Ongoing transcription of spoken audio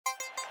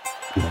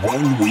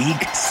1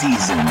 week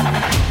season.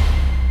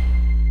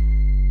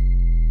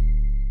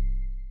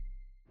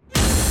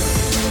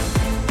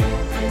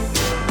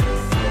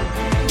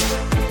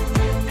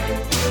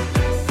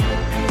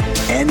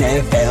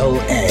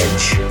 NFL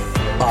Edge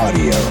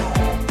Audio.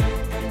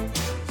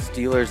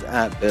 Steelers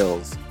at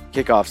Bills.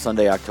 Kickoff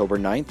Sunday, October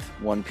 9th,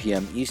 1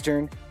 p.m.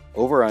 Eastern.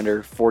 Over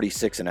under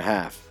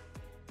 46.5.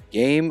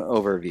 Game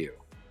overview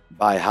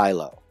by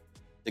Hilo.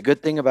 The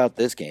good thing about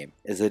this game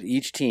is that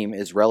each team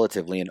is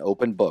relatively an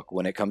open book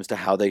when it comes to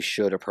how they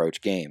should approach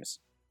games.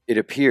 It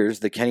appears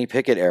the Kenny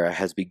Pickett era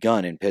has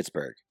begun in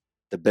Pittsburgh.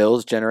 The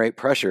Bills generate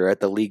pressure at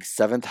the league's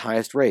 7th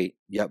highest rate,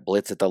 yet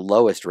blitz at the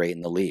lowest rate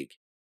in the league.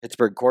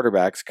 Pittsburgh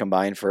quarterbacks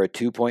combine for a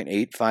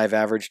 2.85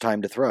 average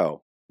time to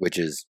throw, which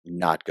is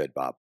not good,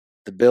 Bob.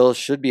 The Bills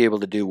should be able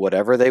to do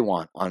whatever they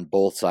want on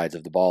both sides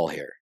of the ball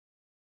here.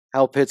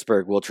 How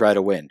Pittsburgh will try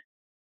to win.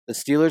 The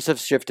Steelers have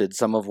shifted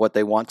some of what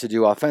they want to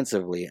do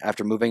offensively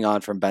after moving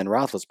on from Ben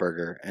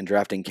Roethlisberger and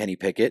drafting Kenny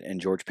Pickett and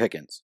George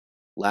Pickens.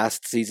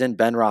 Last season,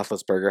 Ben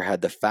Roethlisberger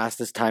had the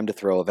fastest time to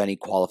throw of any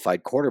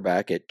qualified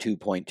quarterback at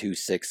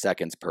 2.26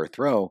 seconds per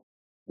throw.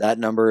 That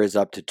number is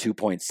up to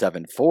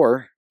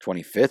 2.74,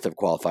 25th of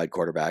qualified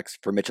quarterbacks,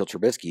 for Mitchell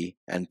Trubisky,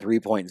 and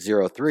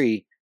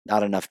 3.03,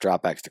 not enough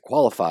dropbacks to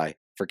qualify,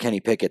 for Kenny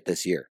Pickett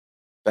this year.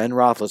 Ben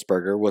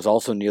Roethlisberger was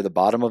also near the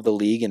bottom of the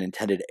league in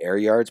intended air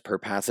yards per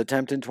pass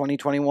attempt in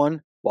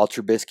 2021, while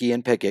Trubisky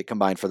and Pickett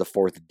combined for the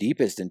 4th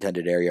deepest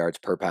intended air yards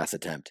per pass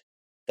attempt.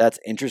 That's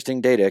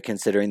interesting data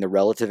considering the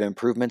relative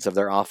improvements of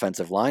their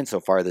offensive line so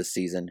far this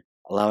season,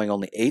 allowing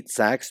only 8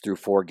 sacks through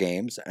 4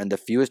 games and the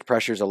fewest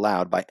pressures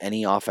allowed by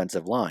any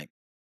offensive line.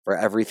 For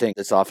everything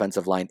this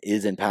offensive line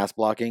is in pass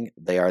blocking,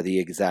 they are the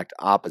exact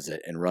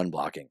opposite in run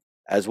blocking,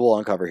 as we'll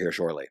uncover here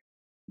shortly.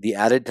 The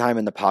added time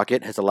in the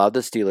pocket has allowed the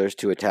Steelers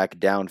to attack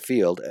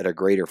downfield at a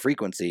greater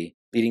frequency,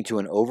 leading to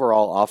an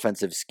overall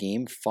offensive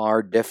scheme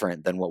far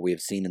different than what we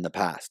have seen in the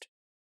past.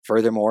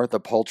 Furthermore, the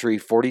paltry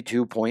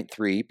 42.3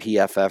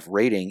 PFF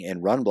rating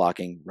in run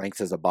blocking ranks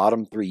as a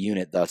bottom 3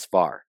 unit thus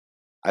far.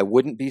 I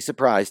wouldn't be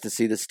surprised to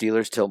see the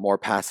Steelers tilt more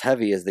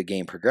pass-heavy as the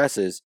game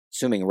progresses,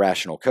 assuming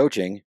rational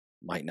coaching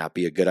might not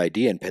be a good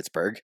idea in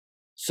Pittsburgh.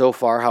 So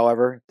far,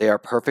 however, they are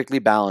perfectly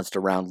balanced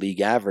around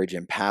league average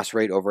in pass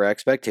rate over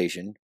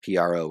expectation,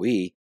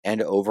 PROE,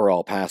 and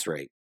overall pass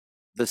rate.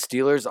 The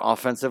Steelers'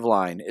 offensive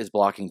line is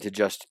blocking to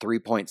just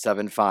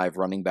 3.75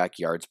 running back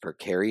yards per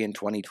carry in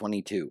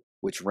 2022,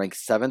 which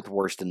ranks 7th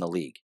worst in the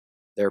league.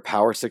 Their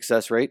power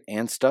success rate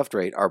and stuffed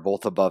rate are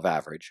both above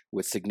average,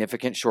 with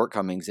significant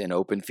shortcomings in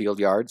open field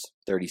yards,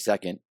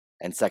 32nd,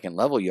 and second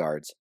level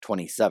yards,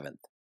 27th.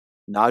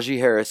 Najee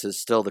Harris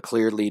is still the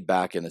clear lead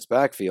back in this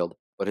backfield,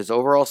 but his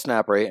overall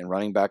snap rate and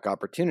running back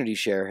opportunity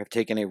share have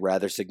taken a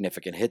rather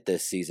significant hit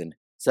this season,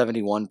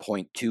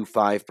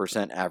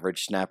 71.25%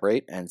 average snap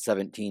rate and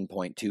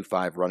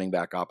 17.25 running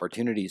back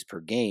opportunities per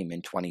game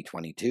in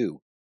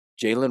 2022.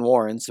 Jaylen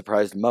Warren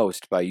surprised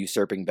most by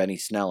usurping Benny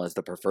Snell as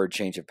the preferred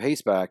change of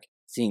pace back,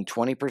 seeing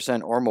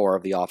 20% or more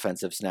of the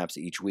offensive snaps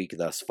each week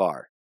thus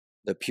far.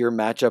 The pure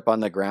matchup on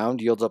the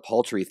ground yields a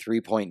paltry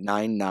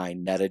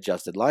 3.99 net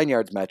adjusted line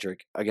yards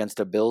metric against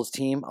a Bills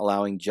team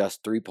allowing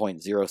just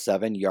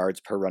 3.07 yards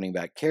per running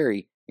back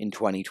carry in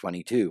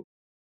 2022.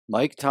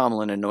 Mike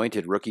Tomlin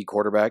anointed rookie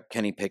quarterback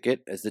Kenny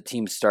Pickett as the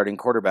team's starting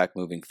quarterback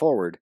moving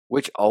forward,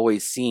 which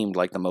always seemed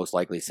like the most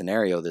likely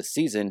scenario this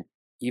season,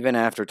 even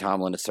after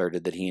Tomlin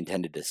asserted that he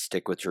intended to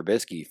stick with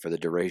Trubisky for the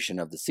duration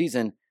of the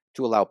season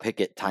to allow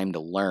Pickett time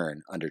to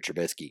learn under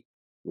Trubisky,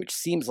 which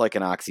seems like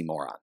an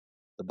oxymoron.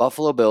 The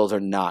Buffalo Bills are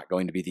not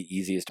going to be the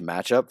easiest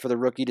matchup for the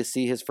rookie to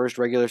see his first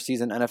regular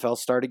season NFL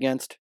start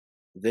against.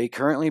 They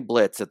currently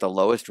blitz at the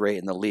lowest rate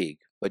in the league,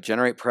 but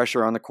generate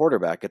pressure on the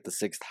quarterback at the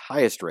 6th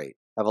highest rate,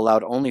 have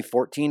allowed only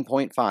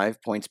 14.5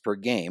 points per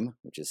game,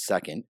 which is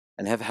second,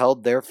 and have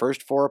held their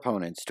first 4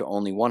 opponents to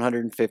only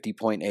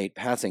 150.8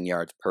 passing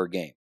yards per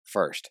game,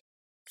 first.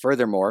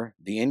 Furthermore,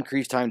 the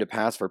increased time to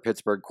pass for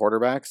Pittsburgh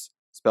quarterbacks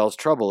spells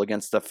trouble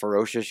against the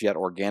ferocious yet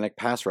organic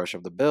pass rush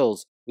of the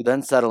Bills, who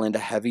then settle into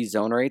heavy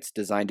zone rates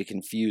designed to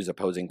confuse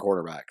opposing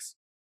quarterbacks.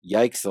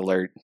 Yikes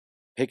alert.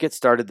 Pickett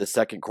started the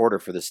second quarter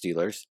for the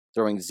Steelers,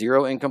 throwing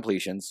 0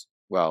 incompletions.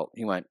 Well,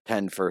 he went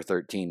 10 for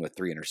 13 with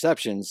 3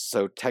 interceptions,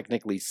 so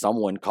technically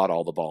someone caught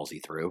all the balls he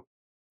threw,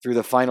 through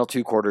the final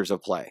 2 quarters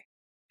of play.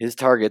 His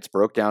targets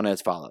broke down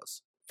as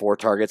follows: 4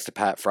 targets to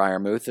Pat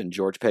Freiermuth and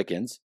George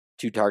Pickens,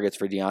 2 targets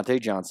for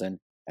Deontay Johnson,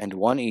 and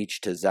 1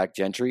 each to Zach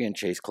Gentry and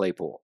Chase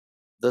Claypool.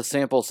 The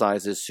sample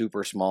size is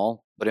super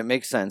small, but it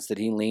makes sense that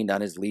he leaned on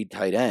his lead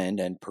tight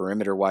end and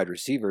perimeter wide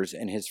receivers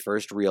in his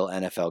first real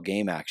NFL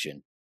game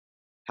action.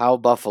 How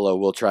Buffalo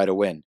will try to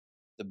win.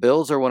 The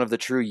Bills are one of the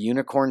true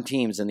unicorn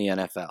teams in the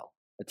NFL,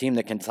 a team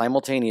that can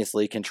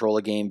simultaneously control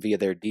a game via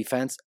their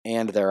defense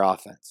and their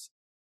offense.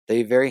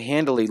 They very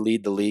handily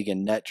lead the league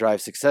in net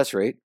drive success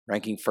rate,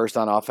 ranking first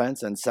on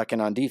offense and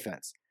second on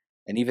defense.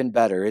 And even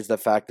better is the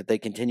fact that they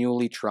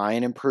continually try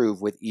and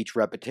improve with each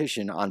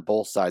repetition on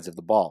both sides of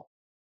the ball.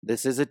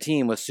 This is a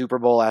team with Super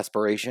Bowl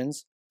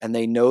aspirations, and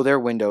they know their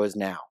window is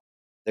now.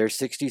 Their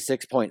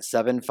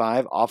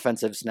 66.75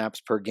 offensive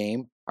snaps per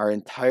game are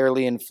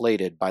entirely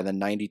inflated by the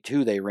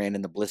 92 they ran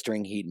in the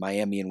blistering heat in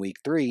Miami in Week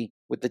 3,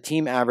 with the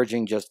team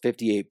averaging just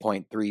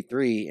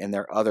 58.33 in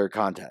their other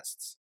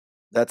contests.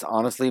 That's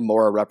honestly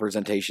more a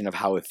representation of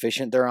how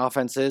efficient their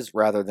offense is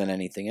rather than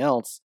anything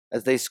else,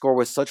 as they score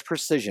with such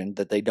precision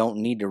that they don't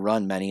need to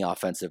run many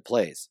offensive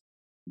plays.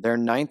 Their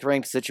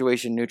 9th-ranked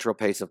situation-neutral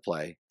pace of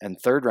play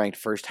and 3rd-ranked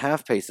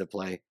first-half pace of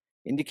play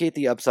indicate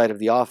the upside of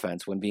the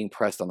offense when being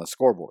pressed on the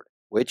scoreboard,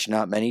 which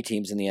not many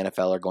teams in the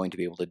NFL are going to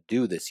be able to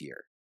do this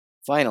year.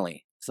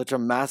 Finally, such a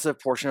massive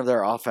portion of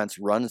their offense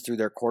runs through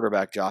their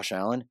quarterback Josh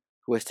Allen,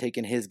 who has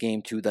taken his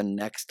game to the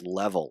next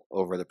level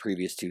over the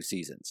previous 2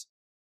 seasons.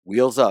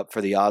 Wheels up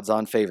for the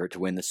odds-on favorite to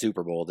win the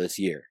Super Bowl this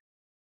year.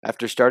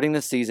 After starting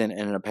the season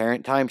in an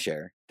apparent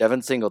timeshare,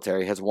 Devin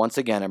Singletary has once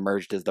again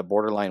emerged as the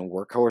borderline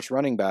workhorse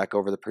running back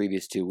over the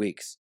previous 2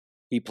 weeks.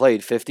 He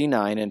played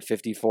 59 and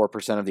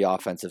 54% of the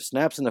offensive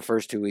snaps in the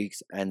first 2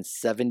 weeks and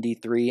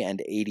 73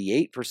 and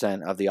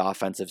 88% of the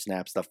offensive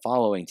snaps the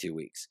following 2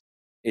 weeks.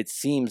 It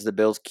seems the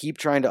Bills keep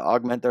trying to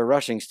augment their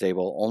rushing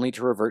stable only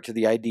to revert to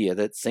the idea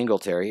that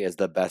Singletary is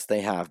the best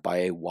they have by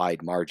a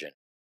wide margin.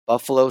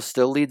 Buffalo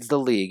still leads the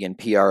league in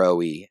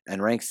PROE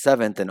and ranks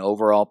 7th in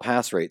overall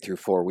pass rate through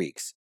 4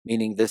 weeks,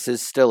 meaning this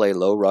is still a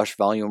low rush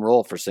volume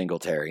role for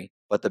Singletary,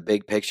 but the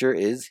big picture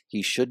is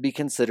he should be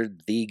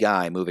considered the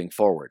guy moving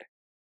forward.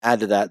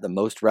 Add to that the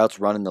most routes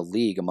run in the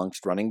league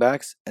amongst running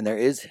backs, and there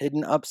is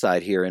hidden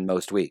upside here in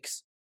most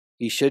weeks.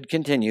 He should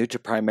continue to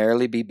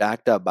primarily be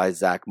backed up by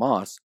Zach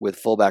Moss, with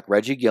fullback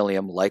Reggie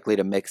Gilliam likely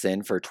to mix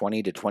in for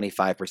 20 to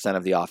 25%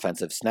 of the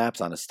offensive snaps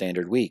on a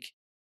standard week.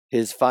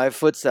 His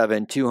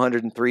 5'7",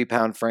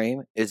 203-pound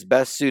frame is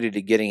best suited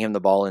to getting him the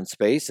ball in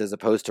space as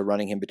opposed to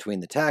running him between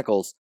the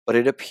tackles, but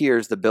it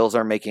appears the Bills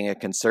are making a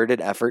concerted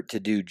effort to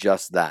do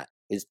just that.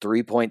 His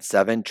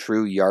 3.7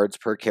 true yards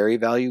per carry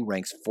value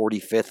ranks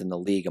 45th in the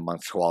league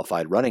amongst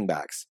qualified running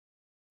backs.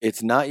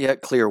 It's not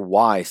yet clear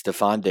why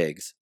Stefon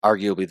Diggs,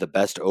 arguably the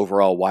best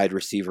overall wide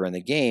receiver in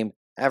the game,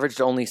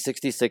 averaged only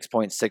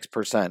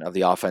 66.6% of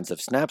the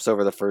offensive snaps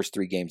over the first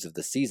 3 games of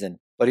the season,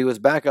 but he was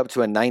back up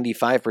to a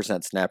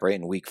 95% snap rate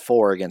in Week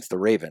 4 against the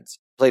Ravens,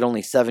 played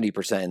only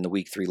 70% in the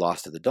Week 3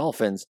 loss to the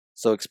Dolphins,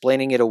 so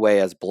explaining it away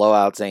as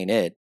blowouts ain't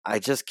it, I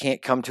just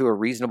can't come to a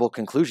reasonable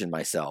conclusion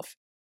myself.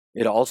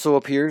 It also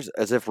appears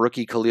as if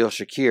rookie Khalil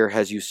Shakir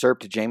has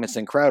usurped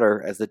Jamison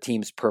Crowder as the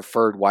team's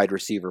preferred wide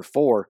receiver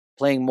 4,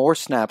 playing more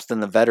snaps than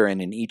the veteran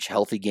in each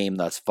healthy game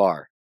thus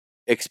far.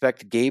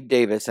 Expect Gabe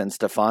Davis and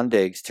Stefon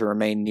Diggs to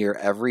remain near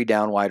every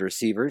down wide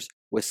receivers,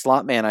 with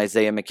slot man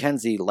Isaiah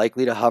McKenzie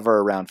likely to hover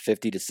around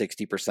 50 to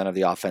 60% of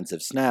the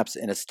offensive snaps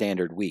in a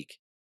standard week.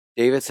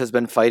 Davis has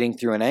been fighting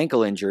through an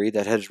ankle injury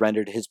that has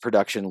rendered his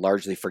production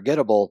largely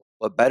forgettable,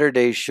 but better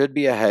days should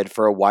be ahead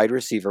for a wide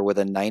receiver with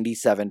a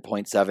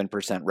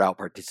 97.7% route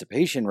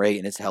participation rate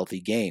in his healthy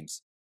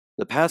games.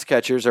 The pass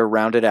catchers are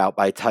rounded out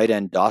by tight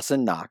end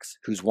Dawson Knox,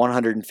 whose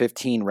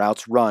 115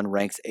 routes run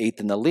ranks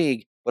 8th in the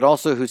league, but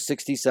also whose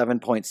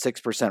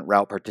 67.6%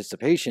 route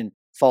participation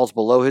falls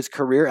below his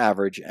career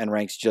average and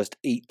ranks just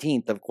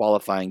 18th of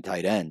qualifying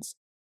tight ends.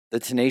 The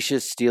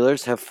tenacious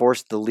Steelers have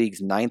forced the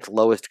league's 9th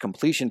lowest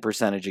completion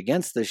percentage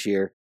against this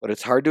year, but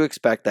it's hard to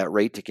expect that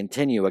rate to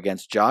continue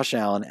against Josh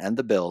Allen and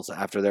the Bills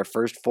after their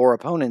first 4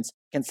 opponents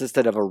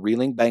consisted of a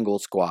reeling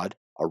Bengals squad,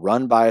 a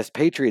run-biased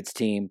Patriots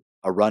team,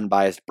 a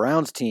run-biased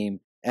Browns team,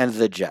 and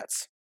the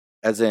Jets.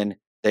 As in,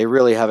 they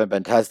really haven't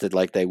been tested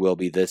like they will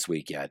be this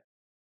week yet.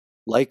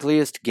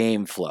 Likeliest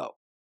game flow.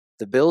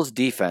 The Bills'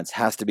 defense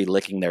has to be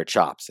licking their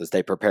chops as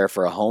they prepare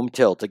for a home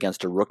tilt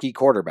against a rookie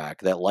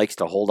quarterback that likes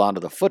to hold on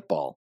to the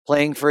football,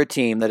 playing for a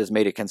team that has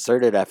made a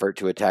concerted effort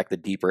to attack the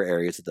deeper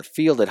areas of the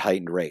field at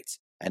heightened rates,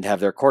 and have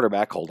their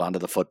quarterback hold on to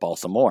the football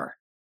some more.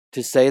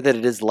 To say that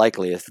it is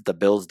likeliest that the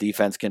Bills'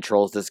 defense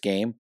controls this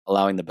game,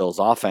 allowing the Bills'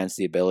 offense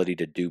the ability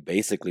to do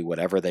basically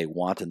whatever they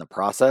want in the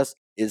process,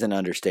 is an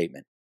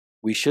understatement.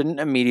 We shouldn't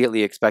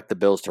immediately expect the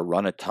Bills to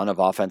run a ton of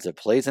offensive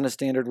plays in a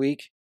standard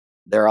week.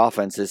 Their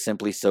offense is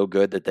simply so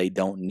good that they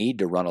don't need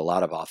to run a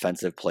lot of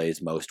offensive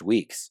plays most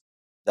weeks.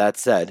 That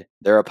said,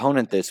 their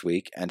opponent this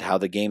week and how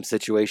the game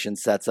situation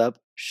sets up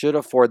should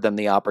afford them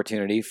the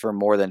opportunity for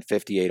more than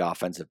 58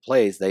 offensive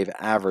plays they've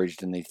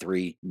averaged in the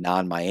 3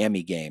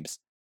 non-Miami games.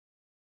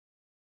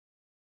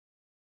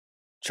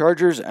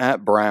 Chargers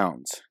at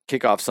Browns.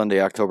 Kickoff Sunday,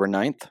 October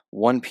 9th,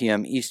 1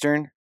 p.m.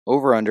 Eastern,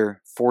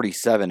 over-under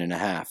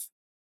 47.5.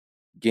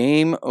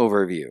 Game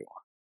Overview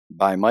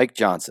by Mike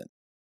Johnson.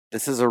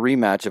 This is a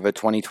rematch of a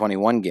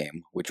 2021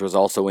 game, which was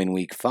also in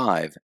Week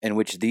 5, in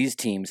which these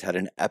teams had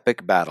an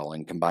epic battle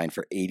and combined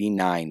for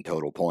 89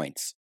 total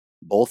points.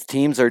 Both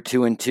teams are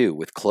 2-2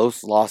 with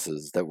close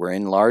losses that were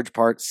in large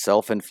part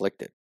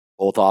self-inflicted.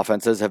 Both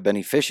offenses have been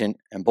efficient,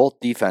 and both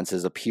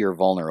defenses appear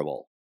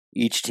vulnerable.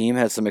 Each team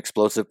has some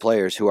explosive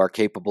players who are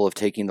capable of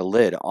taking the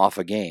lid off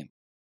a game.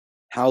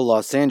 How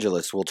Los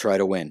Angeles will try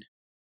to win.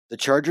 The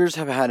Chargers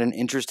have had an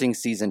interesting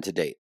season to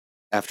date.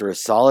 After a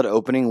solid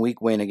opening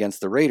week win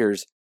against the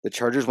Raiders, the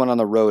Chargers went on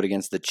the road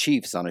against the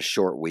Chiefs on a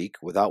short week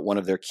without one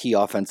of their key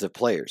offensive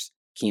players,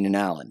 Keenan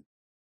Allen.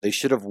 They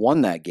should have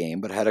won that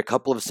game, but had a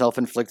couple of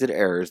self-inflicted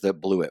errors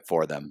that blew it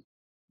for them.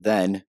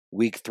 Then,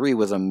 Week 3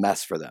 was a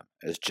mess for them,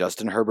 as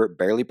Justin Herbert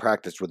barely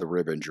practiced with a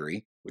rib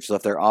injury, which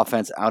left their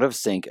offense out of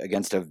sync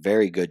against a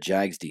very good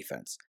Jags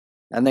defense.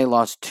 And they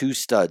lost 2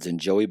 studs in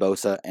Joey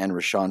Bosa and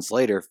Rashawn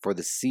Slater for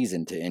the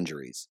season to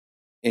injuries.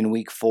 In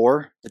Week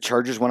 4, the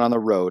Chargers went on the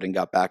road and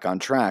got back on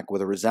track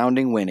with a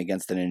resounding win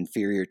against an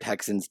inferior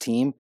Texans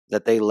team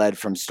that they led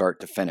from start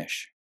to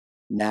finish.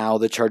 Now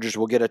the Chargers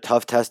will get a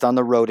tough test on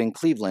the road in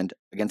Cleveland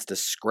against a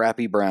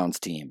scrappy Browns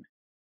team.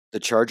 The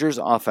Chargers'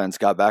 offense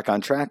got back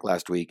on track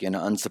last week in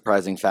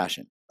unsurprising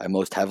fashion by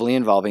most heavily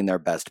involving their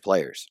best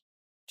players.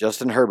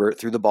 Justin Herbert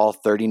threw the ball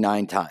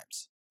 39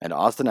 times, and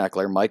Austin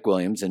Eckler, Mike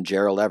Williams, and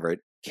Gerald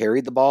Everett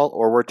carried the ball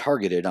or were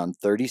targeted on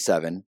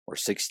 37 or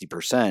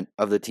 60%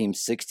 of the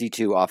team's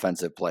 62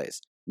 offensive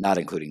plays, not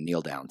including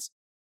kneel downs.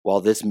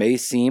 While this may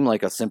seem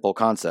like a simple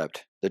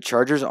concept, the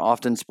Chargers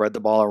often spread the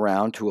ball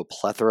around to a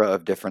plethora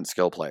of different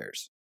skill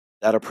players.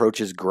 That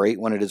approach is great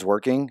when it is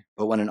working,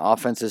 but when an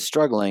offense is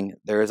struggling,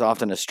 there is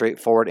often a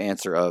straightforward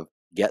answer of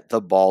get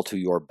the ball to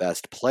your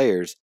best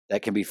players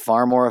that can be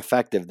far more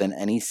effective than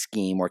any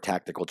scheme or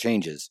tactical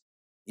changes.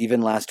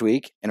 Even last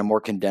week, in a more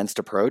condensed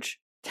approach,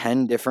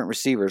 10 different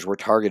receivers were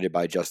targeted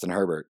by Justin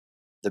Herbert.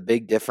 The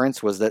big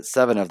difference was that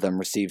 7 of them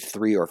received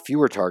 3 or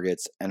fewer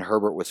targets, and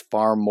Herbert was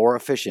far more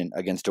efficient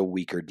against a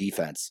weaker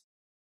defense.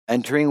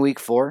 Entering Week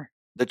 4,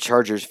 the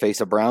Chargers face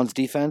a Browns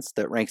defense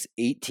that ranks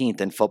 18th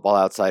in Football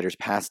Outsiders'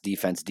 pass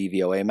defense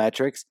DVOA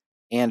metrics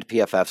and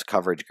PFF's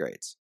coverage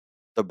grades.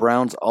 The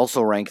Browns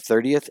also rank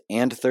 30th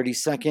and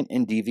 32nd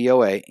in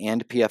DVOA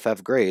and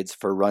PFF grades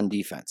for run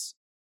defense.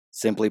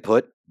 Simply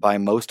put, by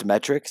most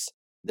metrics,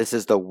 this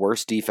is the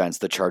worst defense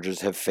the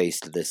Chargers have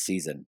faced this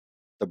season.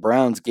 The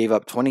Browns gave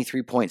up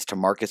 23 points to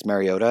Marcus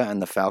Mariota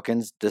and the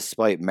Falcons,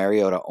 despite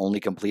Mariota only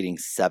completing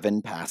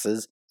 7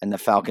 passes and the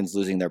Falcons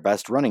losing their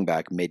best running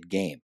back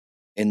mid-game.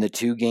 In the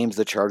 2 games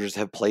the Chargers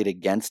have played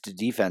against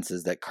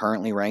defenses that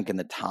currently rank in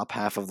the top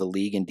half of the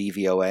league in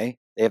DVOA,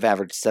 they have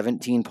averaged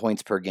 17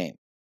 points per game.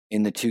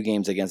 In the 2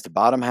 games against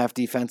bottom half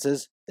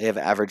defenses, they have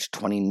averaged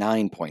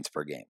 29 points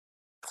per game.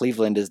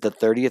 Cleveland is the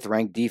 30th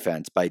ranked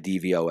defense by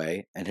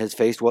DVOA and has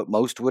faced what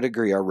most would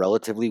agree are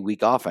relatively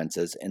weak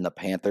offenses in the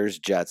Panthers,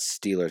 Jets,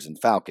 Steelers, and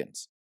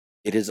Falcons.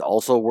 It is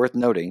also worth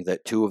noting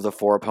that 2 of the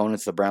 4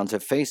 opponents the Browns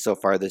have faced so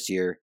far this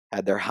year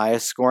had their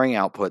highest scoring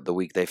output the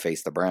week they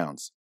faced the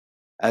Browns.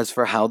 As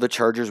for how the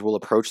Chargers will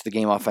approach the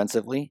game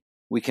offensively,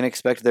 we can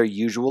expect their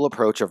usual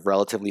approach of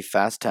relatively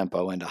fast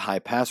tempo and a high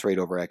pass rate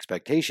over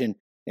expectation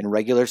in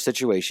regular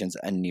situations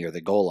and near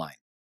the goal line.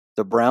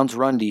 The Browns'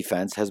 run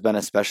defense has been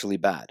especially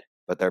bad,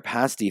 but their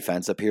pass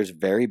defense appears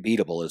very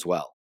beatable as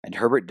well, and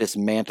Herbert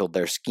dismantled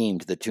their scheme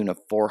to the tune of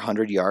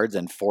 400 yards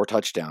and 4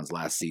 touchdowns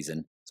last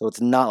season, so it's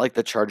not like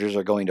the Chargers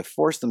are going to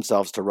force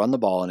themselves to run the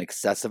ball an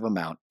excessive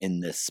amount in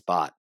this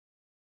spot.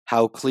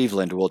 How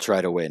Cleveland will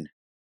try to win.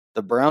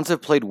 The Browns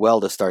have played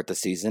well to start the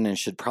season and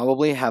should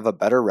probably have a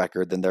better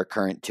record than their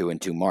current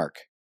 2-2 mark.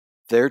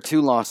 Their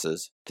 2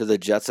 losses, to the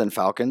Jets and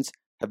Falcons,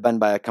 have been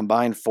by a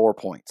combined 4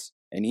 points,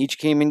 and each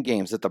came in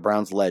games that the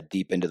Browns led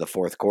deep into the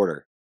 4th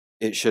quarter.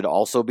 It should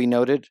also be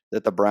noted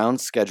that the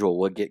Browns' schedule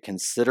would get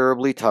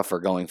considerably tougher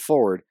going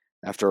forward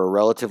after a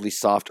relatively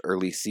soft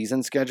early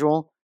season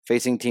schedule,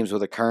 facing teams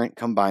with a current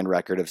combined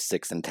record of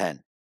 6-10.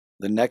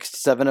 The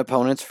next 7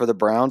 opponents for the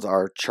Browns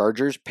are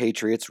Chargers,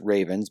 Patriots,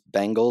 Ravens,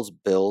 Bengals,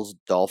 Bills,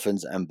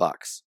 Dolphins, and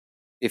Bucks.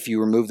 If you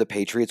remove the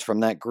Patriots from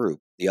that group,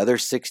 the other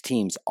 6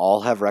 teams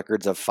all have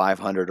records of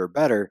 500 or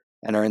better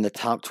and are in the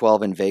top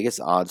 12 in Vegas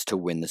odds to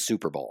win the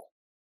Super Bowl.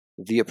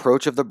 The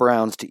approach of the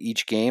Browns to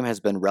each game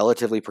has been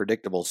relatively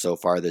predictable so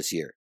far this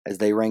year, as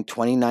they rank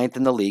 29th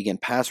in the league in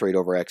pass rate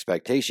over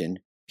expectation,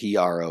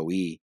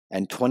 PROE,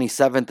 and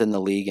 27th in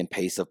the league in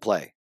pace of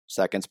play,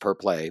 seconds per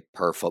play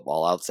per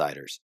Football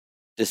Outsiders.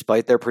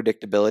 Despite their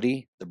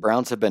predictability, the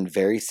Browns have been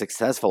very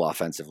successful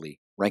offensively,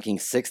 ranking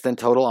 6th in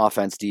total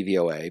offense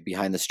DVOA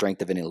behind the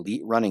strength of an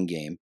elite running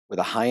game with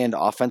a high-end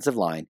offensive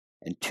line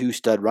and 2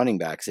 stud running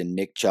backs in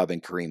Nick Chubb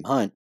and Kareem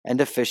Hunt, and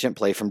efficient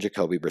play from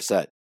Jacoby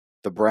Brissett.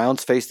 The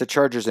Browns faced the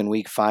Chargers in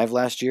Week 5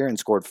 last year and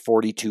scored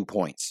 42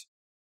 points.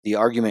 The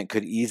argument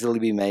could easily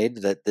be made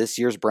that this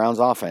year's Browns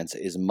offense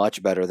is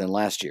much better than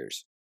last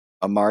year's.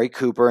 Amari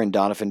Cooper and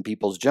Donovan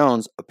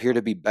Peoples-Jones appear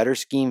to be better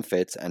scheme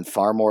fits and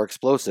far more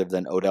explosive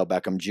than Odell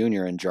Beckham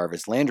Jr. and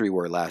Jarvis Landry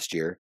were last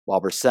year,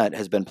 while Brissett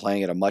has been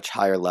playing at a much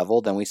higher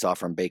level than we saw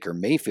from Baker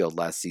Mayfield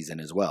last season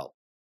as well.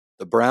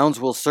 The Browns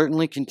will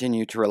certainly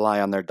continue to rely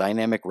on their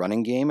dynamic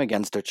running game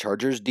against a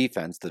Chargers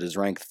defense that is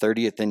ranked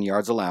 30th in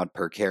yards allowed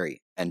per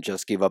carry, and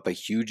just gave up a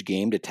huge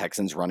game to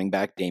Texans running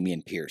back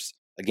Dameon Pierce,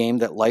 a game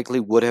that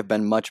likely would have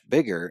been much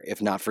bigger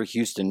if not for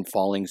Houston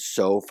falling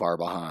so far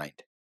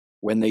behind.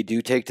 When they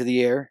do take to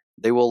the air,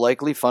 they will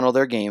likely funnel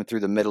their game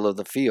through the middle of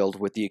the field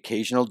with the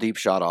occasional deep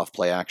shot off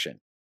play action.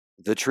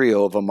 The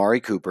trio of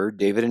Amari Cooper,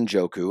 David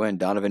Njoku, and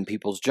Donovan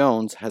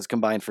Peoples-Jones has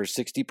combined for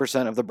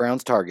 60% of the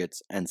Browns'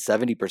 targets and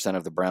 70%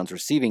 of the Browns'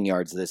 receiving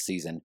yards this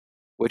season,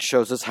 which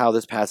shows us how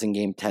this passing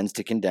game tends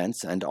to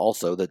condense, and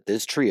also that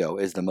this trio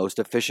is the most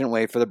efficient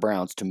way for the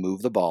Browns to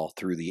move the ball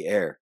through the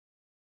air.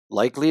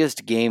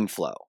 Likeliest game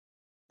flow.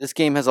 This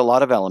game has a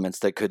lot of elements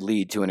that could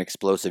lead to an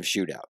explosive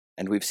shootout,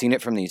 and we've seen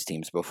it from these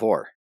teams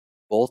before.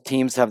 Both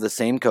teams have the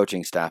same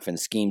coaching staff and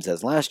schemes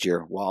as last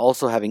year, while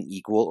also having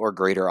equal or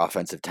greater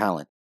offensive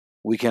talent.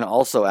 We can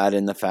also add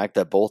in the fact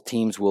that both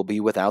teams will be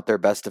without their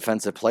best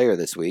defensive player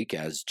this week,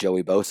 as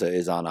Joey Bosa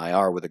is on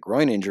IR with a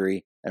groin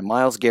injury, and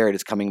Myles Garrett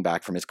is coming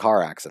back from his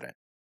car accident.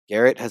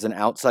 Garrett has an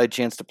outside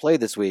chance to play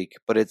this week,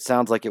 but it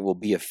sounds like it will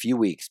be a few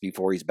weeks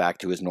before he's back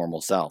to his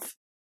normal self.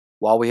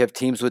 While we have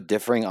teams with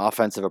differing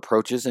offensive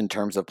approaches in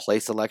terms of play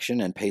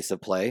selection and pace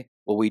of play,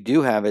 what we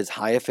do have is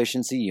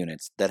high-efficiency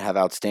units that have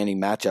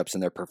outstanding matchups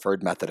in their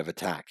preferred method of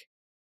attack.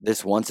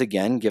 This once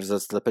again gives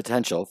us the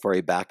potential for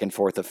a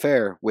back-and-forth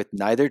affair, with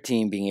neither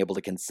team being able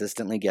to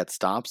consistently get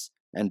stops,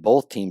 and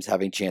both teams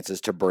having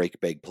chances to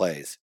break big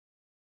plays.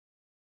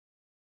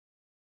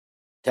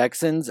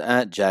 Texans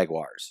at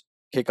Jaguars.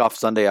 Kickoff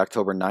Sunday,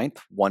 October 9th,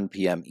 1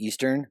 p.m.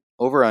 Eastern,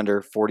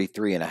 over-under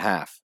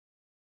 43.5.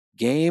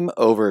 Game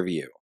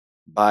overview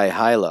by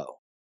high-low.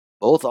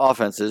 Both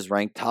offenses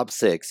ranked top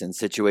 6 in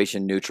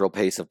situation-neutral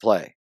pace of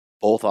play.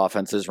 Both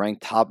offenses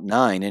ranked top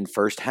 9 in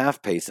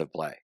first-half pace of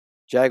play.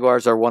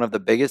 Jaguars are one of the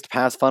biggest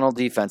pass funnel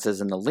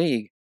defenses in the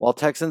league, while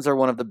Texans are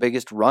one of the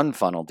biggest run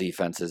funnel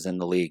defenses in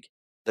the league.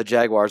 The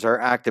Jaguars are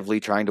actively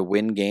trying to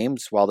win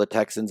games, while the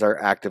Texans are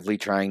actively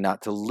trying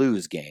not to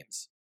lose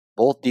games.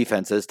 Both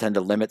defenses tend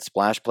to limit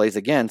splash plays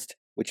against,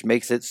 which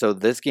makes it so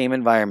this game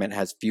environment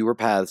has fewer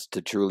paths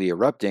to truly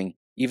erupting,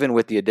 even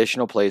with the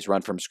additional plays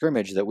run from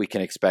scrimmage that we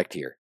can expect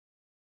here.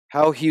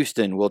 How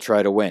Houston will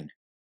try to win.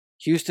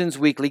 Houston's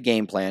weekly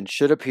game plan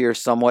should appear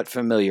somewhat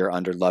familiar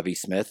under Lovie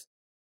Smith.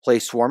 Play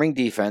swarming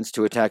defense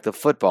to attack the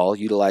football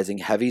utilizing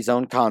heavy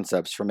zone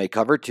concepts from a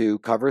cover 2,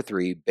 cover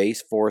 3,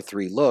 base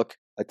 4-3 look,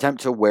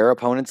 attempt to wear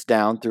opponents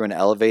down through an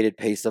elevated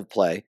pace of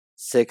play,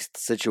 6th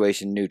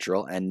situation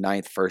neutral and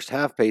 9th first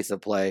half pace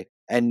of play,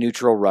 and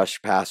neutral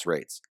rush pass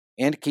rates,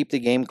 and keep the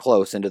game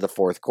close into the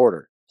fourth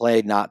quarter.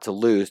 Play not to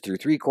lose through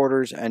 3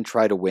 quarters and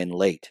try to win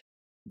late.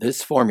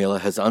 This formula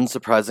has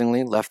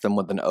unsurprisingly left them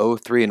with an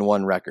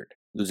 0-3-1 record,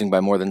 losing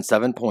by more than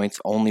 7 points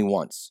only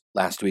once,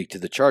 last week to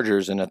the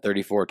Chargers in a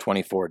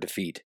 34-24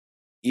 defeat.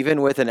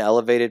 Even with an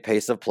elevated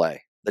pace of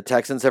play, the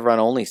Texans have run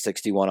only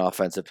 61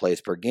 offensive plays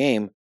per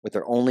game, with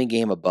their only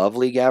game above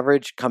league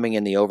average coming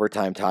in the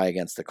overtime tie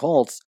against the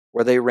Colts,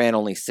 where they ran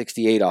only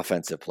 68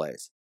 offensive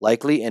plays,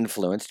 likely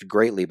influenced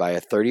greatly by a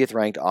 30th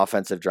ranked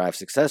offensive drive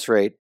success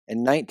rate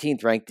and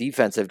 19th ranked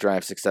defensive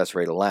drive success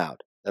rate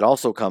allowed. That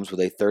also comes with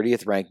a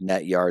 30th ranked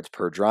net yards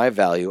per drive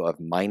value of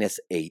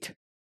 -8.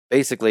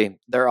 Basically,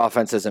 their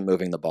offense isn't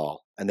moving the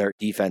ball, and their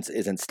defense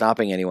isn't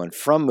stopping anyone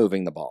from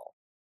moving the ball.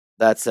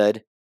 That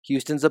said,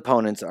 Houston's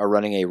opponents are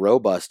running a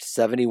robust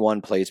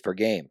 71 plays per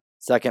game,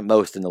 second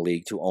most in the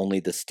league to only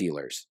the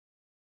Steelers.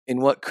 In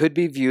what could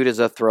be viewed as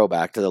a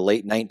throwback to the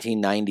late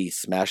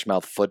 1990s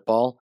Smashmouth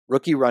football,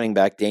 rookie running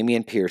back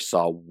Dameon Pierce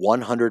saw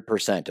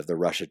 100% of the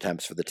rush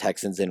attempts for the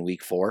Texans in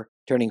Week 4,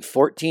 turning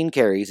 14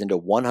 carries into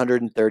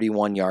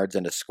 131 yards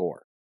and a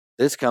score.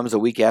 This comes a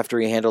week after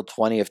he handled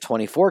 20 of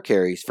 24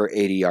 carries for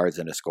 80 yards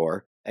and a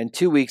score, and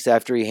 2 weeks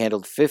after he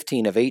handled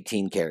 15 of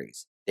 18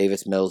 carries.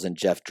 Davis Mills and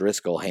Jeff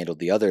Driscoll handled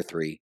the other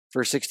 3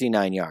 for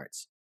 69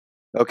 yards.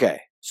 Okay,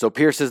 so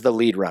Pierce is the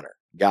lead runner.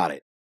 Got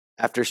it.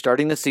 After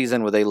starting the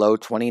season with a low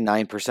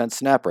 29%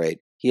 snap rate,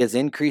 he has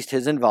increased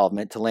his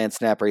involvement to land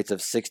snap rates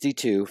of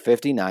 62,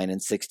 59,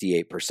 and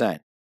 68%.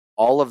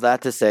 All of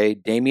that to say,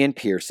 Dameon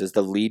Pierce is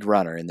the lead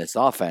runner in this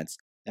offense,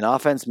 an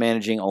offense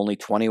managing only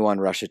 21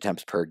 rush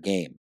attempts per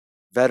game.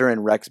 Veteran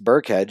Rex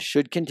Burkhead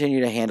should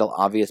continue to handle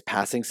obvious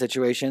passing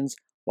situations,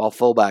 while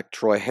fullback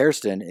Troy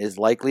Hairston is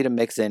likely to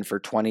mix in for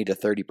 20 to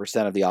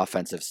 30% of the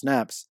offensive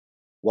snaps.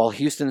 While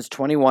Houston's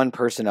 21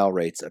 personnel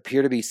rates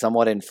appear to be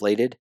somewhat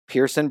inflated,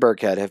 Pierce and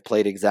Burkhead have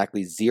played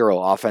exactly 0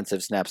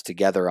 offensive snaps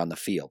together on the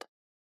field.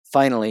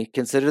 Finally,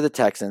 consider the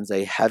Texans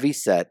a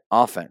heavy-set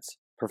offense,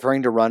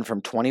 preferring to run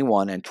from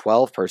 21 and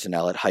 12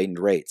 personnel at heightened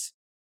rates.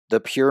 The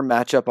pure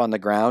matchup on the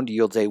ground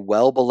yields a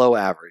well below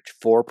average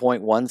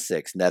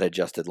 4.16 net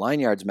adjusted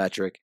line yards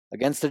metric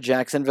against a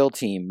Jacksonville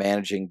team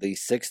managing the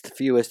 6th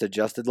fewest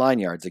adjusted line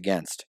yards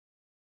against.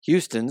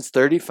 Houston's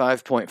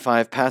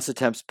 35.5 pass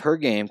attempts per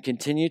game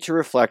continue to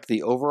reflect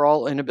the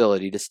overall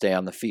inability to stay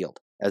on the field,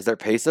 as their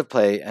pace of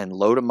play and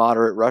low to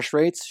moderate rush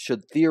rates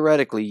should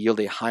theoretically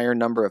yield a higher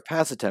number of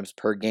pass attempts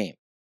per game.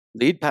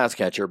 Lead pass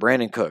catcher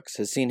Brandon Cooks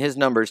has seen his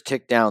numbers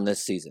tick down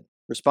this season,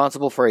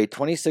 responsible for a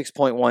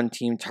 26.1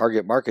 team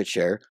target market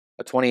share,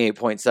 a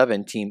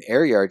 28.7 team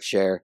air yard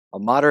share, a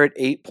moderate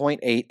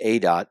 8.8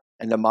 ADOT,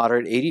 and a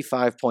moderate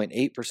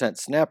 85.8%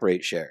 snap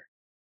rate share.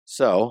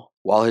 So,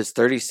 while his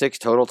 36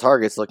 total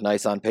targets look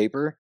nice on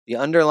paper, the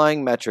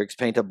underlying metrics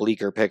paint a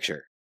bleaker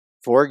picture.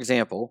 For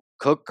example,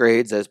 Cook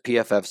grades as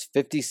PFF's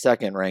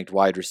 52nd ranked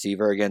wide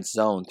receiver against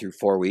zone through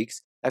 4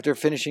 weeks after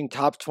finishing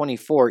top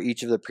 24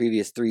 each of the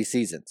previous 3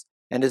 seasons,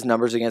 and his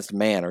numbers against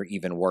man are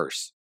even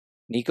worse.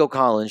 Nico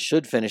Collins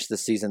should finish the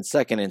season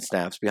second in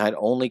snaps behind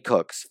only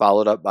Cooks,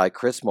 followed up by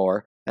Chris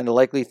Moore and a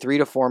likely 3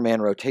 to 4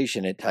 man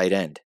rotation at tight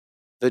end.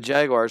 The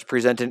Jaguars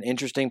present an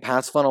interesting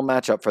pass funnel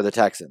matchup for the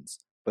Texans,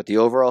 but the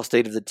overall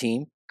state of the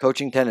team,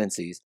 coaching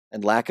tendencies,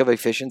 and lack of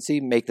efficiency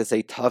make this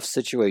a tough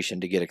situation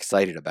to get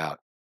excited about.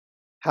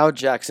 How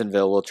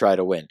Jacksonville will try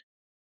to win.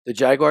 The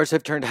Jaguars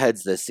have turned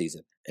heads this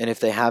season, and if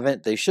they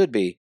haven't, they should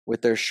be,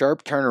 with their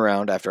sharp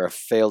turnaround after a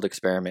failed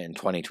experiment in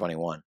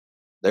 2021.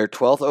 Their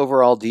 12th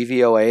overall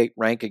DVOA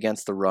rank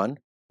against the run,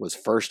 was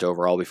first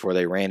overall before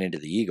they ran into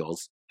the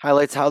Eagles,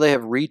 highlights how they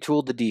have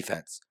retooled the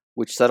defense,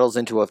 which settles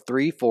into a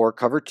 3-4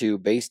 cover 2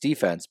 base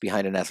defense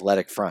behind an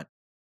athletic front.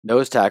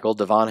 Nose tackle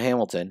Devon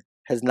Hamilton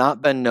has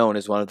not been known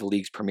as one of the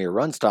league's premier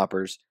run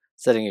stoppers,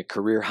 setting a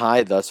career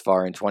high thus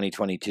far in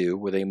 2022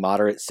 with a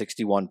moderate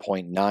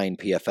 61.9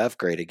 PFF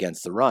grade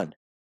against the run.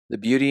 The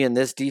beauty in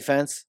this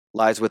defense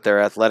lies with their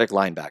athletic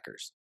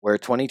linebackers, where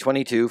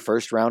 2022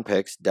 first-round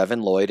picks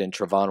Devin Lloyd and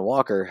Travon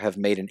Walker have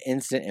made an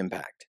instant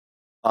impact.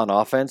 On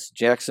offense,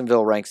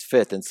 Jacksonville ranks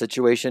 5th in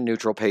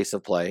situation-neutral pace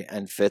of play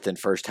and 5th in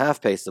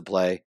first-half pace of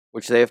play,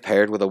 which they have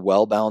paired with a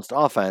well-balanced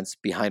offense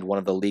behind one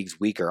of the league's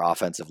weaker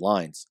offensive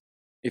lines.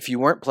 If you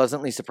weren't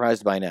pleasantly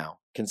surprised by now,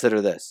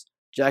 consider this.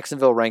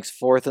 Jacksonville ranks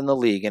 4th in the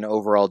league in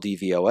overall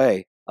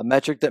DVOA, a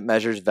metric that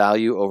measures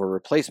value over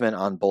replacement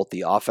on both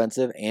the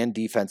offensive and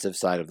defensive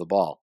side of the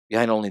ball,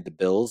 behind only the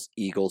Bills,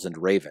 Eagles, and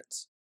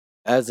Ravens.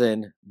 As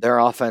in, their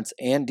offense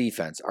and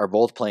defense are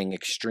both playing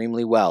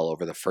extremely well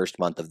over the first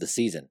month of the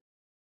season.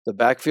 The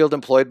backfield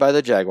employed by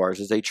the Jaguars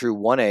is a true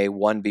 1A,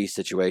 1B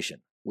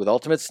situation, with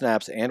ultimate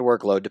snaps and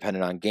workload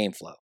dependent on game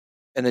flow.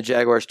 In the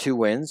Jaguars' 2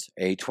 wins,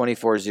 a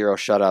 24-0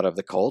 shutout of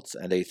the Colts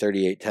and a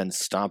 38-10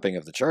 stomping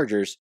of the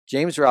Chargers,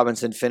 James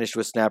Robinson finished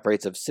with snap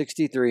rates of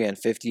 63 and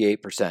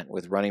 58%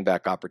 with running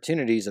back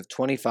opportunities of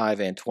 25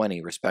 and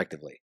 20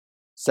 respectively.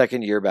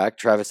 Second-year back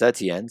Travis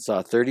Etienne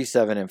saw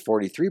 37 and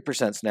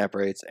 43% snap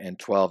rates and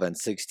 12 and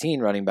 16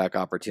 running back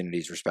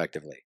opportunities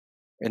respectively.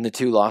 In the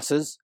 2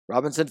 losses,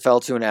 Robinson fell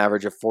to an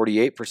average of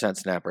 48%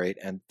 snap rate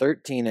and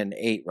 13 and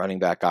 8 running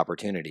back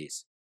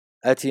opportunities.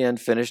 Etienne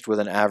finished with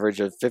an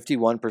average of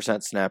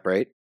 51% snap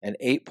rate and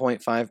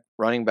 8.5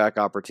 running back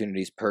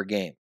opportunities per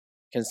game.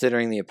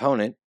 Considering the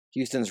opponent,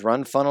 Houston's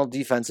run funnel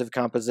defensive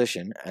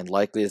composition and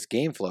likeliest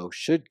game flow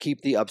should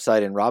keep the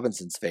upside in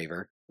Robinson's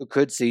favor, who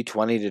could see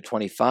 20 to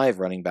 25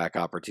 running back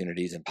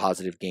opportunities in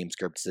positive game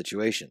script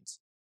situations.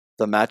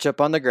 The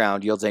matchup on the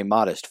ground yields a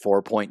modest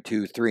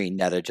 4.23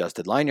 net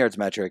adjusted line yards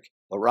metric,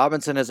 but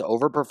Robinson has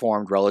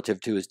overperformed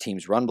relative to his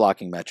team's run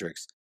blocking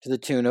metrics to the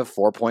tune of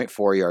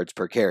 4.4 yards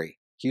per carry.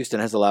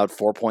 Houston has allowed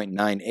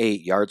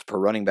 4.98 yards per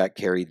running back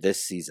carry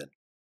this season.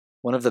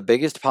 One of the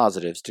biggest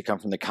positives to come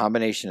from the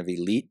combination of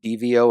elite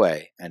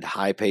DVOA and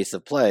high pace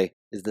of play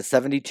is the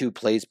 72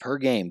 plays per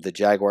game the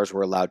Jaguars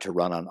were allowed to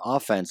run on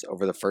offense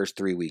over the first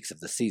 3 weeks of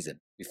the season,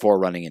 before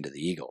running into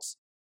the Eagles.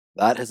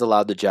 That has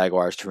allowed the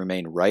Jaguars to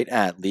remain right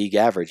at league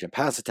average in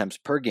pass attempts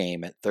per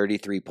game at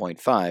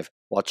 33.5,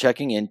 while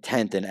checking in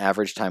 10th in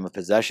average time of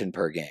possession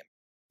per game.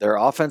 Their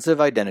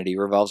offensive identity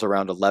revolves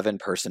around 11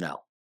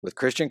 personnel, with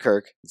Christian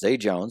Kirk, Zay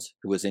Jones,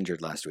 who was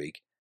injured last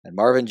week, and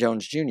Marvin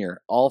Jones Jr.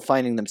 all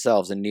finding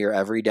themselves in near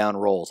every down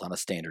roles on a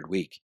standard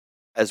week.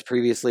 As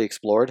previously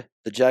explored,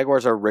 the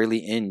Jaguars are rarely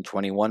in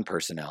 21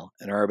 personnel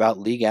and are about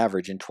league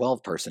average in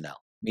 12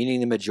 personnel, meaning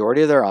the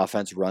majority of their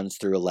offense runs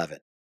through 11.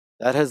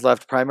 That has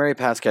left primary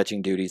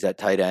pass-catching duties at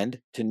tight end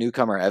to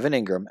newcomer Evan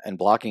Ingram and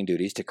blocking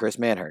duties to Chris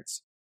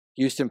Manhertz.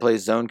 Houston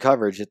plays zone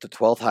coverage at the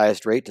 12th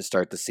highest rate to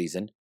start the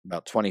season.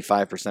 About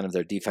 25% of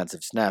their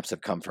defensive snaps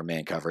have come from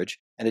man coverage,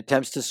 and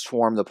attempts to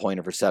swarm the point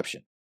of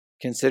reception.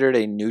 Considered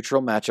a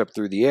neutral matchup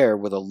through the air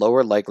with a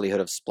lower likelihood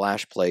of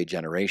splash play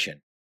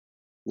generation.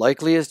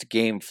 Likeliest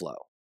game flow.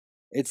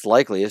 It's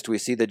likeliest we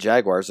see the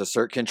Jaguars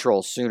assert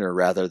control sooner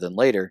rather than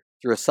later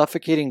through a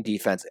suffocating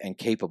defense and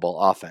capable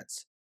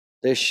offense.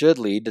 This should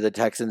lead to the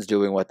Texans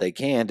doing what they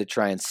can to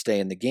try and stay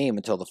in the game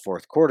until the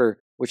fourth quarter,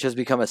 which has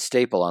become a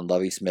staple on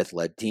Lovie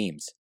Smith-led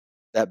teams.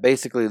 That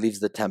basically leaves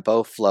the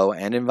tempo, flow,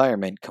 and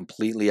environment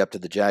completely up to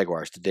the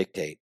Jaguars to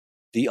dictate.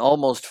 The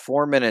almost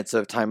 4 minutes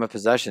of time of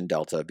possession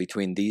delta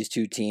between these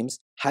two teams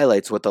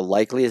highlights what the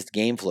likeliest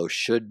game flow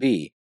should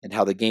be and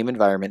how the game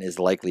environment is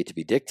likely to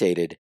be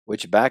dictated,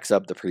 which backs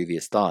up the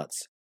previous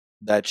thoughts.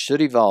 That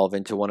should evolve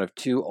into one of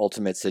 2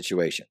 ultimate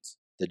situations.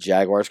 The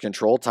Jaguars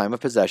control time of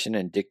possession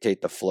and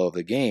dictate the flow of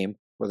the game,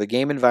 or the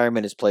game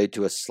environment is played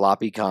to a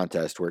sloppy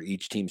contest where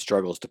each team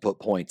struggles to put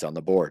points on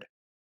the board.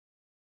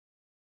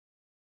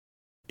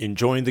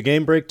 Enjoying the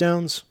game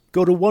breakdowns?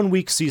 Go to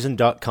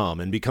oneweekseason.com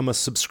and become a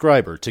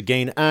subscriber to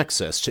gain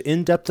access to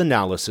in-depth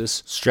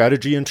analysis,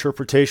 strategy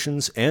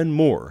interpretations, and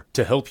more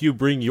to help you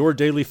bring your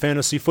daily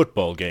fantasy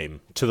football game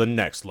to the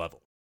next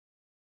level.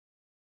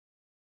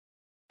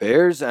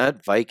 Bears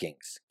at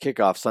Vikings.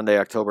 Kickoff Sunday,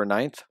 October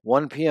 9th,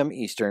 1 p.m.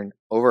 Eastern,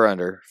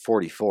 over-under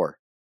 44.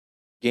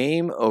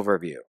 Game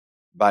overview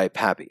by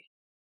Pappy.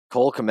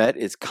 Cole Kmet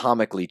is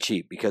comically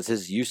cheap because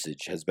his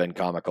usage has been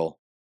comical.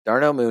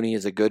 Darnell Mooney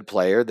is a good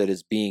player that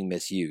is being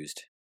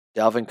misused.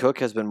 Dalvin Cook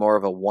has been more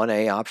of a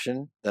 1A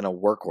option than a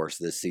workhorse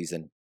this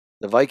season.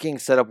 The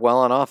Vikings set up well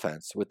on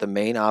offense, with the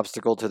main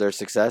obstacle to their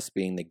success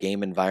being the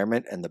game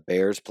environment and the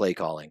Bears' play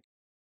calling.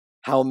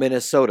 How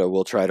Minnesota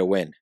will try to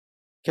win.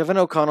 Kevin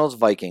O'Connell's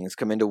Vikings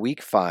come into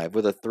Week 5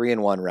 with a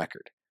 3-1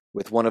 record,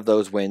 with one of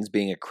those wins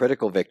being a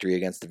critical victory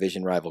against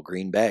division rival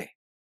Green Bay.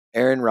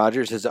 Aaron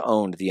Rodgers has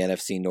owned the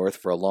NFC North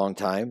for a long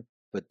time,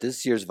 but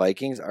this year's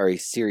Vikings are a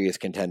serious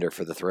contender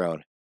for the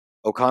throne.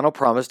 O'Connell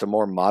promised a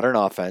more modern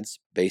offense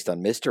based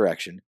on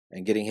misdirection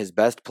and getting his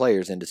best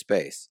players into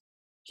space.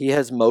 He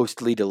has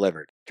mostly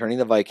delivered, turning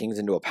the Vikings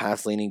into a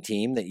pass-leaning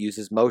team that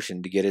uses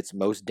motion to get its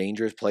most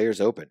dangerous players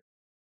open.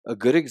 A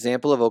good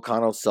example of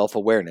O'Connell's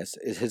self-awareness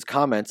is his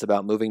comments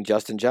about moving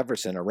Justin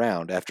Jefferson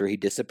around after he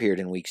disappeared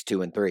in Weeks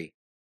 2 and 3.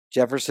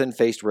 Jefferson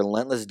faced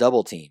relentless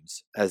double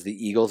teams as the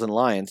Eagles and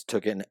Lions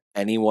took an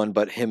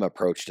anyone-but-him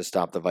approach to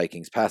stop the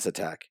Vikings' pass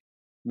attack.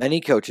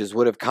 Many coaches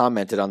would have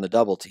commented on the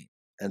double team,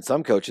 and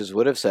some coaches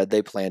would have said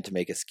they planned to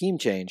make a scheme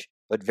change,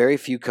 but very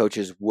few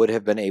coaches would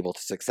have been able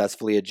to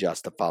successfully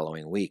adjust the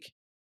following week.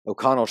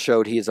 O'Connell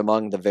showed he is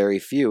among the very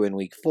few in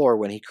Week 4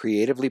 when he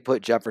creatively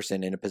put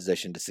Jefferson in a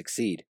position to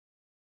succeed.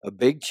 A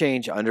big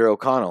change under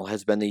O'Connell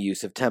has been the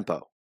use of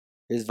tempo.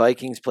 His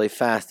Vikings play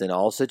fast in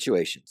all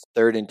situations,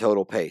 third in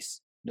total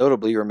pace,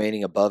 notably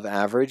remaining above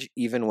average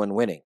even when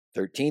winning,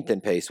 13th in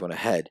pace when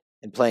ahead,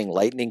 and playing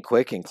lightning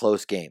quick in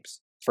close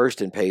games,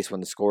 first in pace when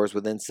the score is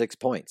within 6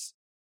 points.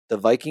 The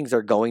Vikings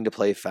are going to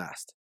play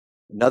fast.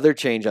 Another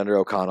change under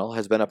O'Connell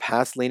has been a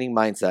pass-leaning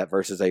mindset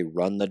versus a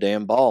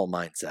run-the-damn-ball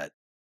mindset.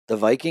 The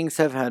Vikings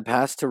have had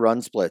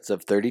pass-to-run splits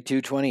of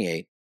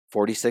 32-28,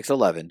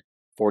 46-11,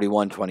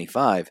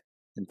 41-25,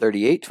 and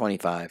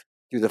 38-25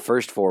 through the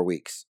first 4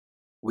 weeks.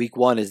 Week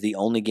 1 is the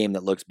only game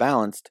that looks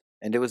balanced,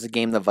 and it was a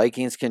game the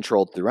Vikings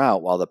controlled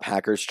throughout while the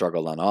Packers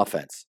struggled on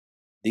offense.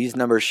 These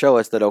numbers show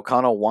us that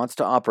O'Connell wants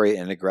to operate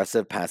an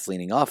aggressive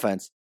pass-leaning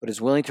offense, but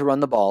is willing to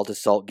run the ball to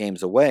salt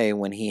games away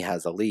when he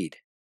has a lead.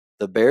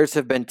 The Bears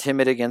have been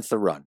timid against the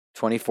run,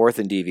 24th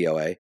in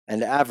DVOA,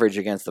 and average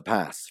against the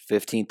pass,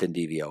 15th in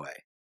DVOA.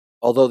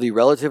 Although the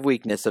relative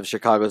weakness of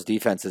Chicago's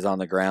defense is on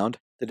the ground,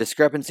 the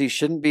discrepancy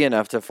shouldn't be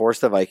enough to force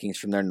the Vikings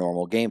from their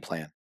normal game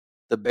plan.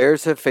 The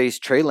Bears have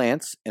faced Trey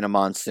Lance in a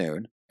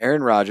monsoon,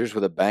 Aaron Rodgers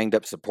with a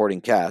banged-up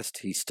supporting cast,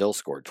 he still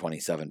scored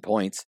 27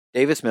 points,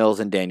 Davis Mills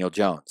and Daniel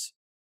Jones.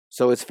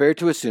 So it's fair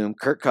to assume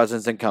Kirk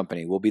Cousins and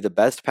company will be the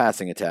best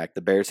passing attack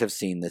the Bears have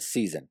seen this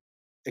season.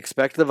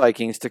 Expect the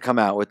Vikings to come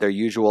out with their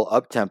usual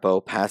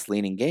up-tempo,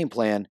 pass-leaning game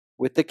plan,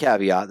 with the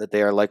caveat that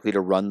they are likely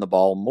to run the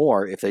ball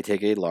more if they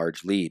take a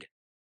large lead.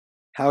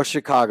 How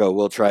Chicago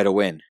will try to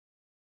win.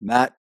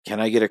 Matt, can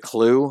I get a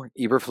clue?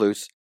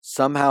 Eberflus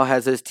somehow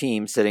has his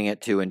team sitting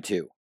at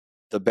 2-2.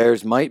 The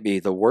Bears might be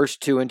the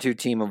worst 2-2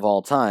 team of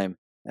all time,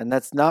 and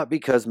that's not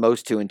because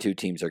most 2-2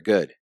 teams are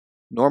good.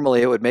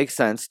 Normally, it would make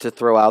sense to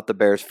throw out the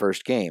Bears'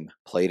 first game,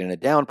 played in a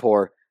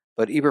downpour,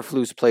 but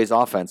Eberflus plays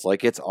offense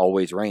like it's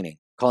always raining,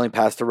 calling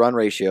pass-to-run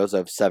ratios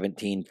of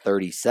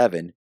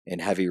 17-37 in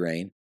heavy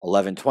rain,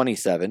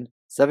 11-27,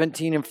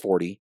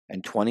 17-40,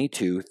 and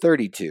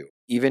 22-32.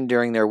 Even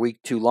during their Week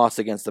 2 loss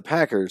against the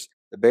Packers,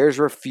 the Bears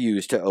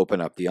refused to open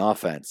up the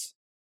offense.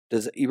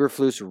 Does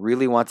Eberflus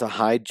really want to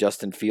hide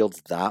Justin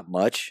Fields that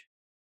much?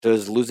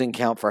 Does losing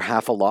count for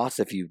half a loss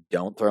if you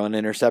don't throw an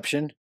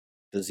interception?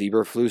 Does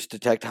Eberflus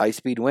detect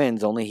high-speed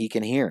winds only he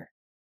can hear?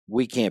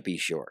 We can't be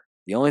sure.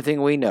 The only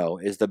thing we know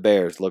is the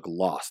Bears look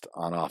lost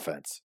on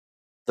offense.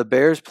 The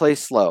Bears play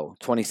slow,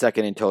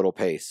 22nd in total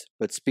pace,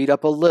 but speed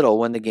up a little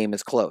when the game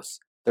is close,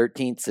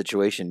 13th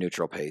situation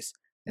neutral pace,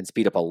 and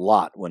speed up a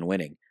lot when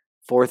winning,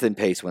 4th in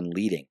pace when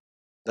leading.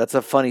 That's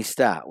a funny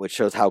stat, which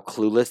shows how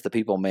clueless the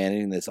people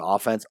managing this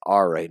offense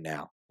are right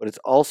now, but it's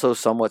also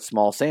somewhat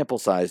small sample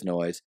size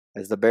noise,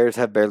 as the Bears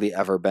have barely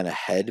ever been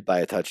ahead by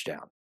a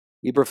touchdown.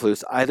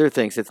 Eberflus either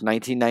thinks it's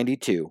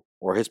 1992,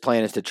 or his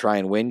plan is to try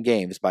and win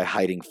games by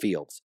hiding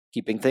Fields,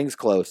 keeping things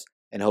close,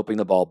 and hoping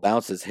the ball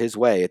bounces his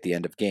way at the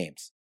end of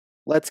games.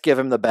 Let's give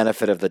him the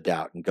benefit of the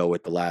doubt and go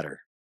with the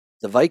latter.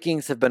 The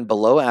Vikings have been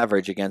below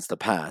average against the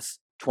pass,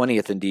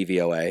 20th in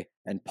DVOA,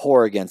 and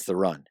poor against the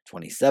run,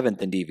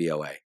 27th in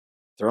DVOA.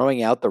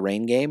 Throwing out the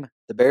rain game,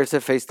 the Bears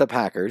have faced the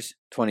Packers,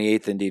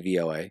 28th in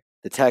DVOA,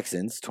 the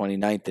Texans,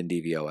 29th in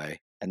DVOA,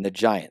 and the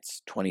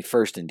Giants,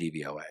 21st in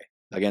DVOA,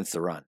 against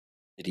the run.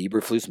 Did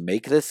Eberflus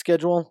make this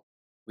schedule?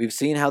 We've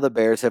seen how the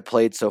Bears have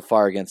played so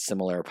far against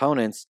similar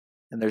opponents,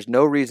 and there's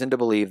no reason to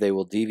believe they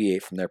will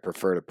deviate from their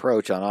preferred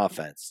approach on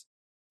offense.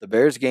 The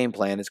Bears' game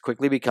plan is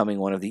quickly becoming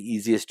one of the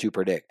easiest to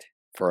predict,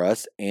 for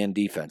us and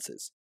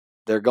defenses.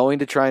 They're going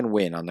to try and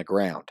win on the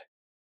ground.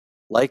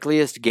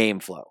 Likeliest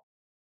game flow.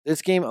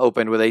 This game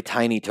opened with a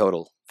tiny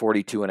total,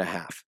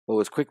 42.5, but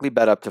was quickly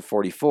bet up to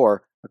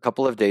 44 a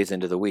couple of days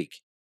into the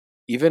week.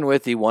 Even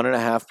with the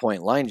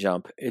 1.5-point line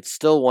jump, it's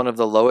still one of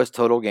the lowest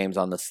total games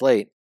on the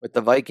slate, with the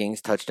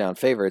Vikings touchdown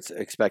favorites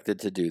expected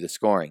to do the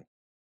scoring.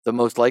 The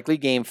most likely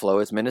game flow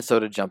is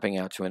Minnesota jumping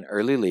out to an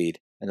early lead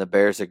and the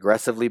Bears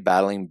aggressively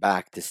battling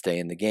back to stay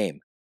in the game.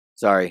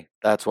 Sorry,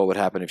 that's what would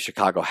happen if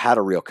Chicago had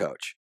a real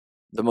coach.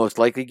 The most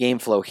likely game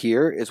flow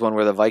here is one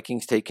where the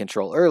Vikings take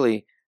control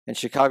early and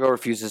Chicago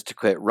refuses to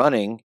quit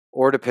running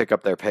or to pick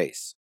up their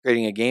pace,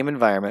 creating a game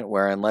environment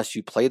where unless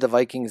you play the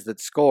Vikings that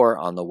score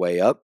on the way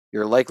up,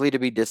 you're likely to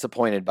be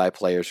disappointed by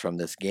players from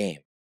this game.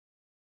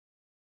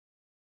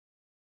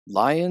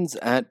 Lions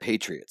at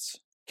Patriots.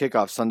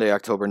 Kickoff Sunday,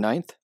 October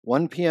 9th,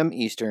 1 p.m.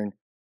 Eastern,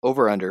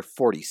 over-under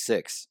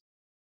 46.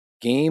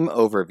 Game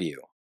overview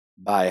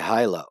by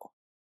High-Low.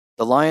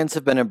 The Lions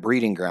have been a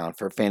breeding ground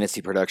for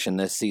fantasy production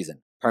this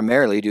season,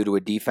 primarily due to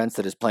a defense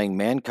that is playing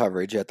man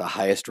coverage at the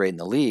highest rate in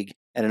the league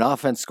and an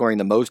offense scoring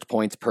the most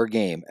points per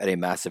game at a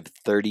massive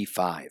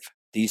 35.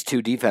 These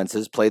two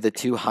defenses play the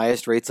two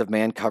highest rates of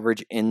man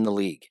coverage in the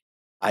league.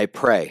 I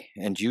pray,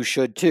 and you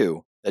should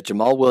too, that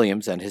Jamal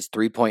Williams and his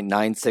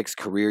 3.96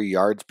 career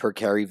yards per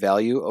carry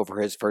value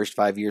over his first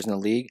 5 years in the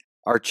league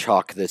are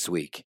chalk this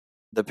week.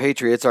 The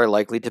Patriots are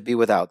likely to be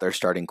without their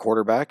starting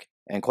quarterback,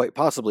 and quite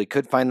possibly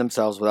could find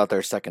themselves without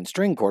their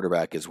second-string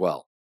quarterback as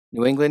well.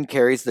 New England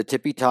carries the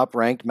tippy-top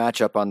ranked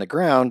matchup on the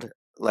ground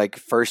like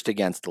first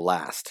against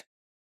last.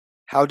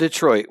 How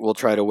Detroit will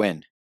try to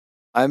win.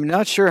 I'm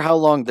not sure how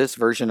long this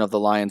version of the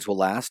Lions will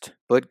last,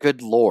 but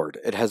good lord,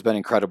 it has been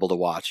incredible to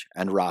watch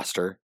and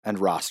roster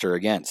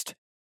against.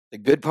 The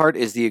good part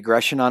is the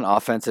aggression on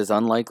offense is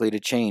unlikely to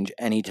change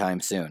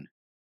anytime soon.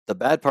 The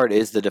bad part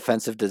is the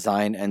defensive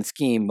design and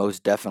scheme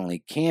most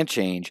definitely can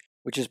change,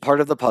 which is part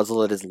of the puzzle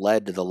that has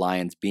led to the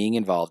Lions being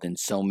involved in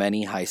so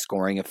many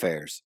high-scoring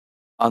affairs.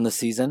 On the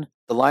season,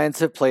 the Lions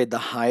have played the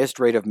highest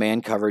rate of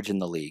man coverage in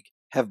the league,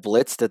 have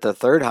blitzed at the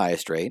third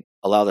highest rate,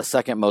 allow the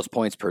second most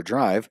points per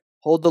drive,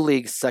 hold the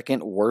league's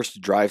second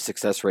worst drive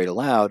success rate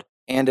allowed,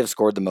 and have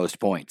scored the most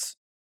points.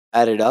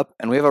 Add it up,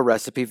 and we have a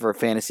recipe for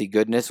fantasy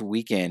goodness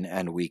week in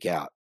and week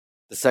out.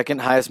 The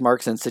second highest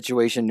marks in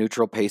situation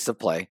neutral pace of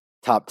play,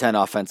 top 10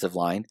 offensive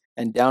line,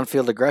 and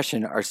downfield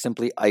aggression are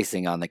simply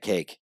icing on the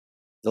cake.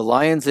 The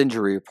Lions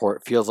injury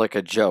report feels like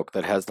a joke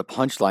that has the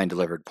punchline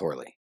delivered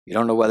poorly. You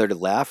don't know whether to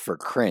laugh or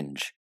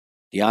cringe.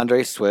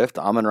 DeAndre Swift,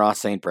 Amon-Ra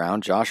St.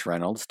 Brown, Josh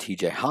Reynolds,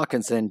 TJ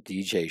Hawkinson,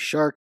 DJ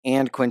Chark,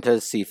 and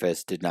Quintez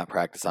Cephas did not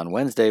practice on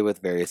Wednesday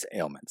with various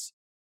ailments.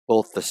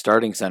 Both the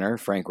starting center,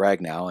 Frank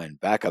Ragnow, and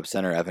backup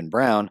center, Evan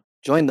Brown,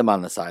 joined them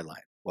on the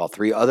sideline, while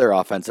 3 other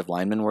offensive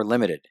linemen were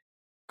limited.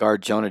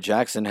 Guard Jonah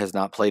Jackson has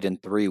not played in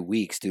 3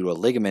 weeks due to a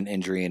ligament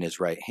injury in his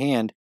right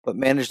hand, but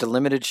managed a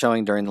limited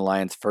showing during the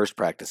Lions' first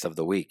practice of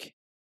the week.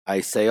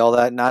 I say all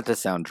that not to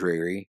sound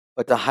dreary,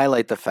 but to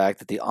highlight the fact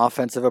that the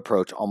offensive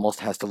approach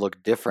almost has to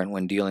look different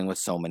when dealing with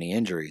so many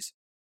injuries.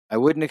 I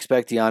wouldn't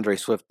expect DeAndre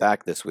Swift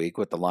back this week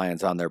with the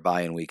Lions on their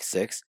bye in Week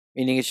 6,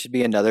 meaning it should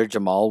be another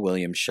Jamal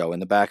Williams show in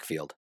the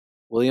backfield.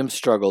 Williams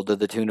struggled to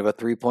the tune of a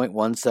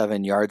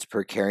 3.17 yards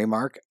per carry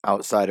mark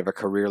outside of a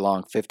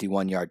career-long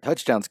 51-yard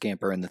touchdown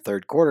scamper in the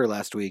third quarter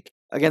last week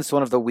against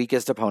one of the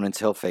weakest opponents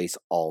he'll face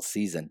all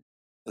season.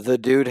 The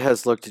dude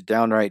has looked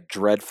downright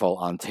dreadful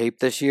on tape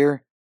this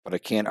year, but I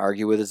can't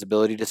argue with his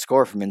ability to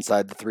score from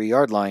inside the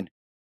 3-yard line.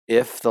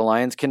 If the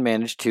Lions can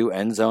manage 2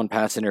 end-zone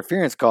pass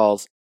interference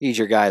calls, he's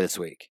your guy this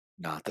week.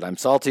 Not that I'm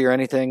salty or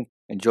anything.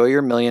 Enjoy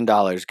your $1 million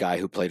guy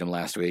who played him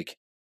last week.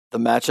 The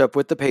matchup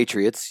with the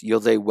Patriots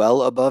yields a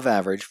well above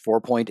average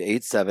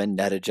 4.87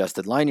 net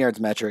adjusted line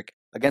yards metric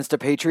against a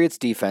Patriots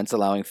defense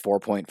allowing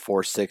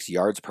 4.46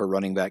 yards per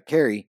running back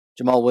carry.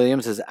 Jamal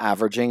Williams is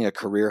averaging a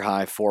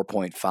career-high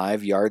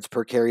 4.5 yards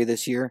per carry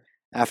this year,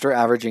 after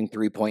averaging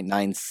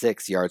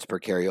 3.96 yards per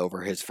carry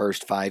over his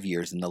first 5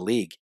 years in the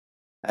league.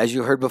 As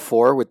you heard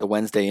before with the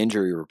Wednesday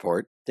injury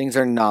report, things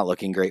are not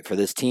looking great for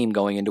this team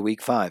going into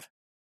Week 5.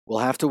 We'll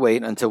have to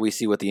wait until we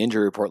see what the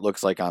injury report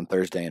looks like on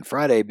Thursday and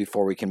Friday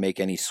before we can make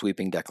any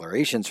sweeping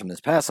declarations from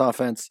this pass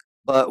offense,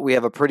 but we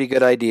have a pretty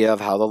good idea of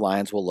how the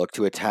Lions will look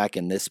to attack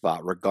in this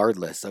spot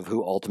regardless of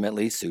who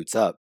ultimately suits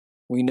up.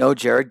 We know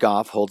Jared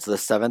Goff holds the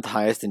 7th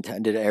highest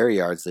intended air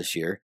yards this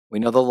year. We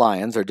know the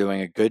Lions are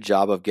doing a good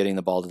job of getting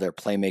the ball to their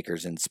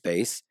playmakers in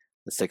space,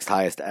 the 6th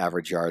highest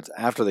average yards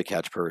after the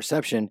catch per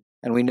reception,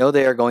 and we know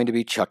they are going to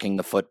be chucking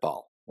the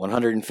football.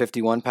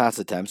 151 pass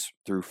attempts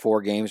through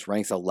 4 games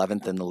ranks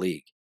 11th in the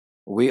league.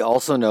 We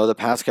also know the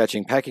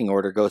pass-catching pecking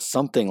order goes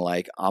something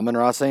like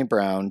Amon-Ra St.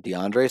 Brown,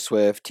 DeAndre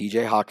Swift,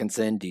 TJ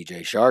Hawkinson,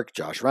 DJ Chark,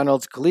 Josh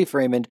Reynolds, Khalif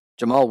Raymond,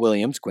 Jamal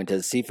Williams,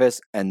 Quintez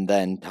Cephas, and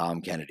then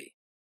Tom Kennedy.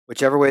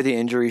 Whichever way the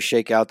injuries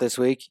shake out this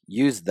week,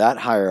 use that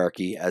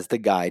hierarchy as the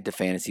guide to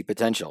fantasy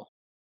potential.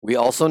 We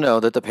also know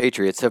that the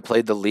Patriots have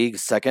played the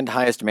league's 2nd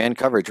highest man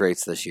coverage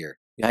rates this year,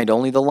 behind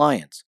only the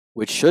Lions,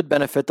 which should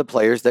benefit the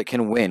players that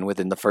can win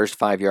within the first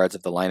 5 yards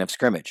of the line of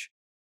scrimmage.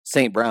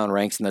 St. Brown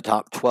ranks in the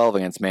top 12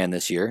 against man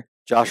this year,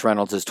 Josh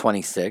Reynolds is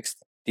 26th,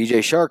 DJ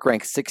Chark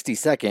ranks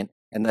 62nd,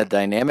 and the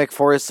dynamic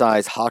for his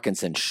size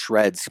Hawkinson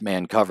shreds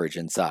man coverage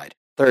inside,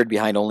 3rd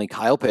behind only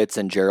Kyle Pitts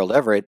and Gerald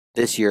Everett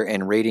this year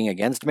in rating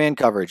against man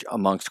coverage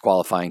amongst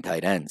qualifying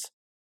tight ends.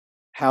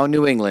 How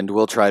New England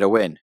will try to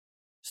win.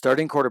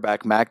 Starting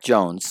quarterback Mac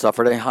Jones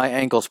suffered a high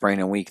ankle sprain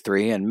in Week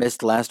 3 and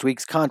missed last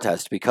week's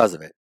contest because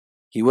of it.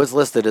 He was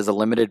listed as a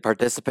limited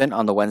participant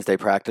on the Wednesday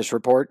practice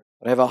report,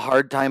 but I have a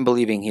hard time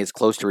believing he is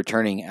close to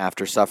returning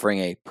after suffering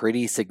a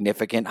pretty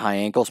significant high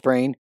ankle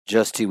sprain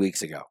just 2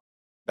 weeks ago.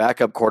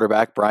 Backup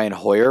quarterback Brian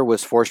Hoyer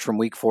was forced from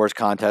Week 4's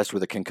contest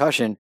with a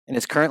concussion and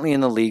is currently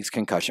in the league's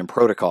concussion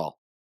protocol.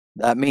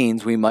 That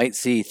means we might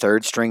see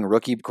third-string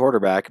rookie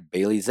quarterback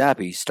Bailey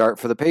Zappi start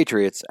for the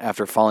Patriots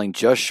after falling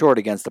just short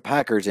against the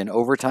Packers in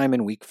overtime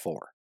in Week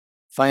 4.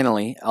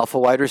 Finally, alpha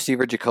wide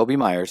receiver Jakobi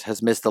Meyers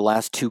has missed the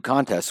last 2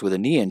 contests with a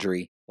knee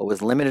injury, but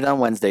was limited on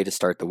Wednesday to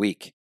start the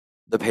week.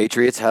 The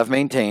Patriots have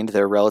maintained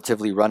their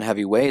relatively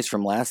run-heavy ways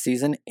from last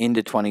season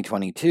into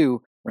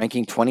 2022,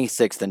 ranking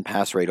 26th in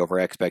pass rate over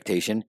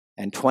expectation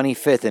and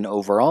 25th in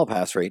overall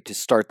pass rate to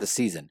start the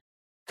season.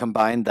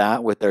 Combine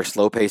that with their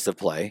slow pace of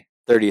play,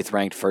 30th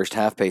ranked first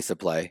half pace of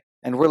play,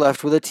 and we're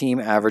left with a team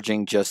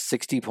averaging just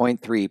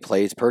 60.3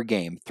 plays per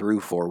game through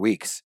 4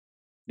 weeks.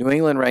 New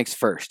England ranks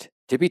first,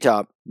 tippy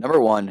top, number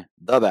 1,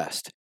 the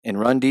best, in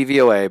run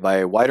DVOA by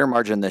a wider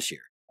margin this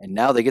year, and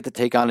now they get to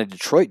take on a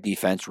Detroit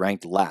defense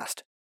ranked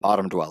last,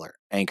 bottom dweller,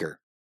 anchor,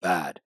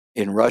 bad,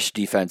 in rush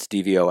defense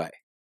DVOA.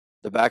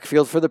 The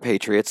backfield for the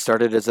Patriots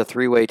started as a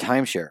 3-way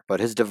timeshare, but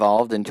has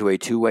devolved into a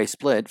 2-way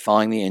split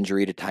following the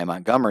injury to Ty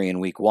Montgomery in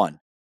Week 1.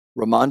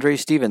 Ramondre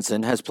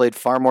Stevenson has played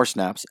far more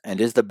snaps and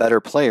is the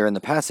better player in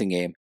the passing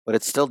game, but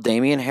it's still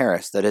Damian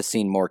Harris that has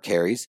seen more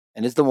carries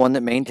and is the one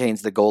that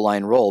maintains the goal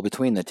line role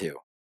between the two.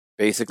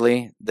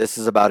 Basically, this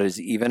is about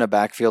as even a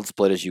backfield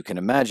split as you can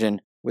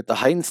imagine, with the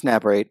heightened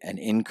snap rate and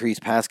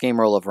increased pass game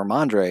role of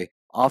Ramondre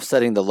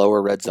offsetting the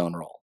lower red zone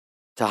role.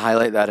 To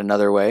highlight that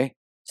another way,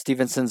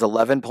 Stevenson's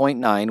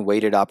 11.9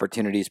 weighted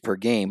opportunities per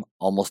game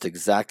almost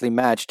exactly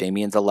match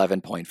Damian's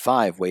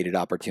 11.5 weighted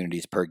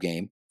opportunities per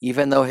game,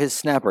 even though his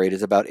snap rate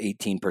is about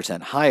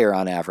 18% higher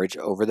on average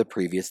over the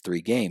previous 3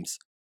 games.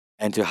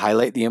 And to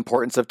highlight the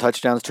importance of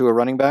touchdowns to a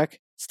running back,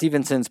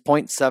 Stevenson's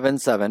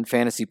 .77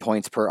 fantasy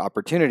points per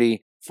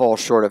opportunity falls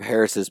short of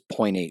Harris's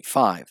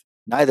 .85,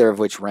 neither of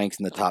which ranks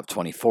in the top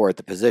 24 at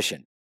the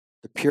position.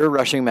 The pure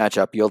rushing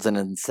matchup yields an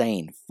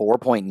insane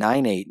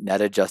 4.98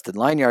 net adjusted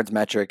line yards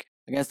metric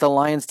against a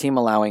Lions team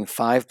allowing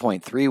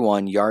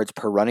 5.31 yards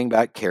per running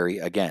back carry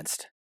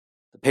against.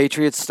 The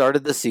Patriots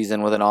started the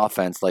season with an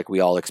offense like we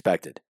all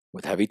expected,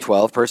 with heavy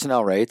 12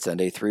 personnel rates and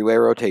a 3-way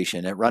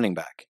rotation at running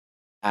back.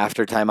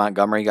 After Ty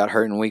Montgomery got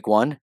hurt in Week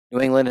 1,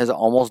 New England has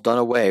almost done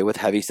away with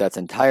heavy sets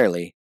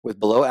entirely, with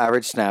below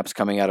average snaps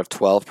coming out of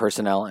 12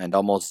 personnel and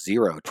almost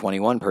zero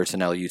 21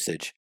 personnel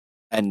usage.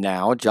 And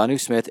now, Jonnu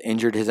Smith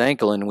injured his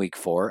ankle in Week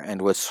 4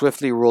 and was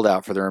swiftly ruled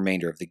out for the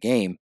remainder of the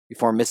game,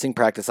 before missing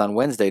practice on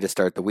Wednesday to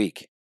start the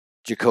week.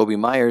 Jakobi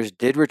Meyers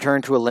did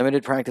return to a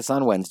limited practice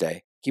on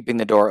Wednesday, keeping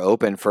the door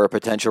open for a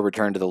potential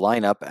return to the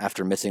lineup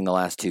after missing the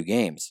last 2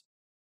 games.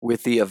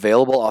 With the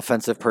available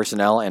offensive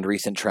personnel and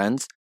recent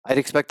trends, I'd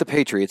expect the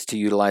Patriots to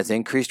utilize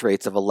increased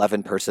rates of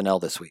 11 personnel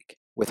this week.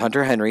 With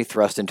Hunter Henry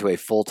thrust into a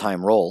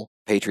full-time role,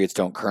 Patriots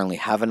don't currently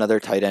have another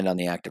tight end on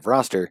the active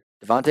roster,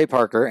 Devontae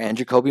Parker and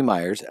Jakobi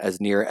Meyers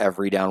as near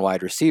every down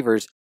wide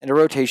receivers, and a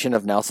rotation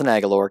of Nelson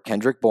Agholor,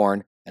 Kendrick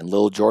Bourne, and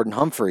Lil Jordan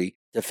Humphrey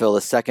to fill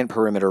the second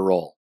perimeter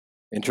role.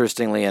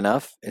 Interestingly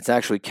enough, it's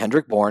actually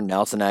Kendrick Bourne,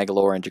 Nelson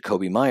Agholor, and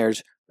Jakobi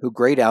Meyers who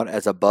grade out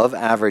as above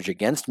average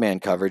against man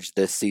coverage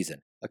this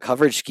season, a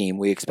coverage scheme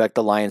we expect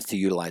the Lions to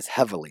utilize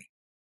heavily.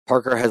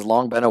 Parker has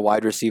long been a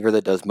wide receiver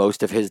that does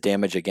most of his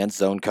damage against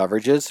zone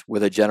coverages,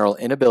 with a general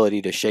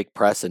inability to shake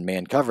press and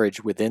man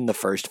coverage within the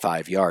first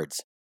 5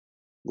 yards.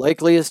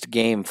 Likeliest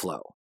game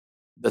flow.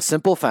 The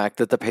simple fact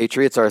that the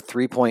Patriots are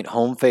 3-point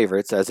home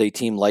favorites as a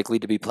team likely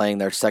to be playing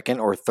their second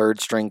or third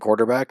string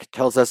quarterback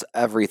tells us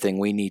everything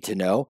we need to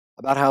know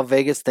about how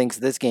Vegas thinks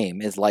this game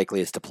is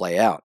likeliest to play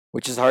out,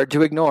 which is hard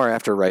to ignore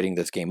after writing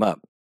this game up.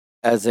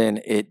 As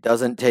in, it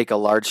doesn't take a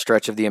large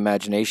stretch of the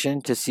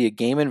imagination to see a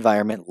game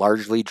environment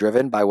largely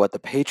driven by what the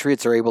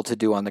Patriots are able to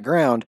do on the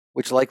ground,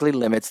 which likely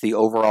limits the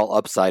overall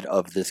upside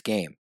of this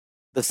game.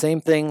 The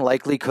same thing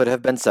likely could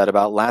have been said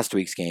about last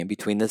week's game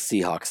between the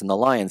Seahawks and the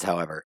Lions,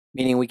 however,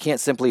 meaning we can't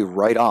simply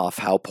write off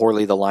how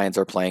poorly the Lions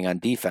are playing on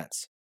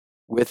defense.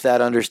 With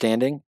that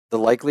understanding, the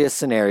likeliest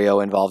scenario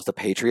involves the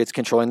Patriots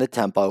controlling the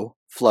tempo,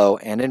 flow,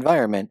 and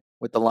environment,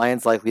 with the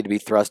Lions likely to be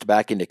thrust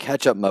back into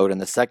catch-up mode in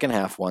the second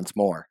half once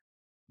more.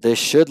 This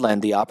should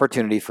lend the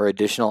opportunity for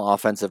additional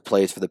offensive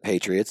plays for the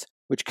Patriots,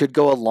 which could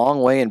go a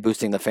long way in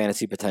boosting the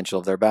fantasy potential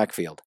of their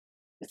backfield.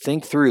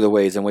 Think through the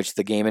ways in which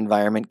the game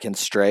environment can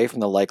stray from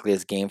the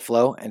likeliest game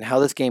flow and how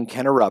this game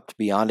can erupt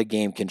beyond a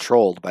game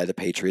controlled by the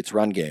Patriots'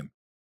 run game.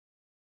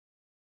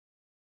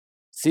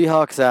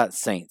 Seahawks at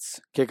Saints.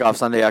 Kickoff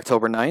Sunday,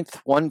 October 9th,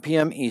 1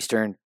 p.m.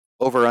 Eastern,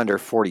 over under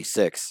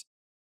 46.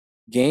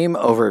 Game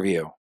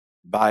overview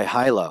by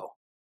Hilo.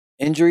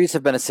 Injuries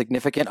have been a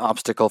significant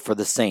obstacle for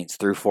the Saints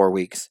through 4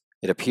 weeks.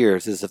 It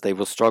appears as if they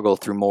will struggle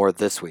through more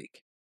this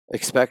week.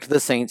 Expect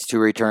the Saints to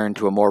return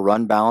to a more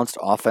run-balanced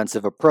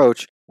offensive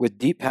approach with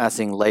deep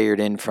passing layered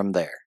in from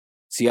there.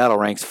 Seattle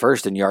ranks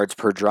first in yards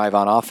per drive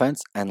on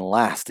offense and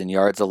last in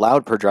yards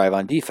allowed per drive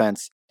on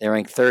defense. They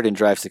rank third in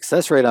drive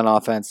success rate on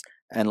offense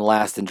and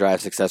last in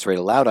drive success rate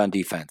allowed on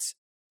defense.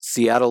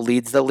 Seattle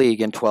leads the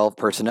league in 12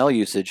 personnel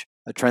usage,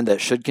 a trend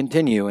that should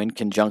continue in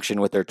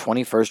conjunction with their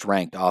 21st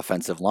ranked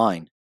offensive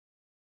line.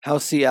 How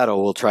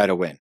Seattle will try to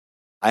win.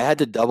 I had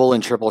to double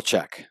and triple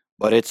check,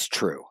 but it's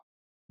true.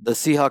 The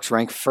Seahawks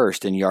rank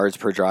first in yards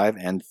per drive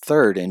and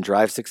third in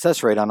drive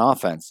success rate on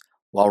offense,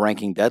 while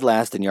ranking dead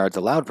last in yards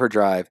allowed per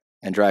drive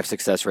and drive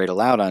success rate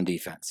allowed on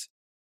defense.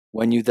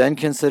 When you then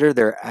consider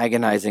their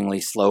agonizingly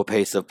slow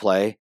pace of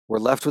play, we're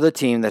left with a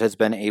team that has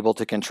been able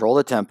to control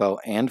the tempo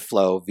and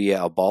flow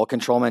via a ball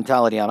control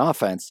mentality on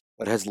offense,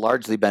 but has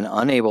largely been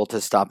unable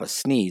to stop a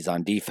sneeze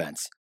on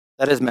defense.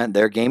 That has meant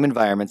their game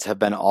environments have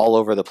been all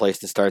over the place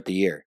to start the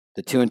year.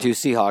 The 2-2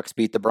 Seahawks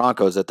beat the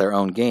Broncos at their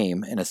own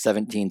game in a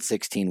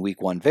 17-16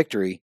 Week 1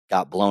 victory,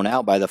 got blown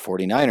out by the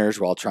 49ers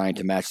while trying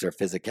to match their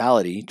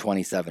physicality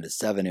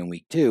 27-7 in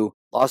Week 2,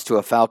 lost to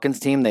a Falcons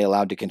team they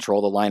allowed to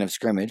control the line of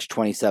scrimmage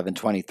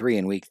 27-23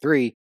 in Week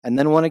 3, and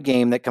then won a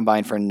game that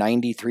combined for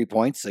 93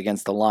 points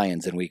against the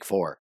Lions in Week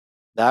 4.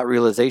 That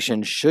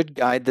realization should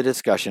guide the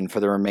discussion for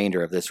the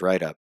remainder of this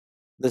write-up.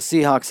 The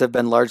Seahawks have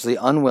been largely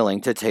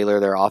unwilling to tailor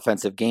their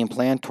offensive game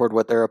plan toward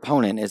what their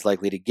opponent is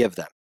likely to give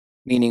them,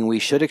 meaning we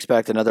should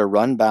expect another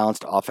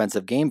run-balanced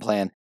offensive game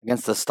plan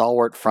against the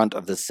stalwart front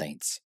of the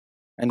Saints.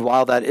 And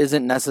while that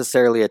isn't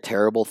necessarily a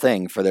terrible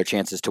thing for their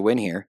chances to win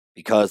here,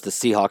 because the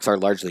Seahawks are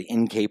largely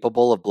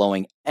incapable of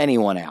blowing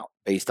anyone out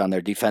based on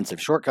their defensive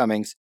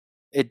shortcomings,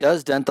 it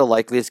does dent the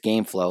likeliest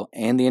game flow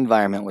and the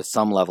environment with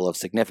some level of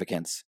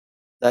significance.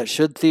 That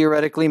should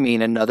theoretically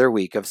mean another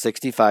week of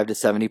 65 to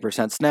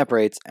 70% snap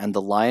rates and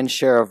the lion's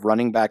share of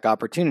running back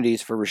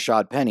opportunities for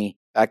Rashad Penny,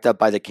 backed up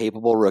by the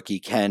capable rookie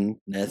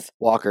Kenneth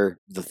Walker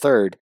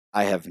III.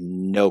 I have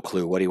no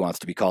clue what he wants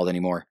to be called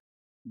anymore.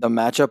 The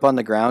matchup on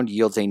the ground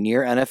yields a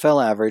near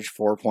NFL average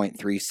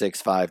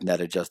 4.365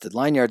 net adjusted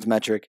line yards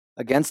metric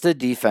against a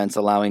defense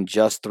allowing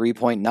just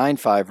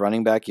 3.95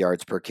 running back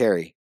yards per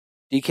carry.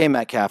 DK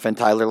Metcalf and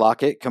Tyler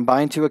Lockett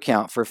combined to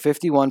account for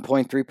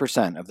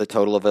 51.3% of the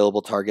total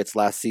available targets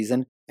last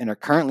season and are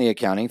currently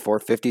accounting for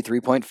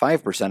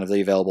 53.5% of the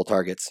available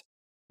targets.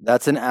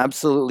 That's an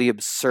absolutely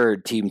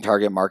absurd team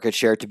target market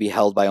share to be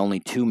held by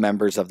only two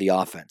members of the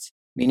offense,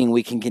 meaning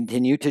we can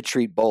continue to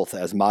treat both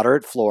as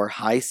moderate floor,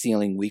 high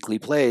ceiling weekly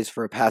plays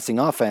for a passing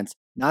offense,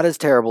 not as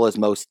terrible as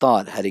most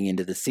thought heading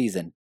into the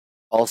season.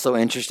 Also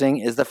interesting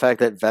is the fact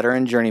that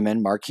veteran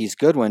journeyman Marquise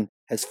Goodwin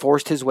has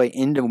forced his way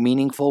into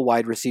meaningful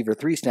wide receiver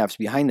 3 snaps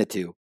behind the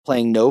two,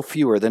 playing no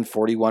fewer than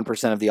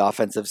 41% of the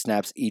offensive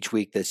snaps each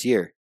week this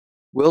year.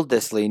 Will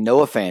Dissly,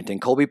 Noah Fant, and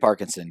Colby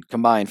Parkinson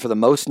combined for the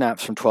most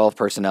snaps from 12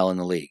 personnel in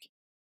the league.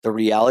 The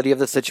reality of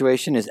the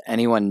situation is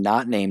anyone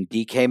not named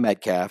DK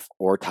Metcalf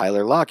or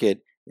Tyler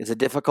Lockett is a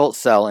difficult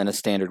sell in a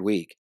standard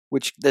week,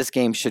 which this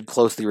game should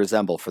closely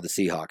resemble for the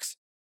Seahawks.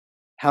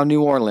 How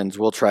New Orleans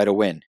will try to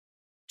win.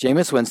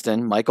 Jameis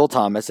Winston, Michael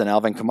Thomas, and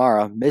Alvin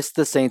Kamara missed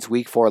the Saints'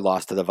 Week 4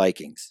 loss to the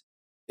Vikings.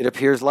 It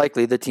appears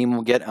likely the team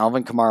will get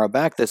Alvin Kamara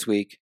back this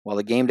week, while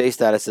the game day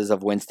statuses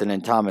of Winston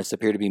and Thomas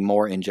appear to be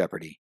more in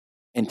jeopardy.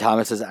 In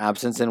Thomas's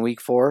absence in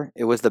Week 4,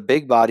 it was the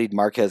big-bodied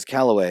Marquez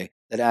Callaway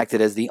that acted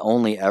as the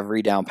only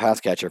every-down pass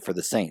catcher for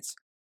the Saints,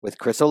 with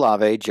Chris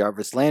Olave,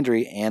 Jarvis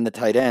Landry, and the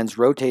tight ends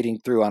rotating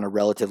through on a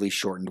relatively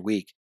shortened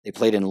week. They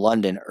played in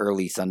London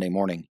early Sunday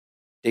morning.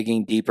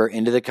 Digging deeper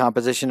into the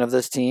composition of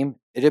this team,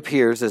 it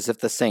appears as if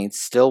the Saints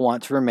still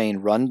want to remain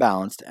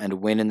run-balanced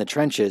and win in the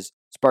trenches,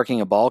 sparking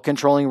a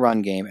ball-controlling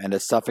run game and a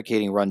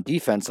suffocating run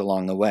defense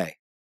along the way.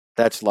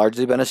 That's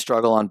largely been a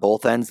struggle on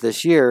both ends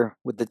this year,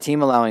 with the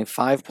team allowing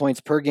 5 points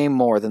per game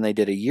more than they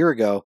did a year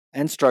ago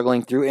and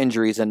struggling through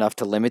injuries enough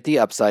to limit the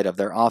upside of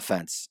their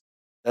offense.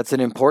 That's an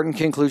important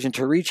conclusion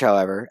to reach,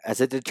 however, as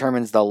it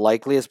determines the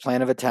likeliest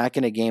plan of attack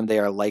in a game they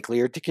are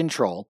likelier to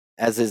control,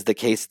 as is the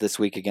case this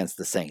week against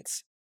the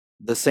Saints.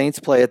 The Saints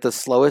play at the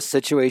slowest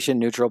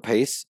situation-neutral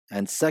pace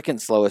and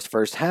second slowest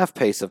first-half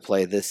pace of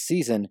play this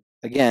season,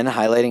 again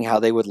highlighting how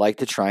they would like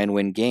to try and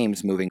win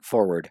games moving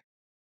forward.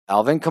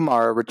 Alvin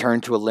Kamara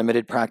returned to a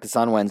limited practice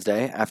on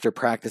Wednesday after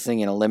practicing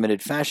in a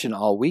limited fashion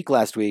all week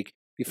last week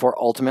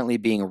before ultimately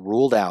being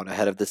ruled out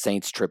ahead of the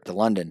Saints' trip to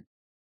London.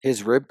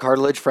 His rib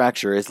cartilage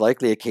fracture is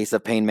likely a case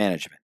of pain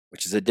management,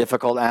 which is a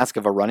difficult ask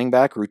of a running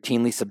back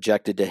routinely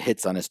subjected to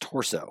hits on his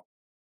torso.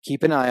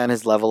 Keep an eye on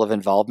his level of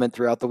involvement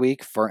throughout the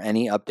week for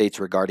any updates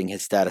regarding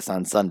his status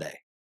on Sunday.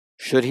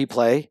 Should he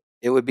play,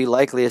 it would be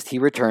likeliest he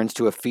returns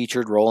to a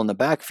featured role in the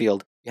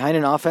backfield behind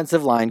an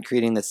offensive line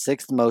creating the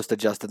 6th most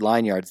adjusted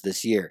line yards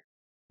this year.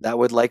 That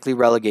would likely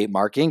relegate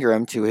Mark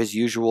Ingram to his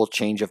usual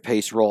change of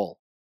pace role.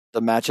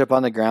 The matchup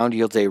on the ground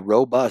yields a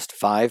robust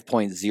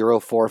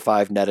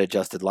 5.045 net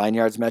adjusted line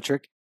yards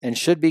metric and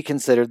should be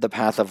considered the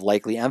path of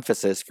likely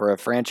emphasis for a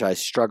franchise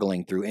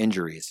struggling through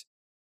injuries.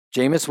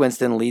 Jameis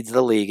Winston leads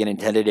the league in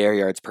intended air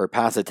yards per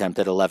pass attempt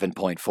at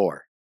 11.4.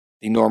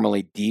 The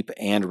normally deep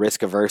and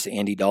risk-averse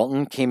Andy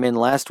Dalton came in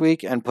last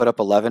week and put up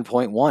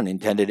 11.1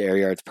 intended air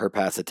yards per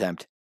pass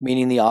attempt,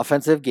 meaning the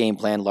offensive game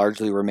plan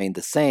largely remained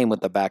the same with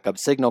the backup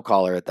signal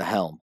caller at the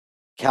helm.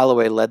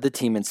 Callaway led the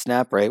team in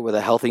snap rate with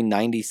a healthy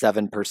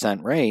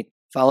 97% rate,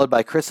 followed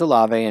by Chris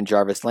Olave and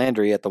Jarvis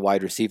Landry at the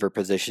wide receiver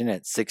position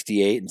at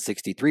 68 and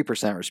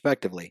 63%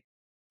 respectively.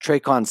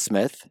 Traquan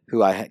Smith,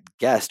 who I had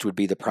guessed would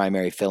be the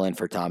primary fill-in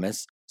for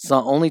Thomas,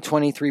 saw only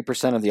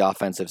 23% of the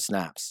offensive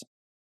snaps.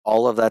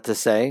 All of that to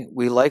say,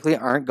 we likely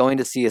aren't going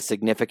to see a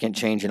significant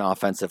change in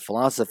offensive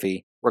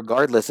philosophy,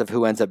 regardless of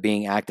who ends up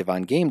being active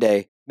on game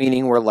day,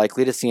 meaning we're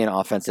likely to see an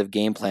offensive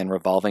game plan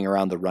revolving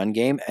around the run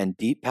game and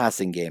deep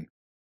passing game.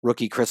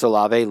 Rookie Chris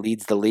Olave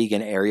leads the league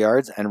in air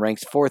yards and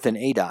ranks 4th in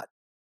ADOT.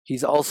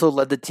 He's also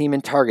led the team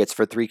in targets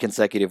for 3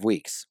 consecutive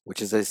weeks,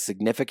 which is a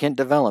significant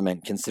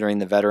development considering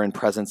the veteran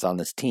presence on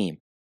this team.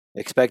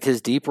 Expect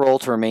his deep role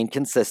to remain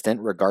consistent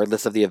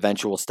regardless of the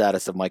eventual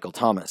status of Michael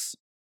Thomas.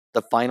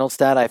 The final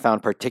stat I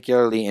found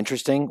particularly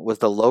interesting was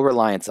the low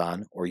reliance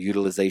on, or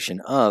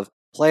utilization of,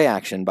 play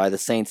action by the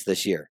Saints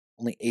this year.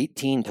 Only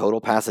 18 total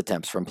pass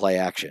attempts from play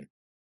action.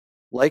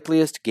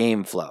 Likeliest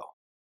game flow.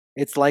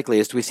 It's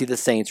likeliest we see the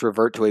Saints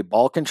revert to a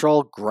ball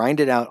control,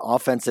 grinded out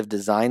offensive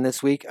design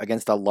this week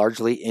against a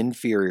largely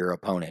inferior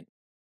opponent.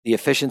 The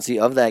efficiency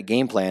of that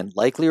game plan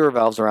likely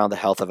revolves around the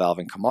health of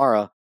Alvin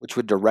Kamara, which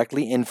would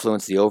directly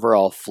influence the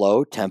overall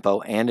flow, tempo,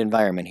 and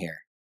environment here.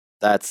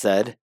 That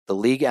said, the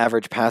league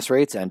average pass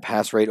rates and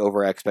pass rate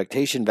over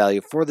expectation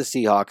value for the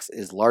Seahawks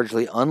is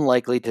largely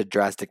unlikely to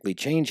drastically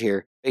change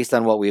here based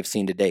on what we have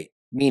seen to date,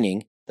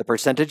 meaning the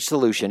percentage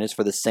solution is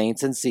for the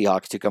Saints and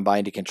Seahawks to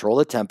combine to control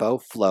the tempo,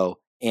 flow,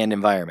 and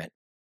environment.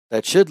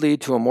 That should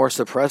lead to a more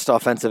suppressed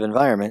offensive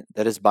environment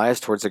that is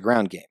biased towards the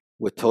ground game,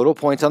 with total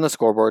points on the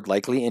scoreboard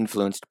likely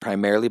influenced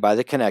primarily by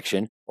the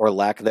connection or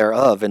lack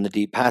thereof in the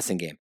deep passing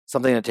game,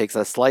 something that takes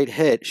a slight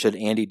hit should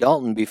Andy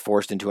Dalton be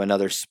forced into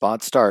another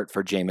spot start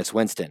for Jameis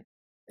Winston.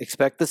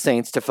 Expect the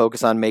Saints to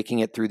focus on making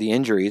it through the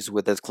injuries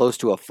with as close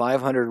to a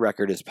 500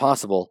 record as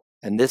possible,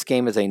 and this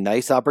game is a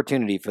nice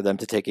opportunity for them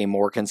to take a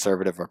more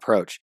conservative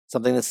approach,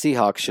 something the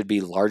Seahawks should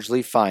be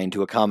largely fine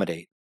to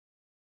accommodate.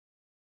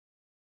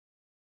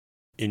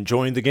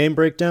 Enjoying the game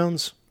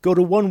breakdowns? Go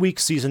to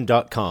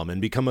oneweekseason.com and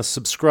become a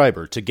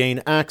subscriber to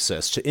gain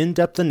access to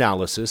in-depth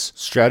analysis,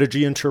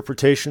 strategy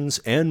interpretations,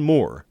 and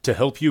more to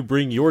help you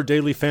bring your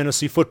daily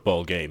fantasy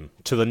football game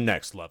to the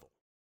next level.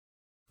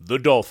 The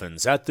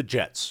Dolphins at the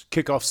Jets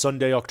kick off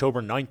Sunday,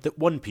 October 9th at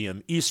 1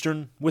 p.m.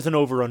 Eastern with an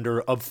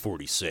over-under of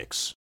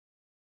 46.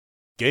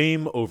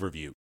 Game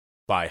Overview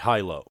by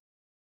Hilo.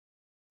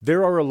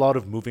 There are a lot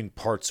of moving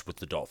parts with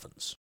the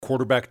Dolphins.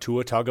 Quarterback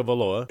Tua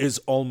Tagovailoa is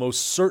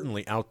almost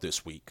certainly out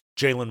this week.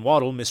 Jalen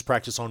Waddle missed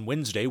practice on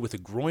Wednesday with a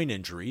groin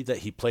injury that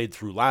he played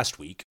through last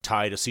week,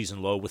 tied a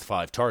season low with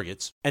 5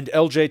 targets, and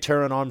LJ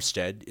Terran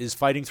Armstead is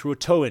fighting through a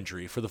toe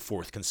injury for the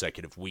 4th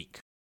consecutive week.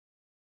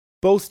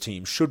 Both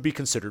teams should be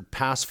considered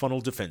pass funnel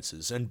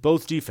defenses, and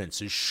both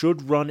defenses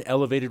should run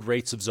elevated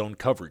rates of zone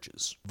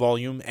coverages.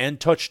 Volume and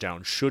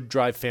touchdowns should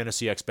drive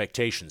fantasy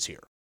expectations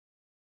here.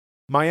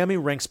 Miami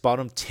ranks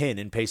bottom 10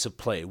 in pace of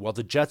play, while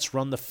the Jets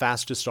run the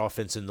fastest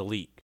offense in the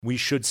league. We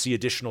should see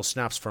additional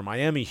snaps for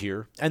Miami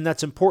here, and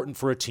that's important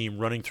for a team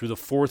running through the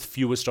 4th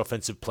fewest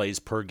offensive plays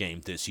per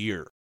game this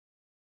year.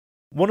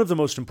 One of the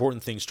most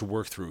important things to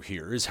work through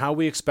here is how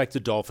we expect the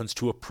Dolphins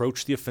to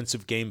approach the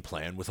offensive game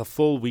plan with a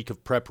full week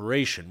of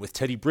preparation with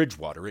Teddy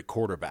Bridgewater at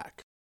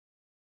quarterback.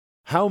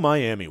 How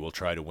Miami will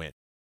try to win.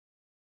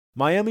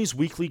 Miami's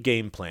weekly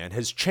game plan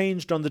has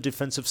changed on the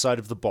defensive side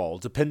of the ball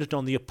dependent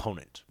on the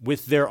opponent,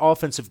 with their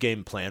offensive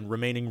game plan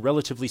remaining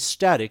relatively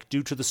static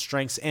due to the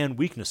strengths and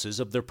weaknesses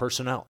of their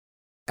personnel.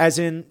 As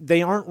in,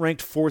 they aren't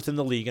ranked 4th in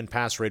the league in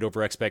pass rate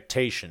over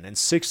expectation and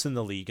 6th in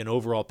the league in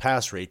overall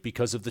pass rate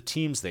because of the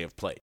teams they have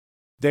played.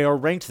 They are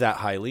ranked that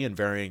highly in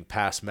varying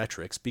pass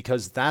metrics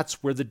because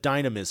that's where the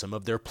dynamism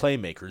of their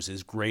playmakers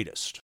is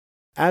greatest.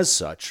 As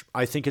such,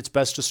 I think it's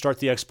best to start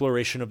the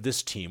exploration of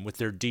this team with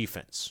their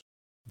defense.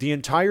 The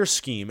entire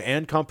scheme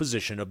and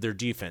composition of their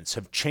defense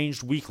have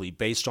changed weekly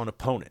based on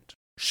opponent,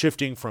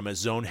 shifting from a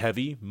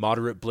zone-heavy,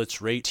 moderate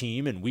blitz rate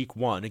team in Week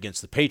 1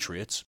 against the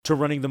Patriots to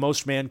running the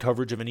most man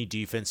coverage of any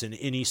defense in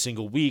any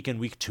single week in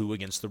Week 2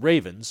 against the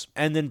Ravens,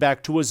 and then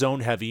back to a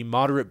zone-heavy,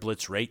 moderate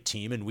blitz rate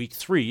team in Week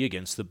 3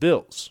 against the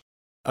Bills.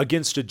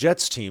 Against a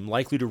Jets team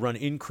likely to run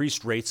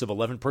increased rates of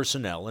 11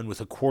 personnel and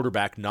with a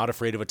quarterback not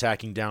afraid of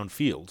attacking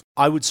downfield,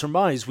 I would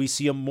surmise we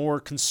see a more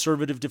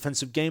conservative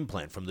defensive game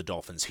plan from the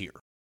Dolphins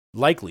here,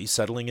 likely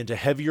settling into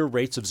heavier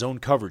rates of zone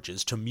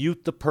coverages to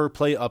mute the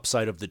per-play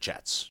upside of the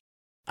Jets.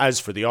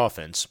 As for the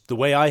offense, the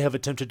way I have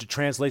attempted to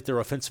translate their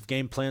offensive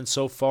game plan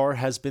so far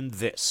has been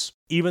this.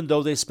 Even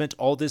though they spent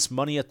all this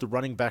money at the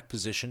running back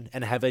position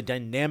and have a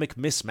dynamic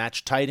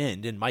mismatch tight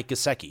end in Mike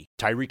Gesicki,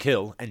 Tyreek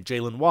Hill, and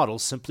Jalen Waddle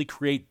simply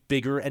create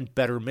bigger and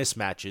better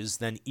mismatches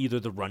than either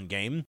the run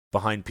game,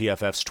 behind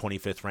PFF's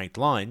 25th ranked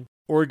line,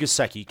 or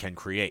Gesicki can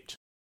create.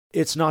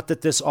 It's not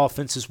that this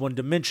offense is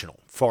one-dimensional.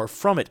 Far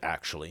from it,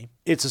 actually.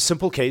 It's a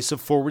simple case of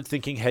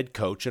forward-thinking head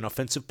coach and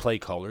offensive play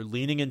caller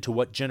leaning into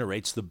what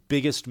generates the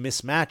biggest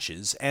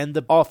mismatches and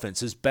the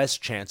offense's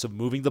best chance of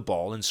moving the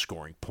ball and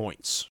scoring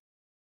points.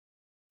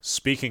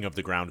 Speaking of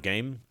the ground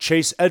game,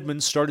 Chase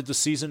Edmonds started the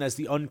season as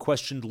the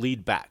unquestioned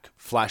lead back,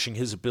 flashing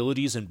his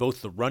abilities in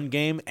both the run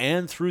game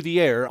and through the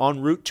air en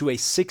route to a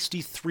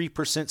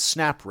 63%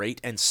 snap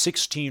rate and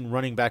 16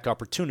 running back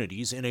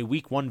opportunities in a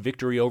Week 1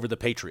 victory over the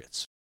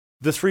Patriots.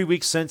 The 3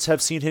 weeks since have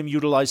seen him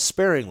utilized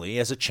sparingly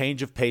as a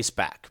change of pace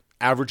back,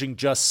 averaging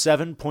just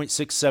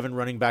 7.67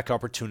 running back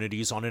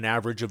opportunities on an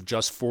average of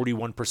just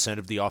 41%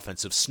 of the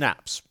offensive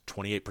snaps,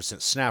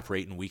 28% snap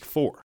rate in Week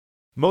 4.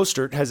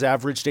 Mostert has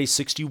averaged a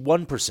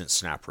 61%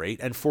 snap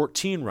rate and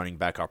 14 running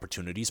back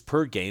opportunities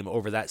per game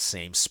over that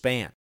same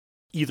span.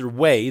 Either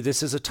way,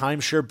 this is a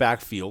timeshare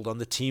backfield on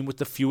the team with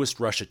the fewest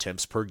rush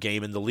attempts per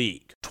game in the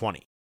league,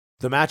 20.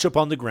 The matchup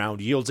on the ground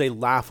yields a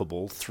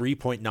laughable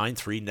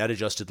 3.93 net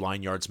adjusted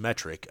line yards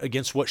metric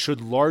against what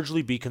should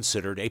largely be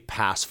considered a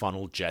pass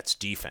funnel Jets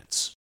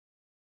defense.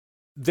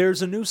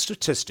 There's a new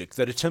statistic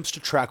that attempts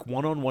to track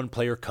one-on-one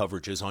player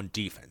coverages on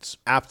defense,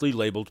 aptly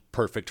labeled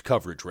perfect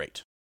coverage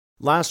rate.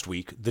 Last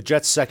week, the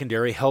Jets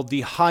secondary held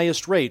the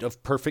highest rate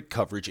of perfect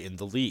coverage in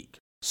the league.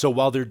 So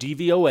while their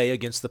DVOA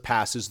against the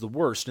pass is the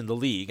worst in the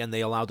league and they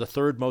allow the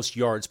third most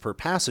yards per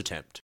pass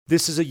attempt,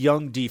 this is a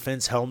young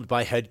defense helmed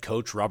by head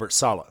coach Robert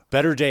Saleh.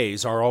 Better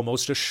days are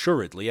almost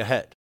assuredly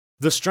ahead.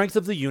 The strength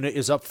of the unit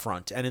is up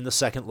front and in the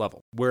second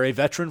level, where a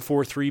veteran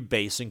 4-3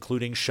 base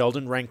including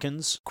Sheldon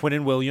Rankins,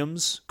 Quinnen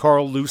Williams,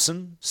 Carl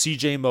Lewson,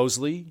 CJ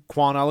Mosley,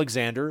 Quan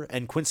Alexander,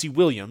 and Quincy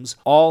Williams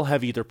all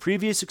have either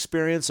previous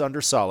experience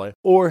under Saleh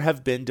or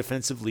have been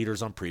defensive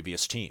leaders on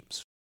previous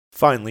teams.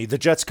 Finally, the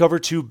Jets' Cover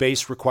 2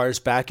 base requires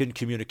back-end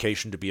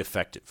communication to be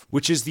effective,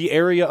 which is the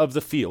area of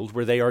the field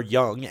where they are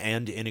young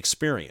and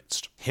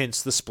inexperienced,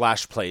 hence the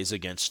splash plays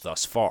against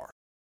thus far.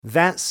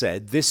 That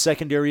said, this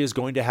secondary is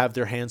going to have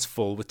their hands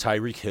full with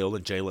Tyreek Hill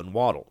and Jalen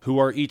Waddle, who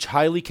are each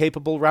highly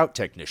capable route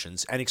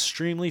technicians and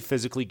extremely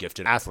physically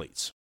gifted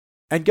athletes.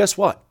 And guess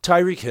what?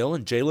 Tyreek Hill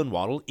and Jalen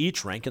Waddle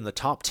each rank in the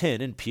top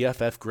 10 in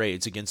PFF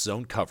grades against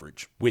zone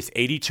coverage, with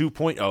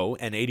 82.0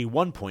 and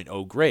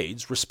 81.0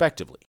 grades,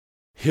 respectively.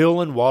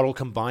 Hill and Waddle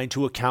combine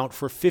to account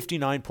for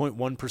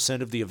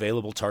 59.1% of the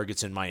available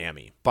targets in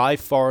Miami, by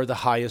far the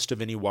highest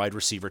of any wide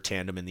receiver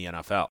tandem in the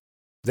NFL.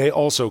 They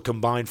also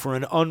combine for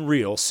an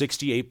unreal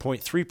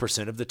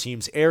 68.3% of the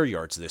team's air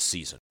yards this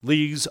season,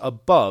 leagues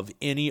above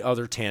any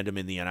other tandem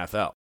in the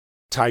NFL.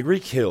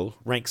 Tyreek Hill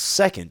ranks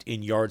second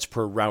in yards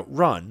per route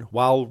run,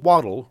 while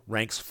Waddle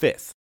ranks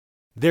fifth.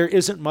 There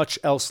isn't much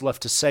else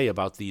left to say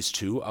about these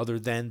two other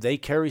than they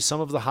carry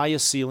some of the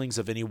highest ceilings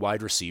of any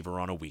wide receiver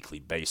on a weekly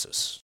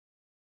basis.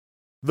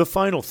 The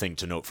final thing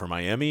to note for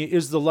Miami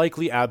is the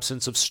likely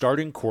absence of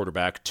starting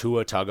quarterback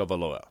Tua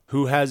Tagovailoa,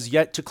 who has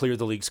yet to clear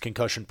the league's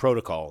concussion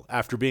protocol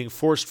after being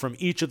forced from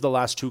each of the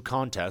last two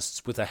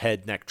contests with a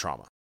head-neck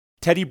trauma.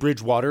 Teddy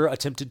Bridgewater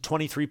attempted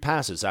 23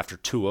 passes after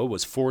Tua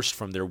was forced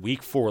from their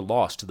Week 4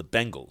 loss to the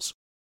Bengals.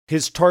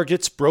 His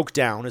targets broke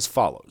down as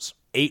follows: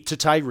 8 to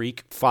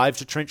Tyreek, 5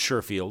 to Trent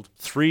Sherfield,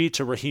 3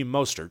 to Raheem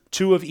Mostert,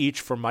 2 of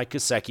each from Mike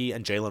Gesicki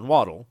and Jalen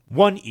Waddle,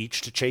 1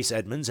 each to Chase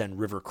Edmonds and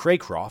River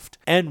Craycroft,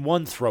 and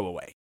 1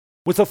 throwaway.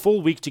 With a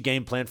full week to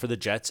game plan for the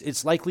Jets,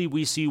 it's likely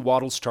we see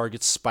Waddle's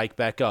targets spike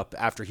back up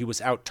after he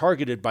was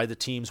out-targeted by the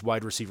team's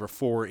wide receiver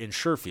 4 in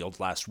Sherfield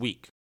last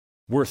week.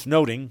 Worth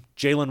noting,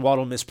 Jalen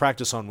Waddle missed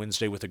practice on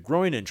Wednesday with a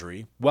groin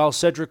injury, while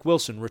Cedric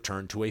Wilson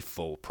returned to a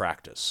full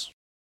practice.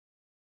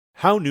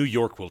 How New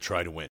York will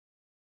try to win.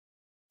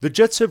 The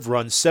Jets have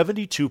run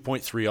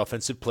 72.3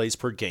 offensive plays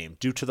per game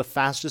due to the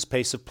fastest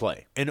pace of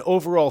play, an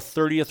overall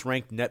 30th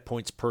ranked net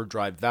points per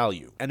drive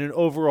value, and an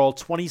overall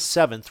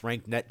 27th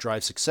ranked net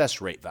drive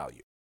success rate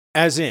value.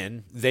 As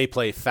in, they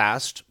play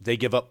fast, they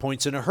give up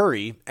points in a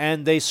hurry,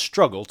 and they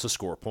struggle to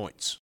score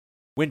points.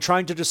 When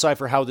trying to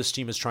decipher how this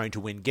team is trying to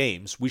win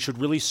games, we should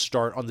really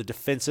start on the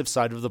defensive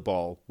side of the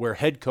ball, where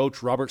head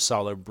coach Robert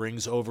Saleh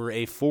brings over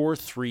a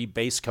 4-3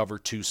 base cover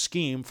 2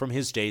 scheme from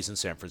his days in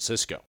San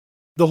Francisco.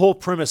 The whole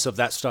premise of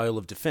that style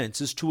of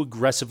defense is to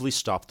aggressively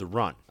stop the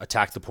run,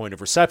 attack the point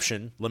of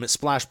reception, limit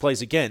splash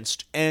plays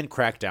against, and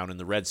crack down in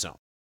the red zone.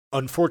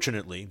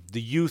 Unfortunately,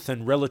 the youth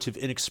and relative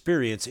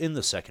inexperience in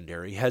the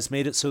secondary has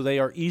made it so they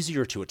are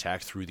easier to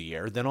attack through the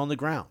air than on the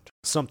ground,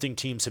 something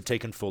teams have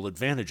taken full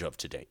advantage of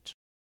to date.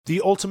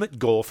 The ultimate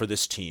goal for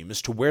this team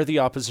is to wear the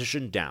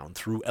opposition down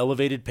through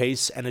elevated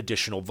pace and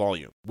additional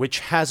volume, which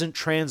hasn't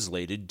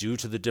translated due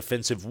to the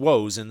defensive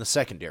woes in the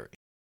secondary.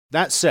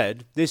 That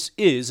said, this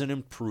is an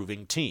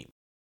improving team.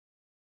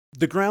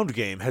 The ground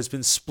game has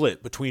been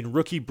split between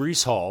rookie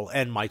Breece Hall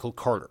and Michael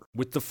Carter,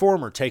 with the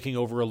former taking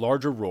over a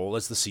larger role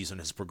as the season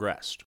has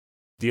progressed.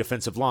 The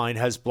offensive line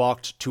has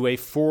blocked to a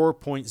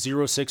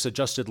 4.06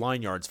 adjusted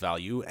line yards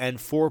value and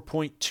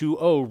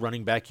 4.20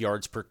 running back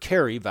yards per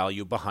carry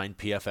value behind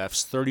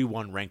PFF's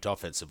 31 ranked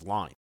offensive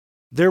line.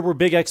 There were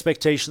big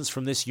expectations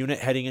from this unit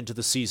heading into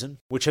the season,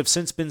 which have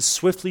since been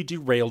swiftly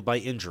derailed by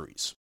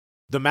injuries.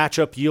 The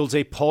matchup yields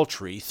a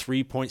paltry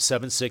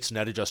 3.76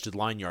 net adjusted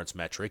line yards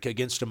metric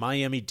against a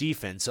Miami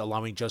defense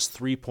allowing just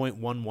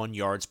 3.11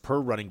 yards per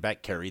running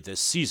back carry this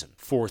season,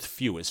 fourth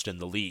fewest in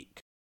the league.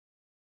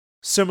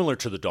 Similar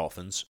to the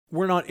Dolphins,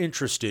 we're not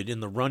interested in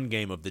the run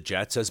game of the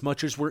Jets as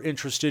much as we're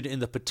interested in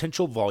the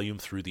potential volume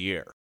through the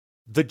air.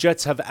 The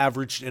Jets have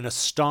averaged an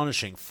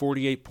astonishing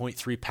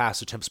 48.3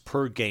 pass attempts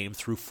per game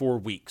through 4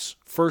 weeks,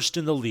 first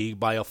in the league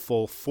by a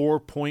full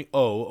 4.0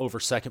 over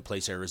second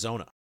place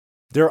Arizona.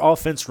 Their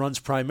offense runs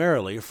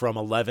primarily from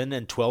 11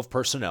 and 12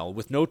 personnel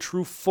with no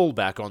true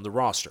fullback on the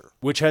roster,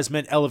 which has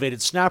meant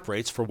elevated snap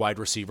rates for wide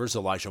receivers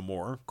Elijah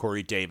Moore,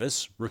 Corey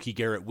Davis, rookie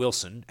Garrett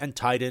Wilson, and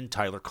tight end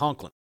Tyler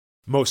Conklin.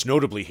 Most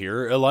notably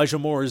here, Elijah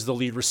Moore is the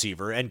lead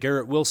receiver, and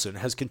Garrett Wilson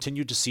has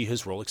continued to see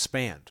his role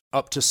expand,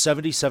 up to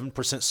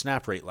 77%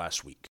 snap rate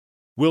last week.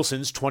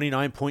 Wilson's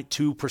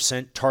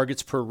 29.2%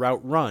 targets per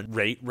route run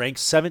rate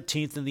ranks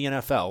 17th in the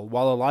NFL,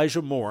 while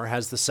Elijah Moore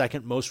has the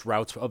second most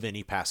routes of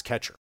any pass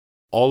catcher.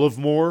 All of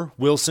Moore,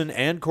 Wilson,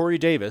 and Corey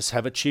Davis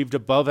have achieved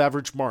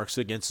above-average marks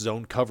against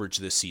zone coverage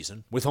this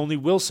season, with only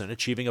Wilson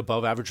achieving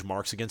above-average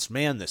marks against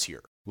man this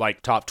year,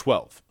 like top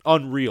 12.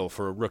 Unreal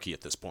for a rookie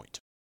at this point.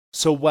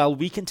 So while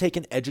we can take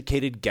an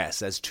educated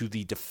guess as to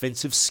the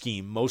defensive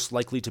scheme most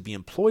likely to be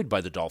employed by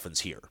the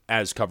Dolphins here,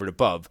 as covered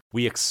above,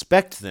 we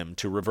expect them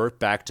to revert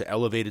back to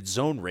elevated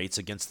zone rates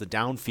against the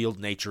downfield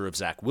nature of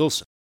Zach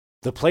Wilson.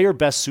 The player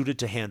best suited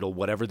to handle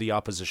whatever the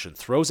opposition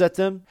throws at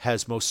them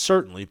has most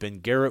certainly been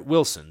Garrett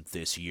Wilson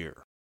this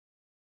year.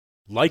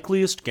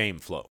 Likeliest game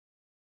flow.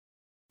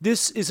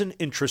 This is an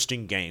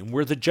interesting game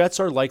where the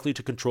Jets are likely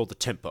to control the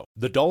tempo,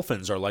 the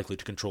Dolphins are likely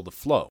to control the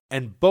flow,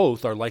 and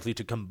both are likely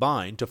to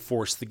combine to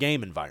force the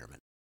game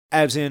environment.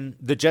 As in,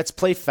 the Jets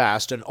play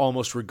fast and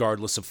almost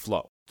regardless of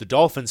flow. The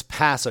Dolphins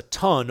pass a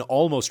ton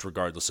almost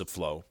regardless of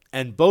flow,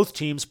 and both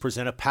teams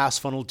present a pass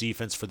funnel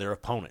defense for their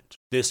opponent.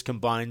 This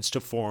combines to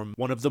form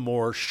one of the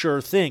more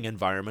sure-thing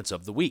environments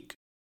of the week.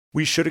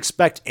 We should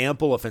expect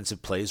ample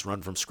offensive plays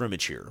run from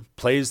scrimmage here,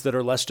 plays that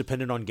are less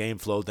dependent on game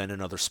flow than in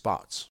other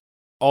spots.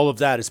 All of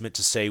that is meant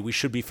to say we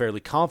should be fairly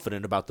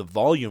confident about the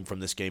volume from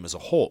this game as a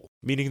whole,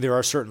 meaning there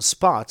are certain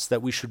spots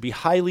that we should be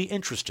highly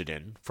interested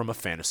in from a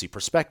fantasy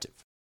perspective.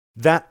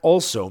 That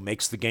also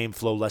makes the game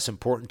flow less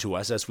important to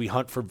us as we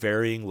hunt for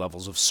varying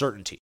levels of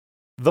certainty.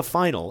 The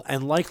final,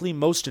 and likely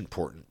most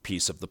important,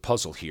 piece of the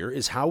puzzle here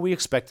is how we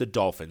expect the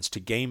Dolphins to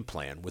game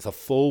plan with a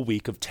full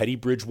week of Teddy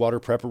Bridgewater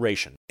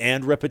preparation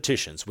and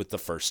repetitions with the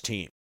first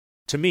team.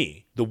 To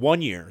me, the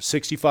one-year,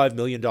 $65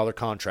 million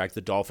contract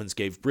the Dolphins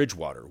gave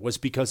Bridgewater was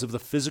because of the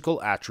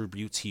physical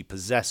attributes he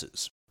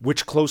possesses,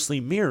 which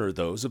closely mirror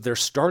those of their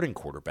starting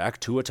quarterback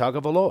Tua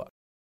Tagovailoa.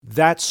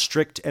 That's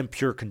strict and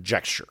pure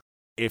conjecture.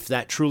 If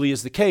that truly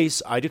is the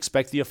case, I'd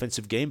expect the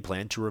offensive game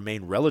plan to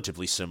remain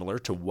relatively similar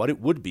to what it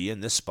would be in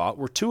this spot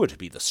were Tua to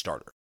be the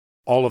starter.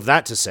 All of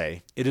that to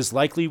say, it is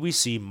likely we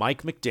see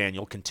Mike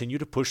McDaniel continue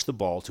to push the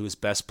ball to his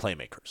best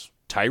playmakers,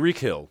 Tyreek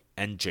Hill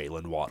and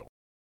Jalen Waddle.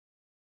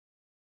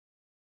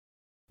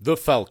 The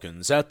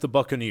Falcons at the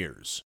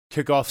Buccaneers.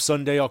 Kickoff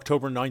Sunday,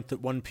 October 9th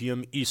at 1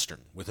 p.m.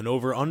 Eastern, with an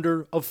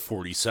over-under of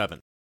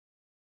 47.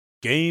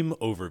 Game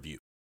Overview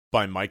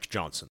by Mike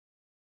Johnson.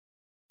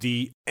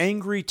 The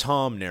Angry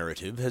Tom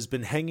narrative has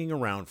been hanging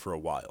around for a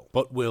while,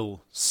 but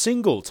will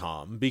Single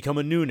Tom become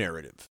a new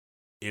narrative?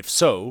 If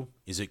so,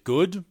 is it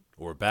good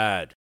or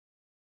bad?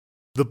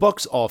 The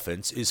Bucs'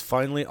 offense is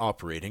finally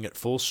operating at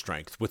full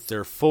strength with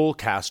their full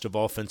cast of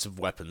offensive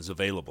weapons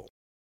available.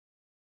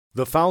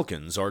 The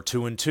Falcons are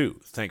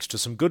 2-2, thanks to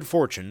some good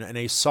fortune and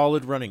a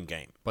solid running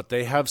game, but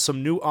they have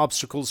some new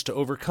obstacles to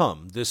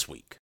overcome this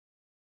week.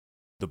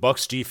 The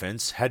Bucs'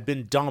 defense had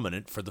been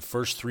dominant for the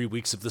first 3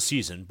 weeks of the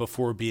season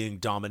before being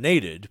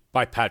dominated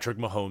by Patrick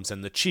Mahomes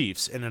and the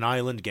Chiefs in an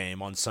island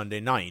game on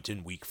Sunday night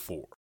in Week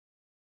 4.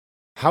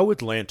 How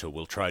Atlanta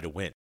will try to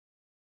win.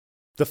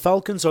 The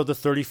Falcons are the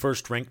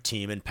 31st ranked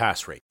team in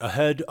pass rate,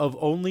 ahead of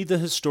only the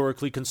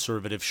historically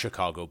conservative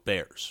Chicago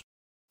Bears.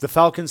 The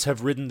Falcons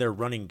have ridden their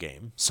running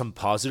game, some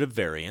positive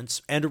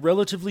variance, and a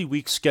relatively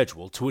weak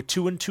schedule to a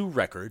 2-2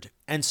 record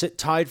and sit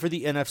tied for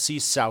the NFC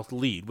South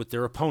lead with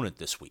their opponent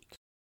this week.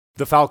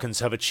 The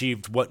Falcons have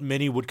achieved what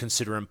many would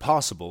consider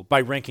impossible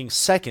by ranking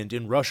second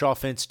in rush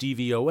offense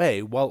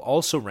DVOA while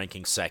also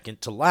ranking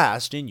second to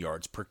last in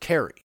yards per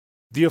carry.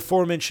 The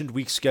aforementioned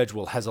weak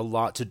schedule has a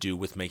lot to do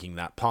with making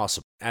that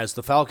possible, as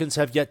the Falcons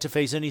have yet to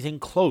face anything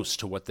close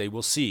to what they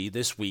will see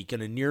this week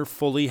in a near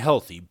fully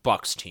healthy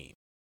Bucs team.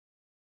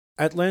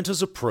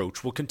 Atlanta's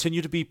approach will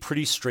continue to be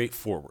pretty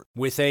straightforward,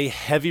 with a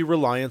heavy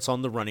reliance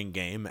on the running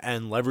game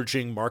and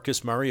leveraging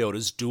Marcus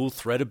Mariota's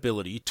dual-threat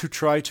ability to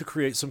try to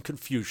create some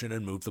confusion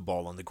and move the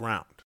ball on the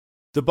ground.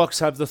 The Bucs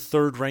have the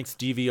third-ranked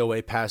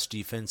DVOA pass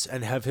defense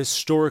and have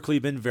historically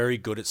been very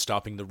good at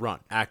stopping the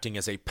run, acting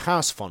as a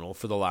pass funnel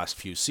for the last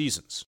few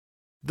seasons.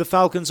 The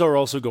Falcons are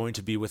also going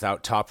to be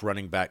without top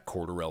running back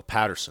Cordarrelle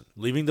Patterson,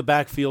 leaving the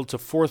backfield to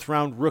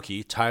fourth-round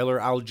rookie Tyler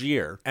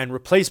Algier and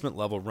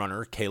replacement-level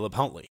runner Caleb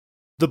Huntley.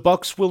 The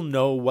Bucs will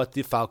know what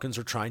the Falcons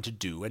are trying to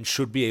do and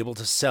should be able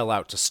to sell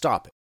out to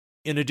stop it.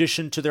 In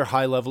addition to their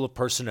high level of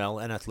personnel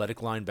and athletic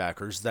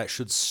linebackers that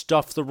should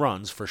stuff the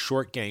runs for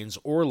short gains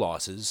or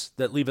losses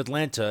that leave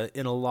Atlanta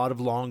in a lot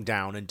of long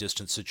down and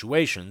distance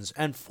situations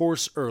and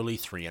force early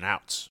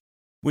 3-and-outs.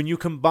 When you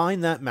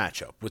combine that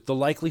matchup with the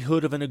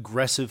likelihood of an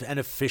aggressive and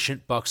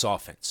efficient Bucs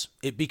offense,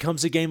 it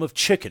becomes a game of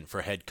chicken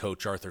for head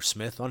coach Arthur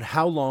Smith on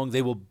how long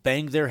they will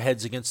bang their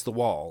heads against the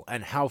wall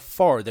and how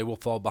far they will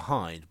fall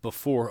behind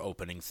before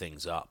opening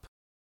things up.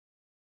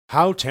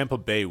 How Tampa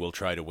Bay will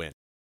try to win.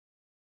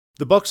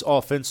 The Bucs'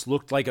 offense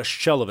looked like a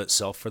shell of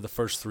itself for the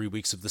first 3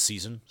 weeks of the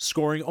season,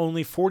 scoring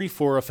only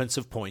 44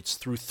 offensive points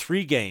through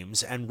 3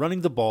 games and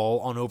running the ball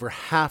on over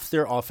half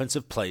their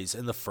offensive plays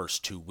in the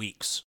first 2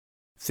 weeks.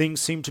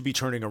 Things seem to be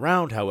turning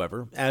around,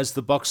 however, as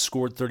the Bucs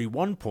scored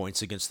 31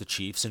 points against the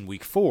Chiefs in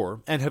Week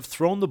 4 and have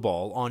thrown the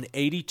ball on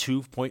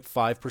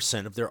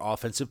 82.5% of their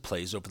offensive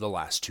plays over the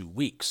last 2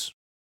 weeks.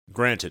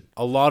 Granted,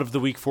 a lot of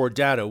the Week 4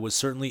 data was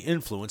certainly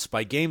influenced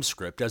by game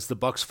script as the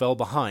Bucs fell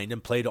behind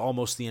and played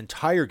almost the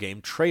entire game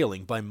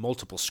trailing by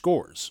multiple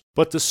scores.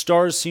 But the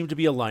stars seem to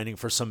be aligning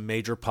for some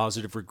major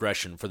positive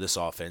regression for this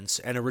offense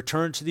and a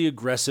return to the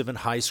aggressive and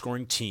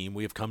high-scoring team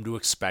we have come to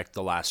expect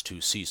the last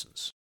 2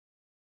 seasons.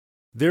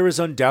 There is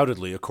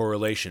undoubtedly a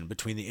correlation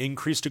between the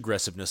increased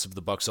aggressiveness of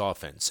the Bucs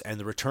offense and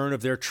the return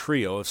of their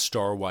trio of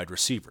star wide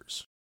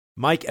receivers.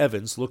 Mike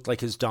Evans looked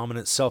like his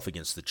dominant self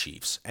against the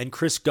Chiefs, and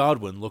Chris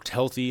Godwin looked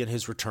healthy in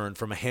his return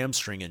from a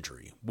hamstring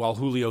injury, while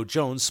Julio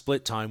Jones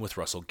split time with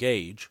Russell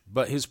Gage,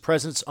 but his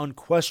presence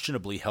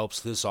unquestionably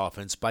helps this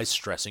offense by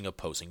stressing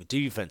opposing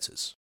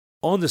defenses.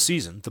 On the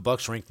season, the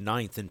Bucs ranked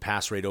 9th in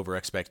pass rate over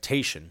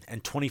expectation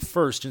and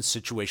 21st in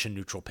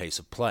situation-neutral pace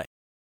of play.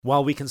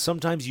 While we can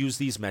sometimes use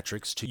these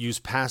metrics to use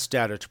past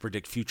data to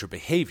predict future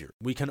behavior,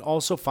 we can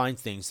also find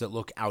things that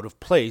look out of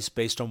place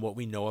based on what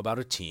we know about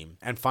a team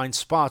and find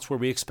spots where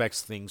we expect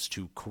things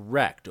to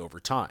correct over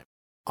time.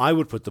 I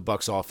would put the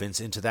Bucs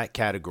offense into that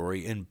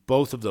category in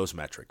both of those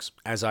metrics,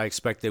 as I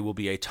expect they will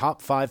be a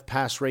top 5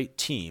 pass rate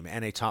team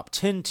and a top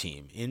 10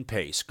 team in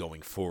pace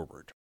going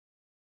forward.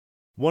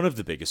 One of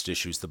the biggest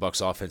issues the Bucs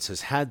offense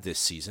has had this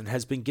season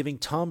has been giving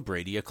Tom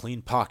Brady a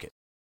clean pocket.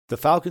 The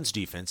Falcons'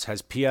 defense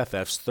has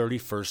PFF's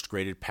 31st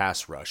graded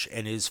pass rush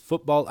and is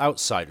Football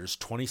Outsiders'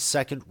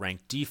 22nd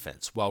ranked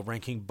defense, while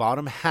ranking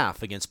bottom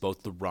half against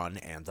both the run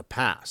and the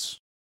pass.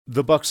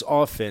 The Bucs'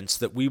 offense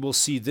that we will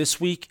see this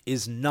week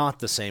is not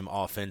the same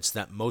offense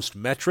that most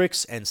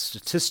metrics and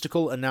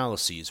statistical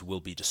analyses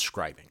will be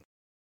describing.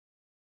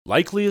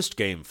 Likeliest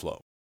game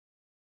flow.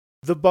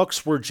 The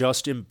Bucs were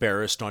just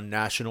embarrassed on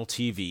national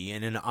TV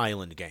in an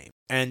island game,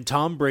 and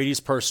Tom Brady's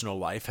personal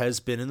life has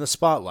been in the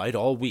spotlight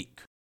all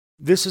week.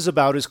 This is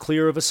about as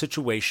clear of a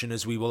situation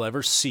as we will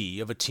ever see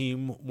of a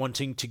team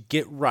wanting to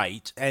get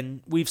right,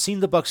 and we've seen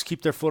the Bucs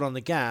keep their foot on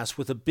the gas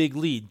with a big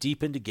lead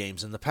deep into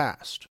games in the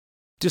past.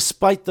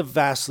 Despite the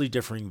vastly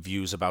differing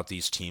views about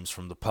these teams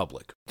from the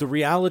public, the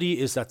reality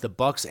is that the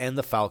Bucs and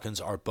the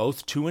Falcons are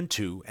both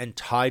 2-2 and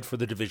tied for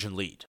the division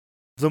lead.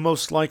 The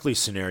most likely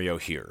scenario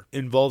here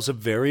involves a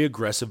very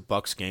aggressive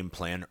Bucs game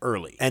plan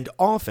early, and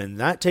often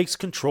that takes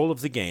control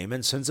of the game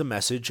and sends a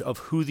message of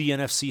who the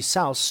NFC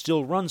South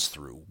still runs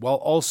through, while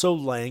also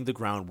laying the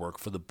groundwork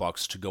for the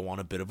Bucs to go on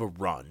a bit of a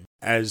run,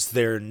 as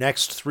their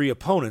next 3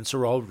 opponents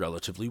are all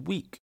relatively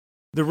weak.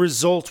 The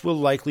result will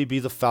likely be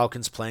the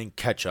Falcons playing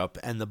catch-up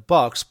and the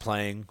Bucs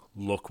playing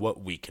look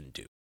what we can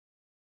do.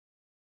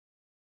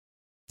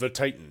 The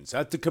Titans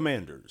at the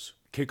Commanders.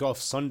 Kickoff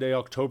Sunday,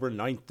 October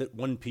 9th at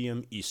 1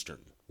 p.m. Eastern,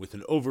 with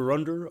an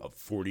over-under of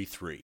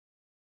 43.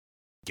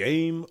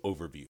 Game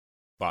Overview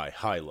by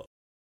Hilo.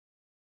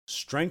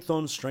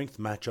 Strength-on-strength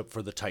matchup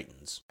for the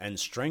Titans, and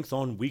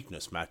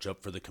strength-on-weakness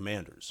matchup for the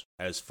Commanders,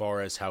 as far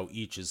as how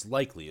each is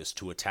likeliest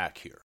to attack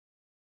here.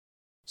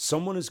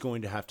 Someone is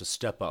going to have to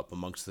step up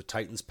amongst the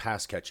Titans'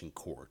 pass-catching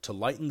core to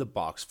lighten the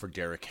box for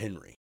Derrick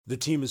Henry. The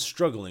team is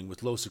struggling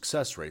with low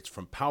success rates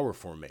from power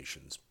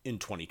formations in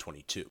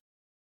 2022.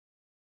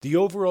 The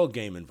overall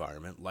game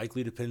environment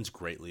likely depends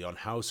greatly on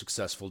how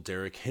successful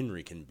Derrick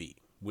Henry can be,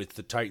 with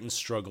the Titans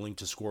struggling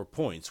to score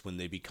points when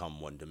they become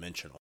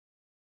one-dimensional.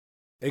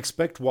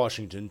 Expect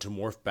Washington to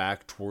morph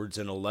back towards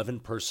an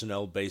 11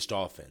 personnel-based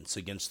offense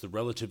against the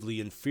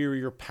relatively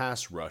inferior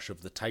pass rush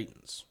of the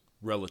Titans,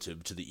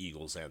 relative to the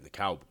Eagles and the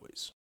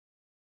Cowboys.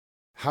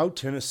 How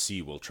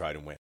Tennessee will try to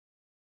win.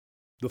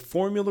 The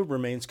formula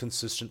remains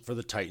consistent for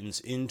the Titans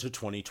into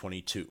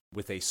 2022,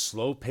 with a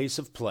slow pace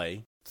of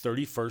play,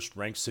 31st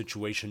ranked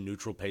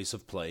situation-neutral pace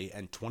of play,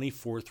 and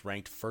 24th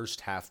ranked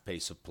first-half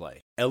pace of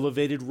play.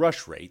 Elevated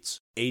rush rates,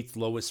 8th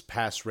lowest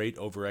pass rate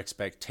over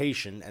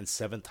expectation and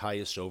 7th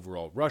highest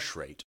overall rush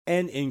rate,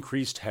 and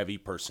increased heavy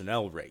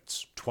personnel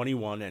rates,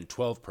 21 and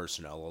 12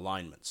 personnel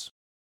alignments.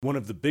 One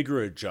of the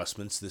bigger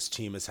adjustments this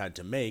team has had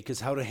to make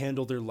is how to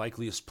handle their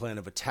likeliest plan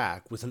of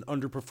attack with an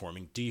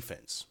underperforming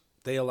defense.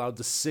 They allowed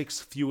the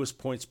 6th fewest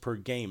points per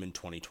game in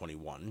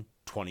 2021,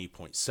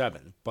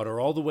 20.7, but are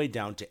all the way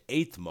down to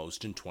 8th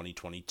most in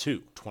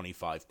 2022,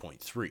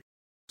 25.3.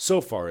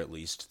 So far, at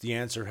least, the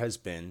answer has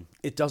been,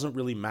 it doesn't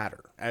really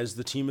matter, as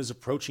the team is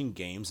approaching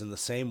games in the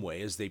same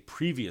way as they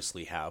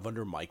previously have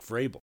under Mike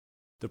Vrabel.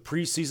 The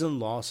preseason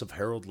loss of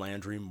Harold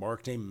Landry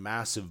marked a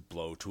massive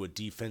blow to a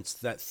defense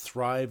that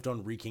thrived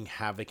on wreaking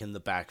havoc in the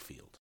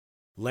backfield.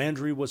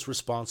 Landry was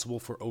responsible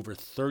for over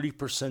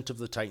 30% of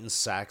the Titans'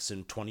 sacks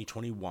in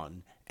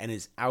 2021 and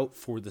is out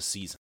for the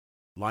season.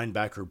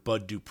 Linebacker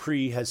Bud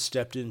Dupree has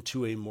stepped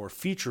into a more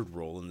featured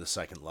role in the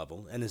second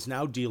level and is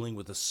now dealing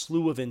with a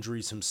slew of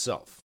injuries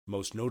himself,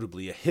 most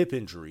notably a hip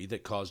injury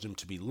that caused him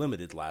to be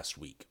limited last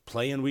week,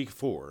 play in Week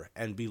 4,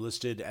 and be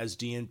listed as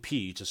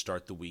DNP to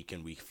start the week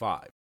in Week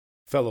 5.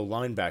 Fellow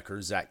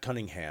linebackers Zach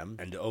Cunningham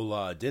and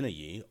Ola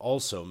Adeniyi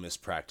also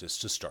missed practice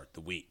to start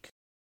the week.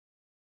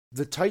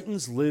 The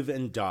Titans live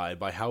and die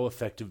by how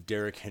effective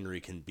Derrick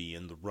Henry can be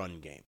in the run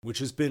game, which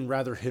has been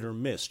rather hit or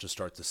miss to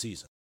start the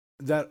season.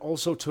 That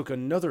also took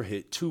another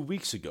hit 2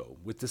 weeks ago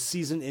with the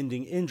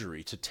season-ending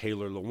injury to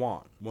Taylor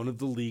Lewan, one of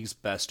the league's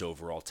best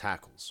overall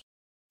tackles.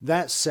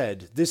 That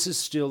said, this is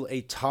still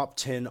a top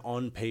 10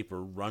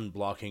 on-paper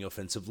run-blocking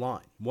offensive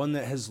line, one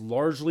that has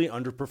largely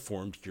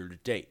underperformed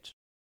year-to-date.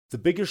 The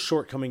biggest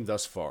shortcoming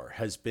thus far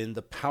has been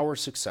the power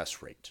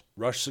success rate,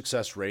 rush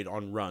success rate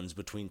on runs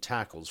between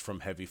tackles from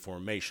heavy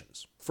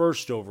formations,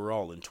 first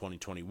overall in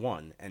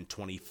 2021 and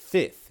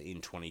 25th in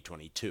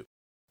 2022.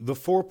 The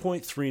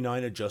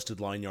 4.39 adjusted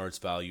line yards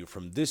value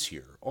from this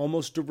year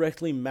almost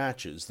directly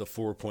matches the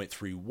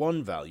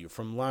 4.31 value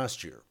from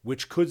last year,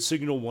 which could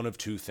signal one of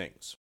two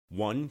things.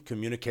 One,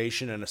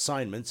 communication and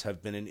assignments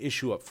have been an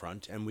issue up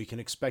front, and we can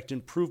expect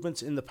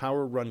improvements in the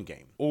power run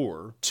game.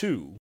 Or,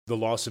 two, the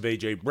loss of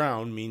A.J.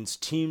 Brown means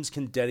teams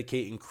can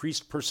dedicate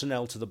increased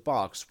personnel to the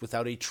box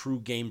without a true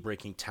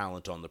game-breaking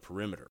talent on the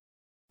perimeter.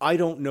 I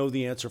don't know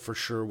the answer for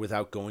sure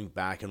without going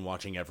back and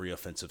watching every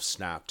offensive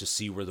snap to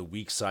see where the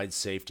weak side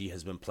safety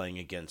has been playing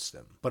against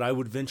them, but I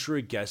would venture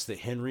a guess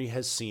that Henry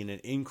has seen an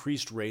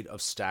increased rate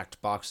of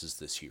stacked boxes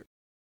this year.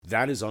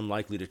 That is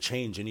unlikely to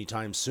change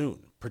anytime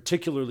soon,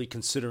 particularly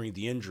considering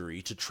the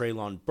injury to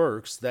Treylon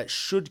Burks that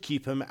should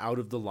keep him out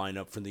of the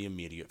lineup for the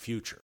immediate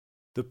future.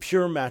 The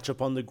pure matchup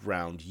on the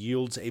ground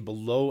yields a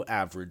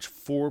below-average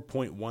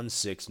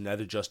 4.16 net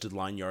adjusted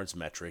line yards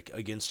metric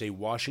against a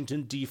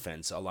Washington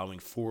defense allowing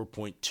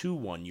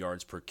 4.21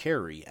 yards per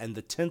carry and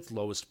the 10th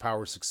lowest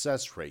power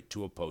success rate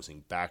to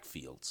opposing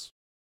backfields.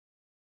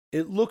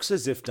 It looks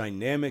as if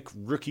dynamic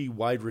rookie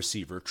wide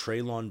receiver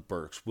Treylon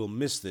Burks will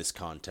miss this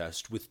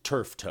contest with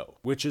turf toe,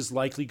 which is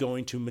likely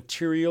going to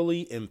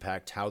materially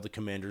impact how the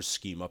Commanders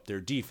scheme up their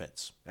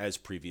defense, as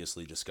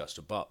previously discussed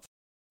above.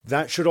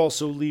 That should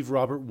also leave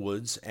Robert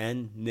Woods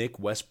and Nick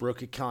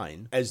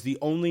Westbrook-Ikhine as the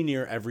only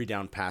near every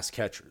down pass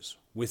catchers,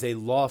 with a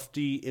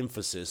lofty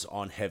emphasis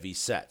on heavy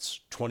sets,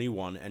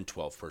 21 and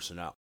 12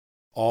 personnel.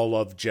 All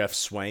of Jeff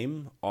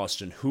Swaim,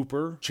 Austin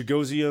Hooper,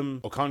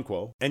 Chigoziem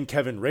Okonkwo, and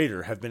Kevin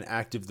Rader have been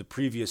active the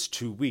previous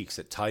 2 weeks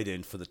at tight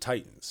end for the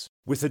Titans,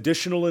 with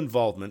additional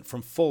involvement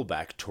from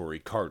fullback Torrey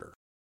Carter.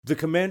 The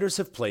Commanders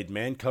have played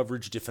man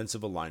coverage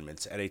defensive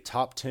alignments at a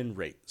top 10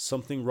 rate,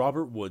 something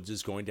Robert Woods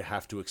is going to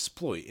have to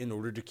exploit in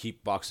order to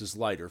keep boxes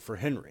lighter for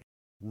Henry.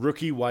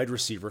 Rookie wide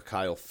receiver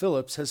Kyle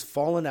Phillips has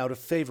fallen out of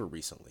favor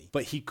recently,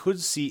 but he could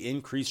see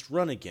increased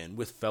run again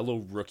with fellow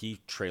rookie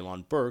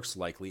Treylon Burks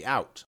likely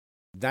out.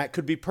 That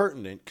could be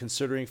pertinent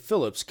considering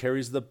Phillips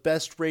carries the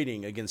best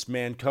rating against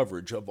man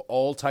coverage of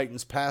all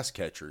Titans pass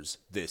catchers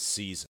this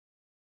season.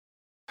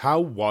 How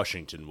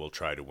Washington will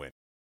try to win.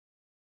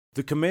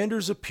 The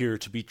Commanders appear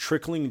to be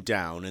trickling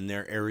down in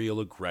their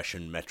aerial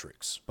aggression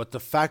metrics, but the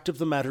fact of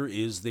the matter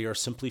is they are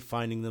simply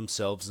finding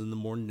themselves in the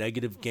more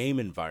negative game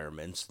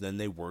environments than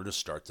they were to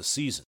start the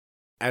season.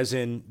 As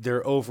in,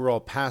 their overall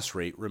pass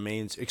rate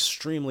remains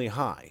extremely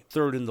high,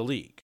 third in the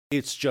league.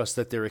 It's just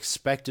that their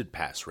expected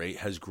pass rate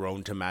has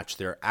grown to match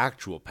their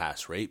actual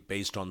pass rate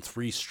based on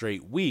 3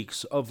 straight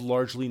weeks of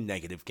largely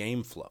negative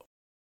game flow.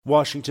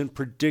 Washington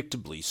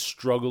predictably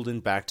struggled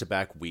in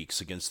back-to-back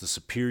weeks against the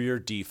superior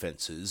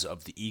defenses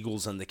of the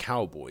Eagles and the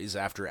Cowboys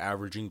after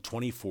averaging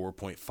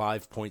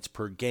 24.5 points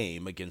per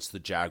game against the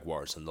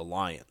Jaguars and the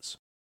Lions.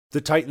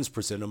 The Titans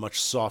present a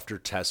much softer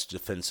test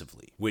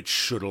defensively, which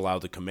should allow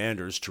the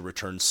Commanders to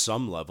return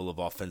some level of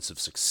offensive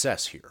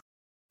success here.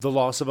 The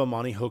loss of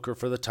Amani Hooker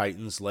for the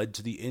Titans led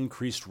to the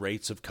increased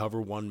rates of cover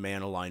 1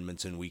 man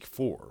alignments in Week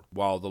 4,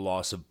 while the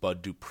loss of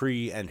Bud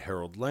Dupree and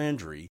Harold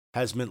Landry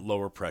has meant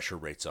lower pressure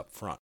rates up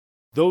front.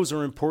 Those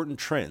are important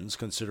trends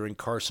considering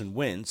Carson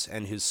Wentz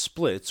and his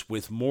splits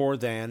with more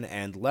than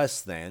and less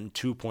than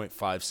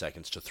 2.5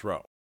 seconds to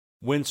throw.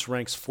 Wentz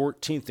ranks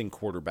 14th in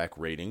quarterback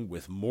rating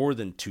with more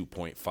than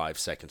 2.5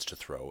 seconds to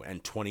throw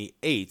and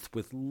 28th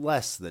with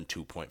less than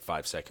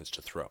 2.5 seconds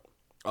to throw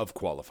of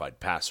qualified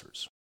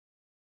passers.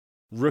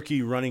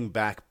 Rookie running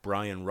back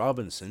Brian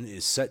Robinson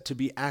is set to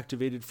be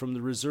activated from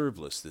the reserve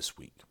list this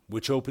week,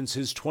 which opens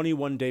his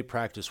 21-day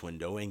practice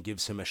window and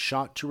gives him a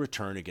shot to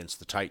return against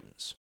the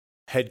Titans.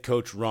 Head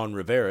coach Ron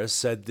Rivera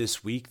said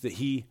this week that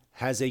he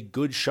has a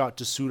good shot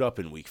to suit up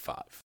in Week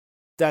 5.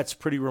 That's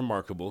pretty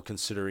remarkable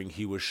considering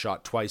he was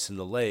shot twice in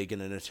the leg in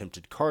an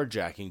attempted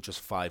carjacking just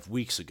 5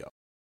 weeks ago.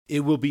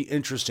 It will be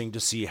interesting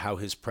to see how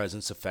his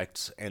presence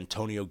affects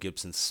Antonio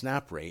Gibson's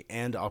snap rate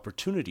and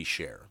opportunity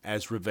share,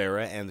 as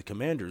Rivera and the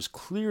Commanders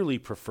clearly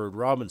preferred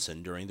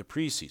Robinson during the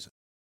preseason.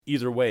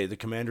 Either way, the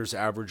Commanders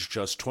averaged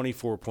just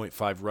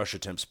 24.5 rush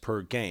attempts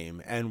per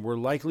game and were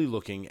likely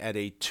looking at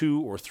a 2-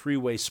 or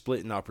 3-way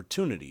split in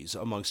opportunities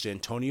amongst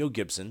Antonio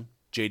Gibson,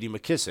 J.D.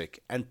 McKissic,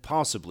 and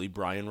possibly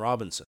Brian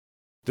Robinson.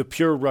 The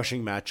pure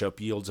rushing matchup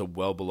yields a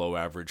well below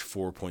average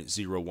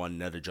 4.01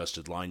 net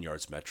adjusted line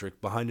yards metric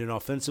behind an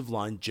offensive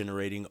line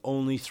generating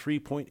only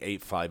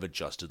 3.85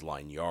 adjusted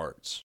line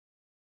yards.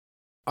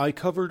 I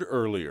covered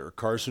earlier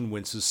Carson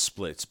Wentz's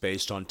splits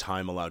based on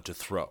time allowed to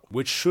throw,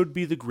 which should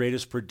be the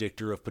greatest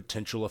predictor of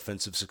potential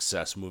offensive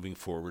success moving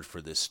forward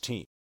for this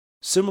team.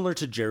 Similar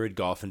to Jared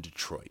Goff in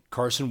Detroit,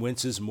 Carson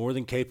Wentz is more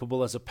than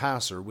capable as a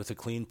passer with a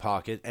clean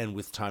pocket and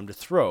with time to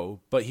throw,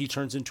 but he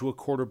turns into a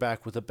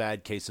quarterback with a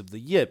bad case of the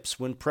yips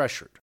when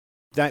pressured.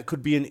 That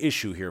could be an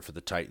issue here for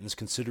the Titans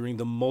considering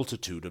the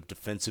multitude of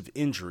defensive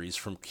injuries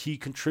from key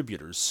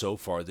contributors so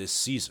far this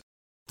season.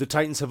 The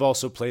Titans have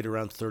also played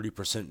around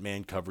 30%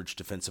 man coverage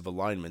defensive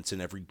alignments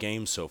in every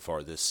game so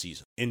far this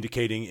season,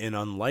 indicating an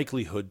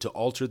unlikelihood to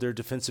alter their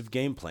defensive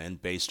game plan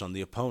based on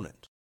the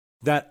opponent.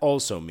 That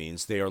also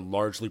means they are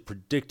largely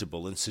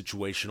predictable in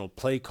situational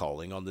play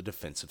calling on the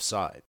defensive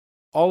side.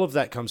 All of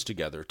that comes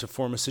together to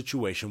form a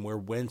situation where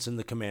Wentz and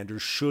the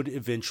Commanders should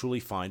eventually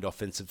find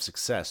offensive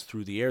success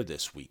through the air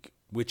this week,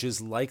 which is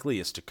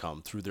likeliest to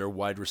come through their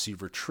wide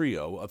receiver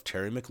trio of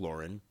Terry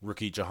McLaurin,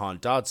 rookie Jahan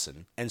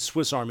Dotson, and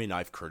Swiss Army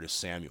knife Curtis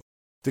Samuel.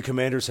 The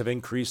Commanders have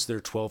increased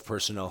their 12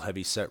 personnel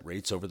heavy set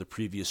rates over the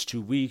previous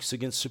 2 weeks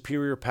against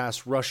superior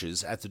pass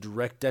rushes at the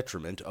direct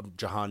detriment of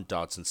Jahan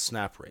Dotson's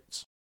snap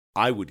rates.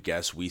 I would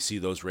guess we see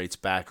those rates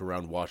back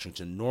around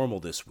Washington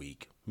normal this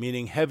week,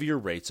 meaning heavier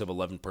rates of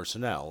 11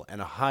 personnel and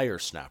a higher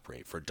snap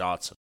rate for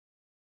Dotson.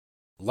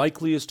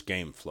 Likeliest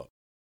game flow.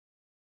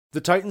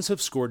 The Titans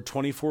have scored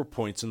 24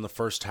 points in the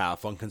first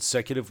half on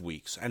consecutive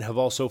weeks and have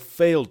also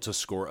failed to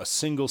score a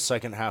single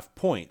second half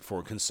point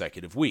for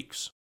consecutive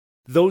weeks.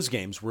 Those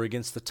games were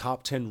against the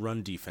top 10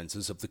 run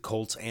defenses of the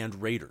Colts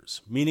and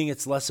Raiders, meaning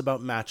it's less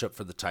about matchup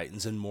for the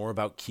Titans and more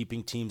about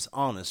keeping teams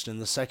honest in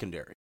the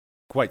secondary.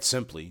 Quite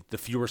simply, the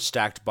fewer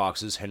stacked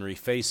boxes Henry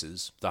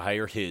faces, the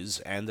higher his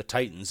and the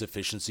Titans'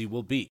 efficiency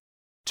will be.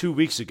 2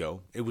 weeks ago,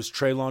 it was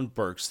Treylon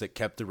Burks that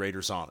kept the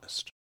Raiders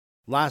honest.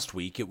 Last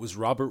week, it was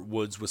Robert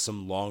Woods with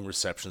some long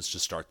receptions to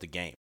start the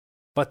game.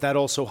 But that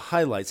also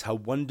highlights how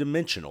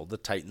one-dimensional the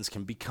Titans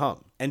can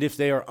become, and if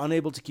they are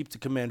unable to keep the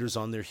Commanders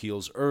on their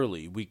heels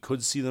early, we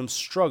could see them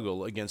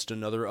struggle against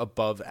another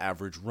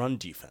above-average run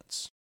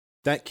defense.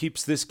 That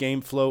keeps this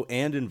game flow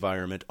and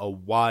environment a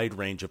wide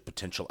range of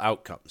potential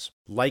outcomes,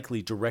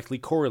 likely directly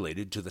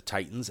correlated to the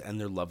Titans and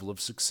their level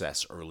of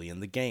success early in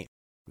the game.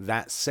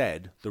 That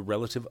said, the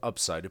relative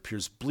upside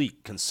appears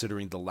bleak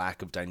considering the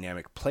lack of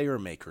dynamic player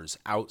makers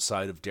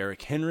outside of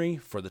Derrick Henry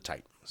for the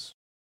Titans.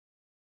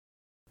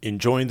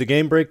 Enjoying the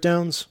game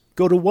breakdowns?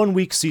 Go to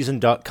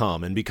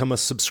oneweekseason.com and become a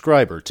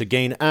subscriber to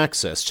gain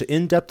access to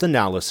in-depth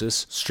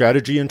analysis,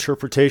 strategy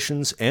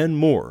interpretations, and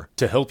more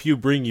to help you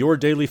bring your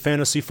daily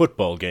fantasy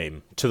football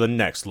game to the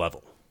next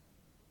level.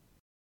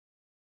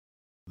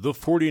 The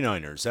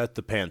 49ers at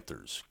the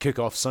Panthers kick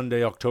off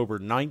Sunday, October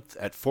 9th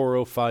at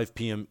 4:05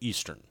 p.m.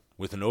 Eastern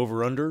with an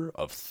over-under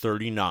of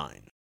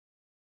 39.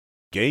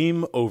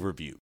 Game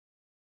Overview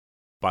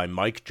by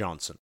Mike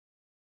Johnson.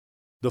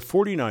 The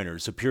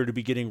 49ers appear to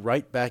be getting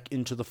right back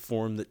into the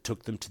form that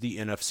took them to the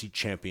NFC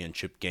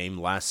Championship game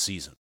last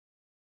season.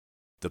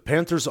 The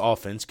Panthers'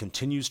 offense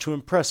continues to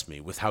impress me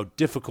with how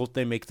difficult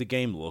they make the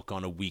game look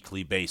on a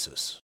weekly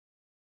basis.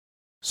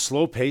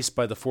 Slow pace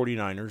by the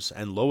 49ers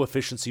and low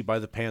efficiency by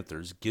the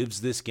Panthers gives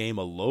this game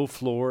a low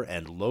floor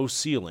and low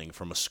ceiling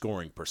from a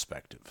scoring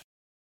perspective.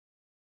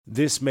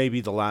 This may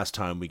be the last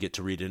time we get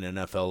to read an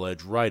NFL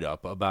Edge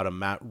write-up about a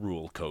Matt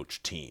Rhule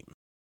coach team.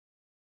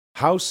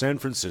 How San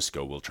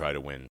Francisco will try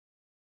to win.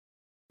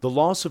 The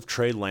loss of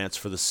Trey Lance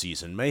for the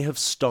season may have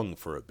stung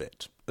for a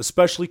bit,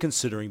 especially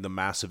considering the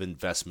massive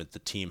investment the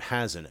team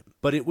has in him,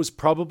 but it was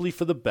probably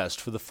for the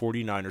best for the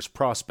 49ers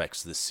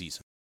prospects this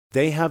season.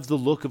 They have the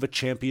look of a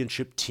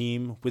championship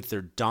team with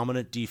their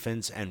dominant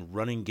defense and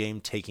running game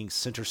taking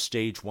center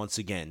stage once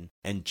again,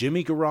 and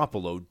Jimmy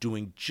Garoppolo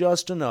doing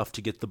just enough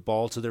to get the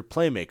ball to their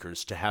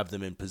playmakers to have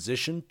them in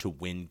position to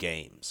win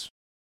games.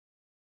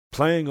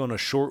 Playing on a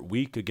short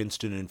week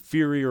against an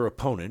inferior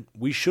opponent,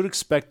 we should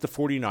expect the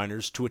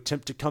 49ers to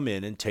attempt to come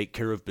in and take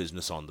care of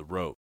business on the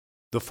road.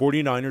 The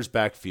 49ers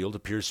backfield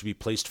appears to be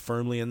placed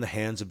firmly in the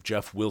hands of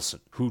Jeff Wilson,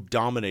 who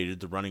dominated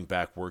the running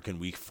back work in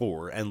Week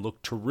 4 and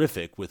looked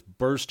terrific with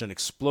burst and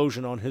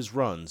explosion on his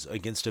runs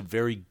against a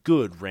very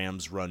good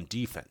Rams run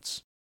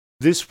defense.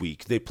 This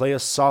week, they play a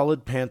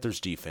solid Panthers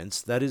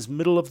defense that is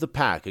middle of the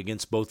pack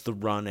against both the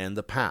run and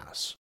the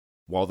pass.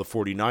 While the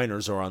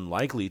 49ers are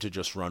unlikely to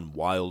just run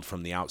wild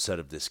from the outset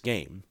of this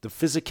game, the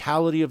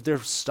physicality of their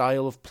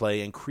style of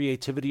play and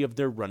creativity of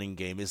their running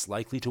game is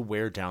likely to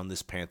wear down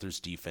this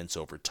Panthers defense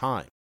over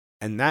time.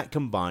 And that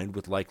combined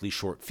with likely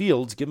short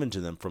fields given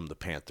to them from the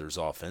Panthers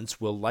offense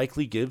will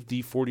likely give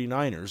the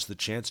 49ers the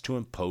chance to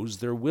impose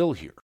their will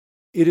here.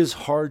 It is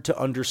hard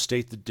to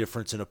understate the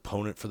difference in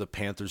opponent for the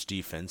Panthers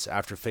defense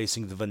after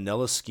facing the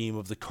vanilla scheme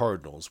of the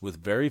Cardinals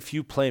with very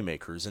few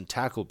playmakers and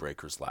tackle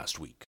breakers last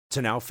week,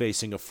 to now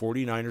facing a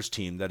 49ers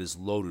team that is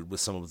loaded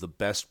with some of the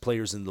best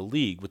players in the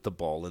league with the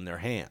ball in their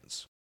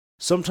hands.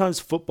 Sometimes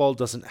football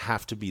doesn't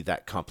have to be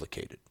that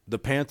complicated. The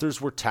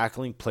Panthers were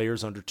tackling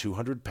players under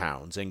 200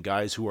 pounds and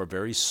guys who are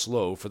very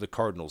slow for the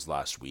Cardinals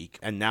last week,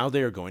 and now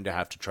they are going to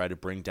have to try to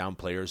bring down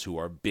players who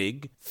are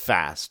big,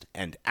 fast,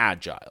 and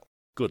agile.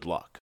 Good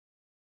luck.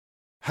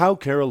 How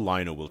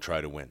Carolina will try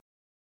to win.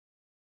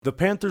 The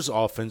Panthers'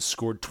 offense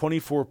scored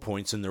 24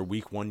 points in their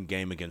Week 1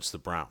 game against the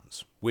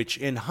Browns, which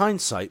in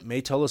hindsight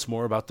may tell us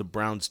more about the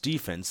Browns'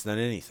 defense than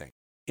anything.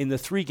 In the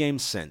 3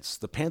 games since,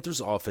 the Panthers'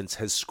 offense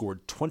has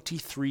scored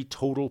 23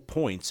 total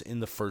points in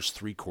the first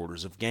 3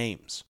 quarters of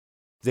games.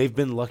 They've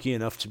been lucky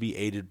enough to be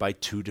aided by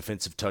 2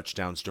 defensive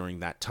touchdowns during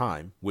that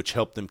time, which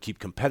helped them keep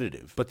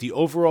competitive, but the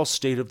overall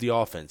state of the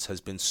offense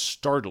has been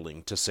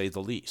startling to say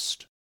the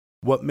least.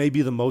 What may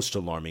be the most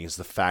alarming is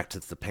the fact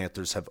that the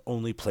Panthers have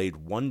only played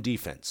one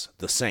defense,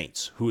 the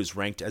Saints, who is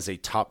ranked as a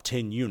top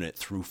 10 unit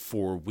through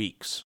 4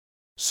 weeks.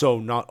 So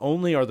not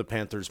only are the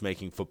Panthers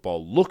making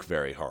football look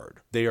very hard,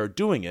 they are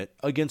doing it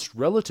against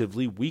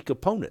relatively weak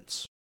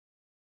opponents.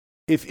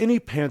 If any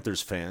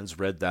Panthers fans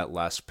read that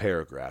last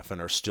paragraph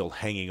and are still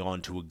hanging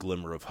on to a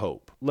glimmer of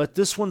hope, let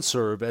this one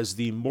serve as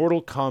the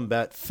Mortal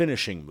Kombat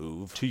finishing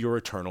move to your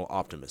eternal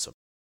optimism.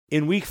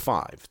 In Week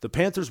 5, the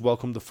Panthers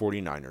welcomed the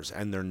 49ers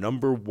and their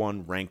number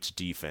 1 ranked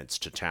defense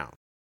to town.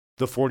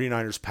 The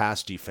 49ers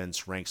pass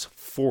defense ranks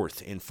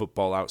 4th in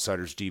Football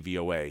Outsiders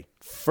DVOA,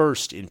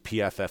 1st in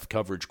PFF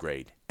coverage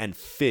grade, and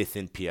 5th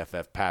in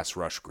PFF pass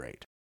rush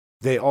grade.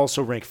 They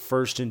also rank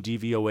 1st in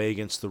DVOA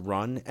against the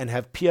run and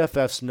have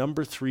PFF's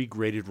number 3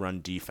 graded run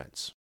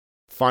defense.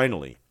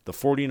 Finally, the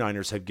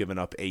 49ers have given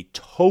up a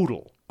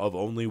total of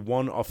only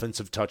 1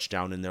 offensive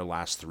touchdown in their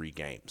last 3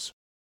 games.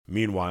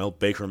 Meanwhile,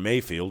 Baker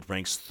Mayfield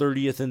ranks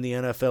 30th in the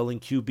NFL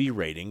in QB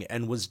rating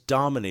and was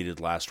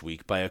dominated last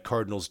week by a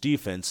Cardinals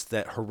defense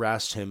that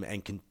harassed him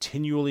and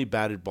continually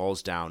batted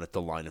balls down at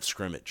the line of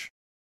scrimmage.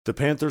 The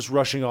Panthers'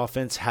 rushing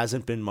offense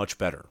hasn't been much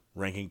better,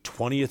 ranking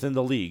 20th in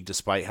the league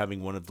despite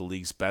having one of the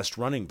league's best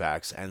running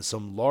backs and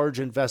some large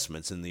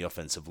investments in the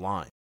offensive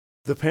line.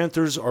 The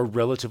Panthers are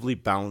relatively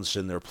balanced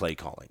in their play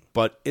calling,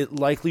 but it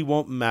likely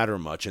won't matter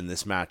much in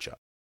this matchup.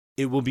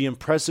 It will be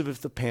impressive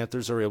if the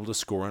Panthers are able to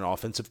score an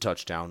offensive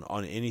touchdown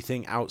on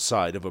anything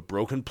outside of a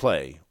broken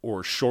play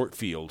or short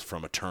field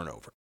from a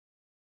turnover.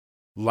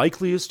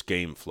 Likeliest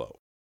game flow.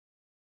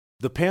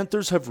 The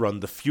Panthers have run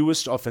the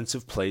fewest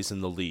offensive plays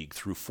in the league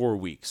through 4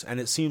 weeks, and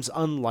it seems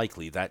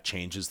unlikely that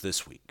changes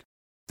this week.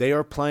 They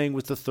are playing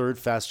with the 3rd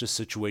fastest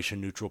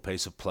situation-neutral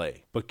pace of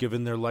play, but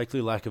given their likely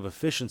lack of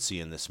efficiency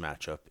in this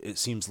matchup, it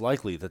seems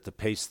likely that the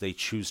pace they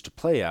choose to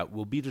play at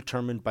will be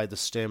determined by the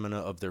stamina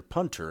of their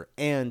punter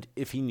and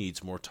if he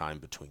needs more time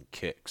between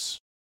kicks.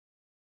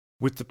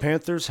 With the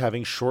Panthers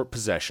having short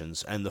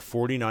possessions and the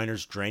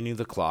 49ers draining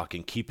the clock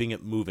and keeping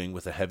it moving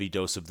with a heavy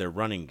dose of their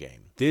running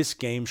game, this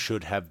game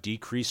should have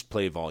decreased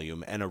play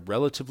volume and a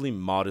relatively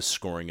modest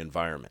scoring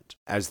environment,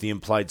 as the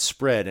implied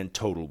spread and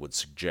total would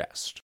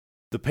suggest.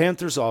 The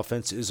Panthers'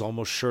 offense is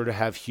almost sure to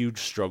have huge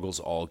struggles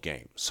all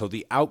game, so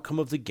the outcome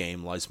of the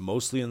game lies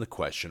mostly in the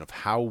question of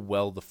how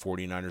well the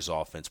 49ers'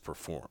 offense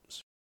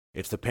performs.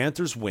 If the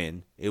Panthers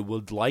win, it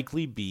would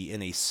likely be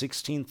in a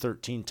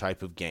 16-13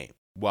 type of game,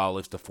 while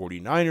if the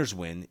 49ers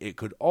win, it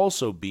could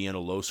also be in a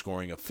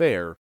low-scoring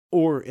affair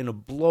or in a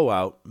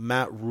blowout,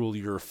 Matt Rule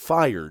you're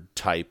fired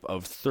type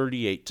of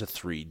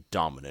 38-3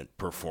 dominant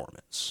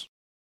performance.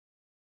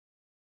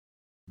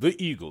 The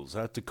Eagles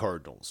at the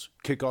Cardinals.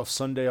 Kickoff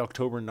Sunday,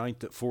 October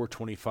 9th at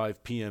 4:25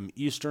 p.m.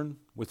 Eastern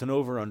with an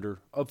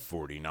over-under of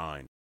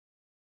 49.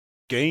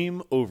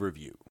 Game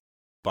Overview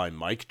by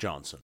Mike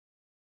Johnson.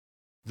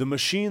 The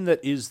machine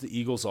that is the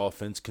Eagles'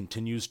 offense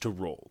continues to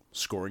roll,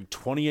 scoring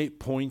 28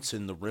 points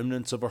in the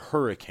remnants of a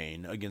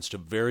hurricane against a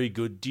very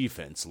good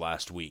defense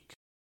last week.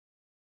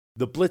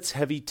 The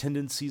blitz-heavy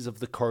tendencies of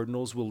the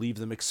Cardinals will leave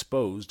them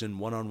exposed in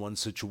one-on-one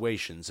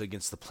situations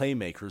against the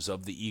playmakers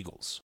of the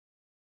Eagles.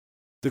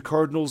 The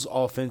Cardinals'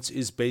 offense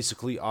is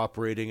basically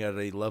operating at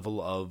a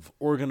level of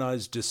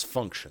organized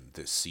dysfunction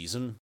this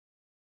season.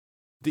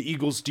 The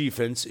Eagles'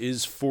 defense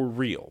is for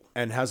real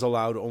and has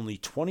allowed only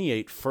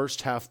 28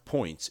 first-half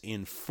points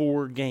in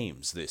 4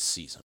 games this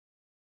season.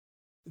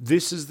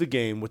 This is the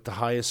game with the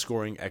highest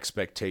scoring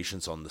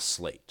expectations on the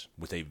slate,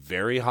 with a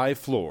very high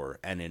floor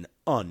and an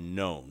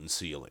unknown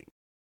ceiling.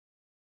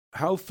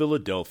 How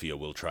Philadelphia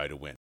will try to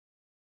win.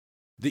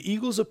 The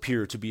Eagles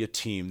appear to be a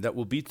team that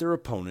will beat their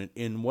opponent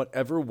in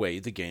whatever way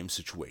the game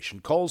situation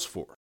calls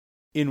for.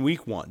 In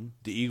Week 1,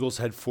 the Eagles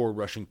had 4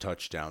 rushing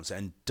touchdowns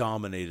and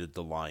dominated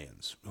the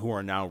Lions, who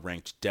are now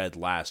ranked dead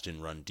last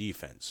in run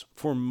defense,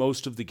 for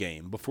most of the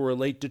game before a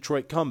late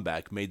Detroit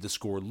comeback made the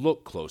score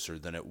look closer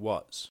than it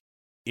was.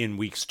 In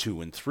Weeks 2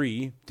 and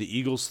 3, the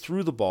Eagles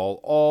threw the ball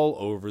all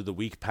over the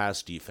weak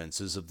pass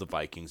defenses of the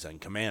Vikings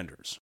and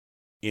Commanders.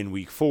 In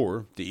Week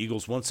 4, the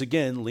Eagles once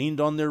again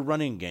leaned on their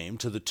running game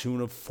to the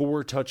tune of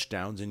 4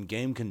 touchdowns in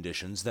game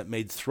conditions that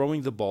made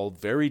throwing the ball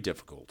very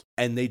difficult,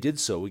 and they did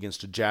so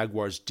against a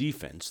Jaguars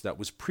defense that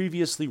was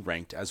previously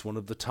ranked as one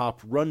of the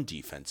top run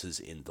defenses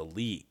in the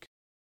league.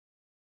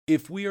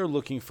 If we are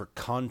looking for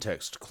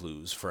context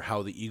clues for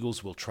how the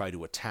Eagles will try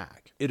to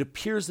attack, it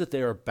appears that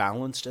they are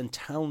balanced and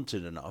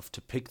talented enough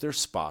to pick their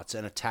spots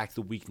and attack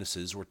the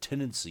weaknesses or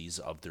tendencies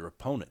of their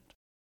opponent.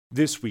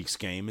 This week's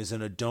game is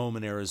in a dome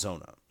in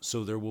Arizona,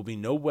 so there will be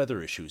no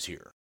weather issues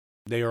here.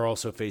 They are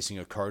also facing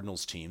a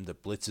Cardinals team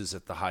that blitzes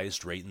at the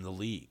highest rate in the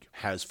league,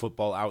 has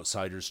Football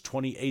Outsiders'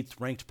 28th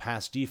ranked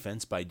pass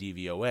defense by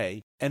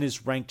DVOA, and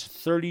is ranked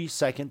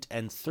 32nd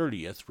and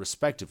 30th,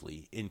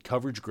 respectively, in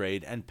coverage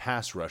grade and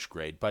pass rush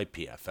grade by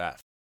PFF.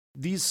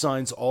 These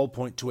signs all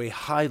point to a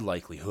high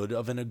likelihood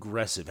of an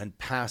aggressive and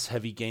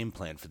pass-heavy game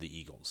plan for the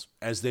Eagles,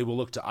 as they will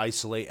look to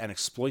isolate and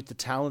exploit the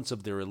talents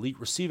of their elite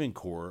receiving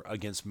corps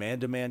against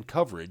man-to-man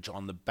coverage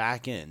on the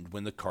back end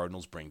when the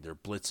Cardinals bring their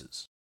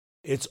blitzes.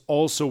 It's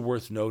also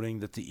worth noting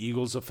that the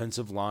Eagles'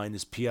 offensive line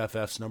is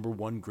PFF's number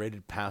 1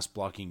 graded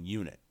pass-blocking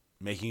unit,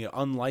 making it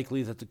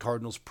unlikely that the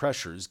Cardinals'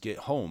 pressures get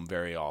home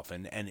very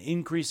often and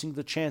increasing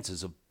the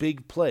chances of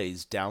big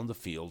plays down the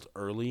field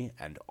early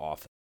and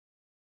often.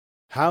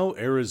 How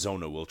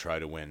Arizona will try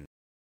to win.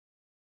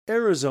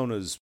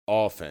 Arizona's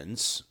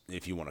offense,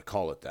 if you want to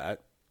call it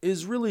that,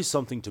 is really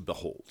something to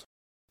behold.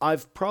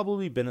 I've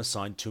probably been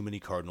assigned too many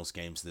Cardinals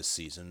games this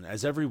season,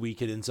 as every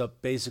week it ends up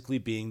basically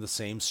being the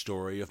same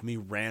story of me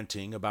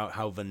ranting about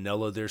how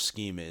vanilla their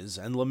scheme is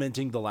and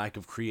lamenting the lack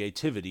of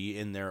creativity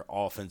in their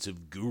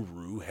offensive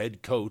guru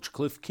head coach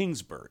Cliff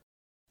Kingsbury.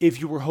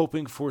 If you were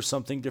hoping for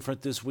something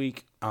different this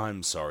week,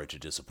 I'm sorry to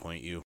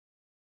disappoint you.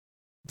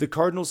 The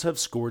Cardinals have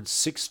scored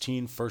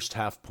 16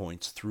 first-half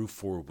points through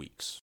 4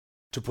 weeks.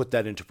 To put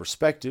that into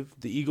perspective,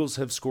 the Eagles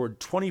have scored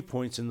 20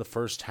 points in the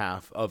first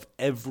half of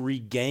every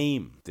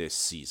game this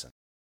season.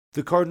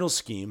 The Cardinals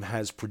scheme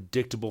has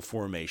predictable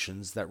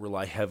formations that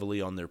rely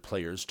heavily on their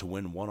players to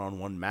win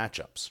one-on-one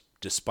matchups,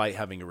 despite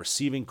having a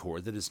receiving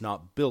corps that is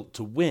not built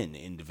to win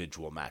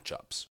individual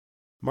matchups.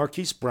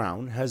 Marquise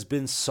Brown has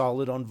been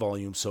solid on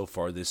volume so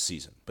far this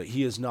season, but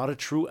he is not a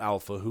true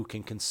alpha who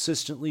can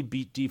consistently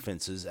beat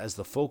defenses as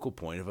the focal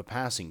point of a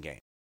passing game.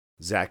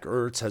 Zach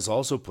Ertz has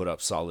also put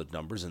up solid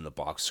numbers in the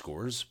box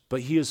scores,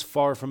 but he is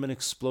far from an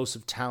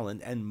explosive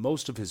talent, and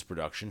most of his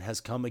production has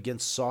come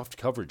against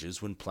soft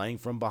coverages when playing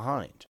from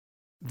behind.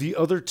 The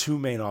other 2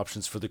 main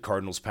options for the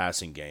Cardinals'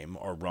 passing game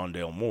are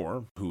Rondale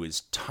Moore, who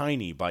is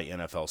tiny by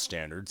NFL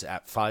standards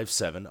at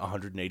 5'7",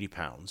 180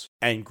 pounds,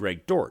 and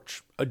Greg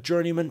Dortch, a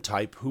journeyman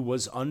type who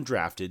was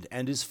undrafted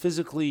and is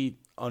physically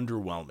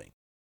underwhelming.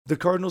 The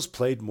Cardinals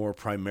played Moore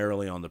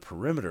primarily on the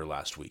perimeter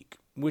last week,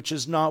 which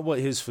is not what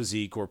his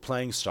physique or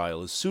playing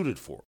style is suited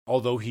for,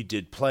 although he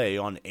did play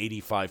on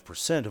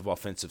 85% of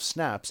offensive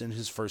snaps in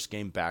his first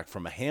game back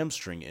from a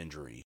hamstring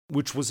injury,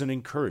 which was an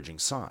encouraging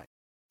sign.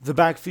 The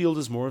backfield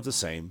is more of the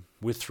same,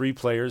 with 3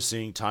 players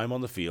seeing time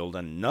on the field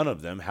and none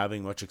of them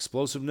having much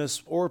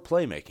explosiveness or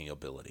playmaking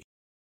ability.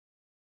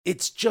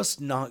 It's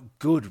just not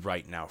good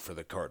right now for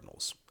the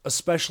Cardinals,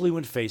 especially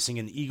when facing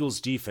an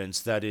Eagles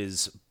defense that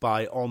is,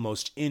 by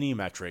almost any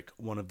metric,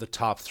 one of the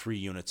top 3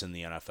 units in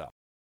the NFL.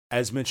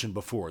 As mentioned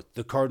before,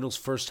 the Cardinals'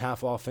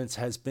 first-half offense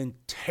has been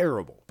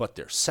terrible, but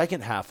their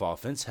second-half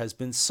offense has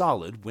been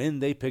solid when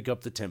they pick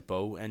up the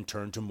tempo and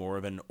turn to more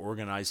of an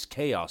organized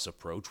chaos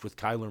approach with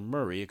Kyler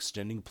Murray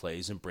extending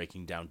plays and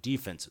breaking down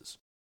defenses.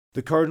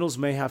 The Cardinals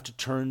may have to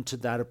turn to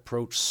that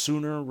approach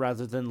sooner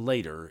rather than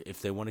later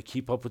if they want to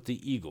keep up with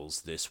the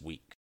Eagles this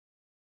week.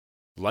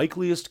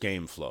 Likeliest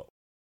game flow.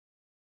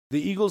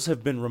 The Eagles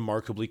have been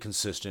remarkably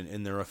consistent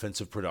in their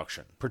offensive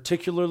production,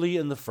 particularly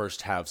in the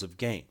first halves of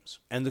games,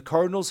 and the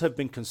Cardinals have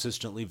been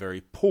consistently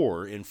very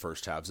poor in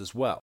first halves as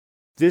well.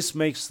 This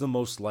makes the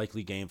most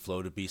likely game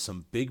flow to be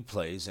some big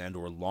plays and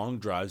or long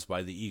drives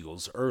by the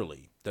Eagles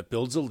early that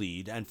builds a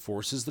lead and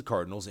forces the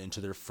Cardinals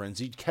into their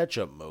frenzied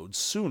catch-up mode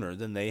sooner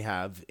than they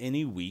have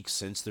any week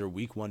since their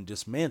Week 1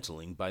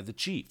 dismantling by the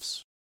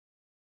Chiefs.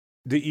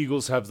 The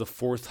Eagles have the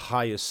 4th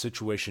highest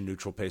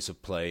situation-neutral pace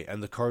of play,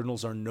 and the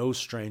Cardinals are no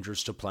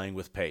strangers to playing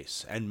with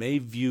pace, and may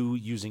view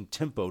using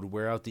tempo to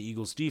wear out the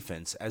Eagles'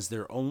 defense as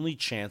their only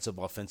chance of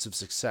offensive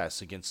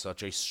success against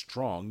such a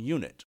strong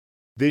unit.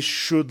 This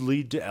should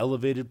lead to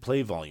elevated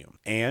play volume,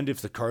 and if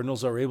the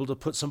Cardinals are able to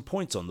put some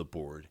points on the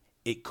board,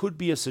 it could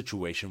be a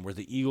situation where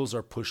the Eagles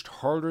are pushed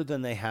harder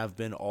than they have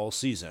been all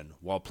season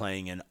while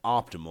playing in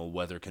optimal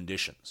weather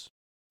conditions.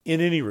 In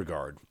any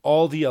regard,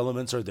 all the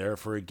elements are there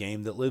for a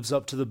game that lives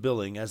up to the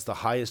billing as the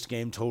highest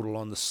game total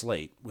on the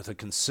slate, with a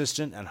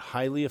consistent and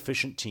highly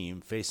efficient team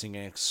facing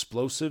an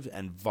explosive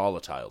and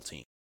volatile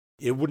team.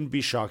 It wouldn't be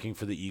shocking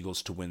for the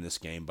Eagles to win this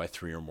game by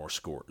 3 or more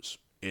scores.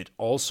 It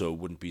also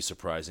wouldn't be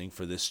surprising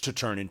for this to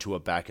turn into a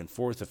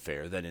back-and-forth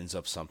affair that ends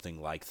up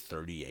something like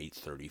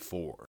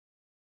 38-34.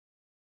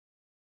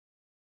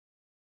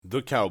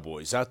 The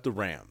Cowboys at the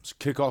Rams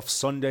kick off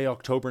Sunday,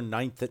 October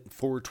 9th at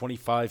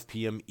 4:25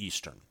 p.m.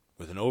 Eastern,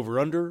 with an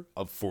over-under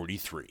of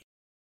 43.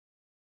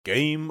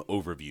 Game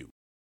Overview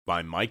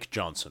by Mike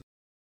Johnson.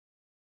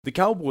 The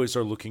Cowboys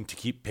are looking to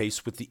keep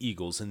pace with the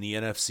Eagles in the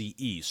NFC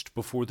East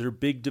before their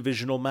big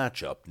divisional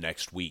matchup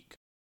next week.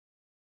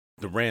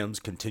 The Rams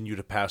continue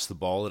to pass the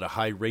ball at a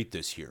high rate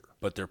this year,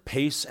 but their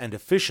pace and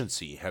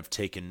efficiency have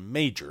taken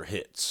major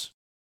hits.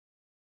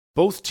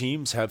 Both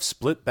teams have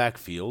split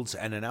backfields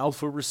and an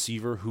alpha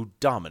receiver who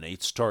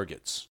dominates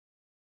targets.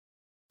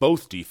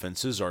 Both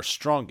defenses are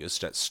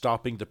strongest at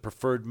stopping the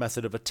preferred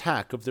method of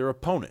attack of their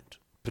opponent,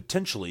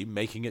 potentially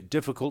making it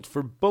difficult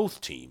for both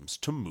teams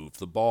to move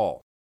the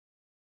ball.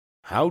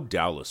 How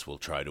Dallas will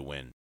try to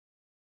win.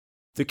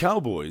 The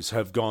Cowboys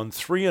have gone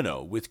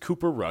 3-0 with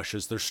Cooper Rush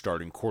as their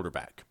starting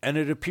quarterback, and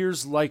it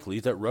appears likely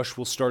that Rush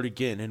will start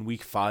again in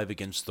Week 5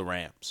 against the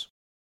Rams.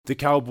 The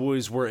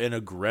Cowboys were an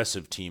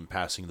aggressive team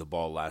passing the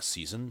ball last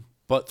season,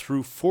 but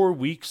through 4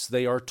 weeks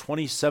they are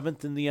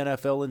 27th in the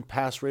NFL in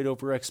pass rate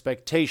over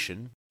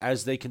expectation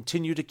as they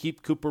continue to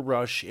keep Cooper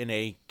Rush in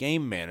a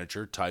game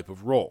manager type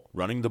of role,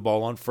 running the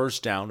ball on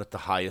first down at the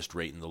highest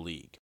rate in the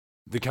league.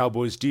 The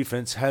Cowboys'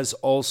 defense has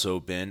also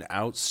been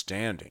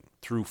outstanding.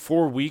 Through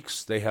 4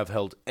 weeks, they have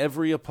held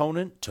every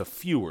opponent to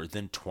fewer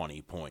than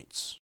 20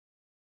 points.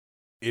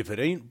 If it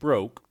ain't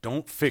broke,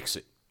 don't fix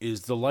it,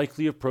 is the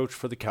likely approach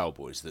for the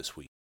Cowboys this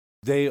week.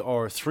 They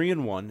are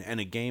 3-1 and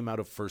a game out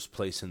of first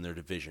place in their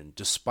division,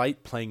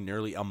 despite playing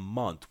nearly a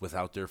month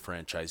without their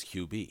franchise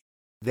QB.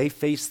 They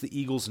face the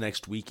Eagles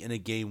next week in a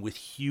game with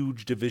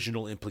huge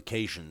divisional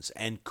implications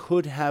and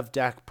could have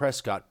Dak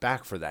Prescott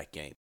back for that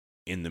game.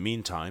 In the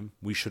meantime,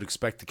 we should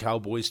expect the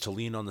Cowboys to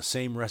lean on the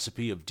same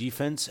recipe of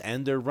defense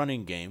and their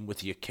running game with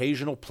the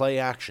occasional play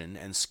action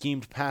and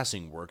schemed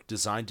passing work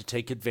designed to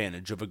take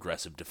advantage of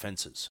aggressive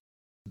defenses.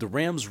 The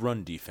Rams'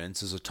 run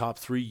defense is a top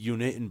 3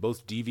 unit in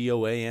both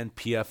DVOA and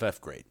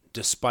PFF grade,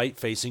 despite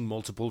facing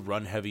multiple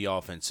run-heavy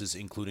offenses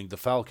including the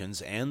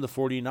Falcons and the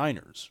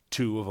 49ers,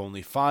 2 of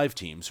only 5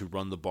 teams who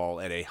run the ball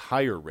at a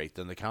higher rate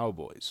than the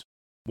Cowboys.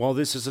 While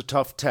this is a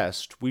tough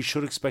test, we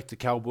should expect the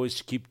Cowboys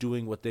to keep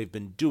doing what they've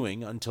been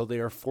doing until they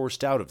are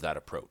forced out of that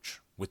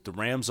approach. With the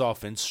Rams'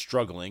 offense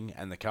struggling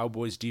and the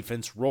Cowboys'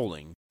 defense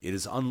rolling, it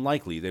is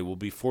unlikely they will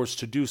be forced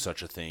to do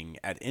such a thing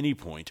at any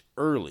point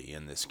early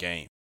in this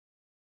game.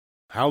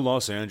 How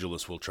Los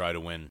Angeles will try to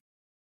win.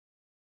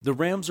 The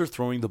Rams are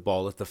throwing the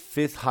ball at the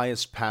 5th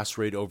highest pass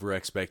rate over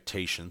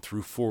expectation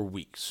through 4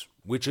 weeks,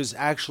 which is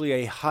actually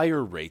a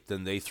higher rate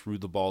than they threw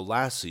the ball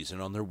last season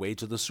on their way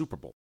to the Super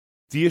Bowl.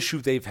 The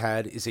issue they've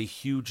had is a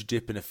huge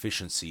dip in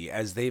efficiency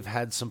as they've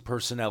had some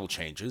personnel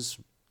changes,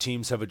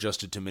 teams have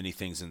adjusted to many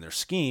things in their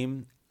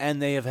scheme,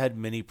 and they have had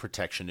many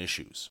protection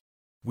issues.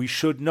 We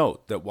should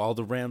note that while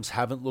the Rams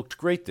haven't looked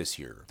great this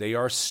year, they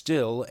are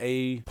still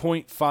a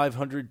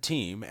 .500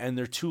 team, and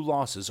their 2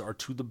 losses are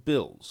to the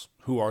Bills,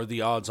 who are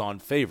the odds-on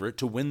favorite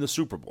to win the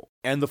Super Bowl,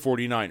 and the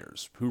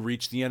 49ers, who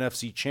reached the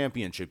NFC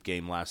Championship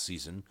game last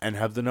season and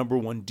have the number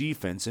 1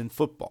 defense in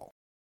football.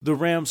 The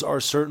Rams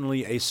are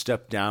certainly a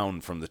step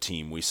down from the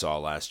team we saw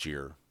last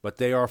year, but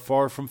they are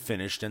far from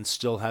finished and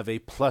still have a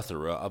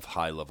plethora of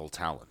high-level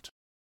talent.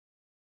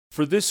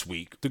 For this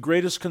week, the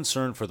greatest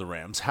concern for the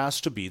Rams has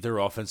to be their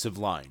offensive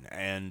line,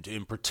 and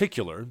in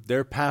particular,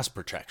 their pass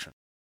protection.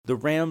 The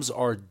Rams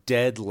are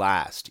dead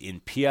last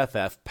in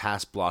PFF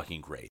pass blocking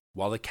grade,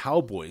 while the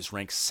Cowboys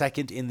rank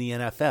 2nd in the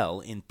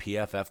NFL in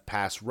PFF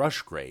pass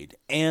rush grade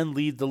and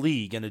lead the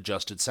league in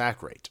adjusted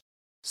sack rate.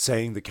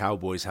 Saying the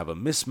Cowboys have a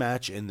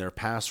mismatch in their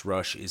pass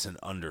rush is an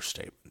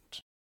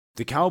understatement.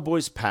 The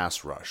Cowboys'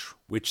 pass rush,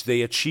 which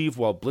they achieve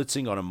while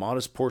blitzing on a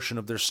modest portion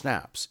of their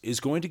snaps, is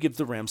going to give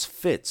the Rams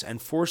fits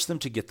and force them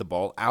to get the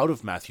ball out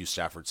of Matthew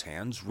Stafford's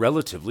hands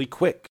relatively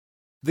quick.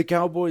 The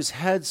Cowboys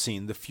had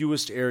seen the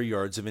fewest air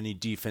yards of any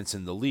defense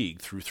in the league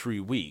through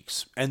 3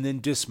 weeks, and then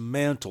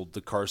dismantled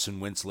the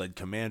Carson Wentz-led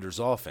Commanders'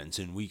 offense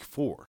in Week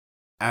 4.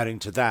 Adding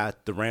to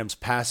that, the Rams'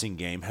 passing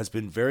game has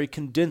been very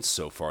condensed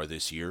so far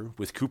this year,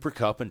 with Cooper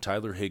Kupp and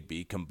Tyler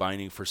Higbee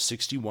combining for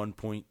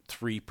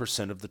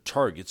 61.3% of the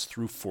targets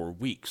through 4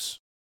 weeks.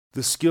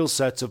 The skill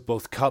sets of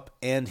both Kupp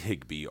and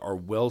Higbee are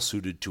well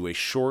suited to a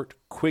short,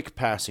 quick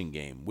passing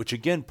game, which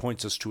again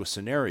points us to a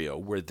scenario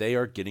where they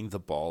are getting the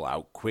ball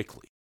out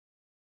quickly.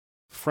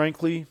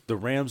 Frankly, the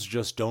Rams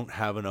just don't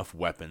have enough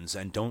weapons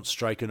and don't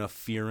strike enough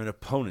fear in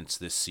opponents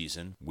this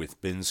season,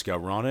 with Ben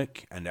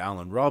Skowronek and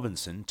Allen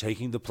Robinson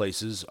taking the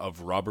places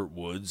of Robert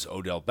Woods,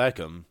 Odell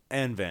Beckham,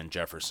 and Van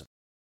Jefferson.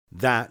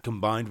 That,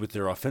 combined with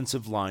their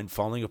offensive line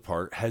falling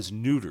apart, has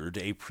neutered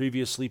a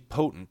previously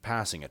potent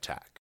passing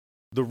attack.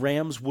 The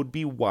Rams would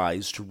be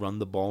wise to run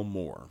the ball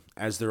more,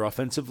 as their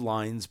offensive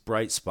line's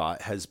bright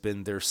spot has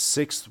been their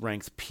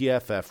 6th-ranked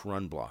PFF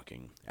run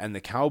blocking, and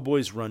the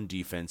Cowboys' run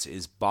defense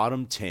is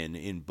bottom 10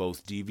 in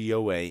both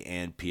DVOA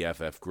and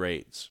PFF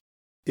grades.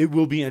 It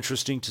will be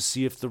interesting to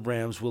see if the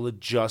Rams will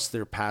adjust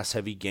their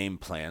pass-heavy game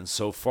plan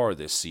so far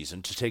this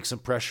season to take some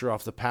pressure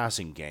off the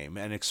passing game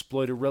and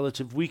exploit a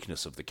relative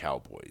weakness of the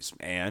Cowboys,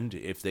 and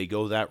if they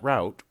go that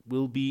route,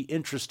 will be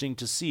interesting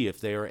to see if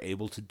they are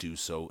able to do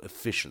so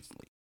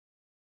efficiently.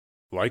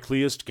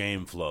 Likeliest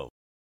game flow.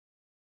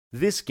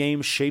 This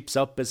game shapes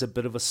up as a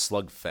bit of a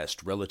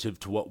slugfest relative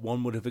to what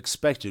one would have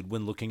expected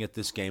when looking at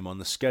this game on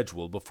the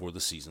schedule before the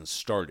season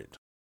started.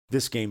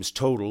 This game's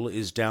total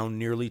is down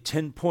nearly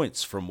 10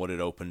 points from what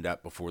it opened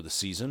at before the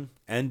season,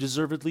 and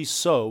deservedly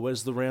so,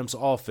 as the Rams'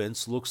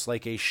 offense looks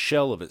like a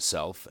shell of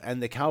itself,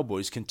 and the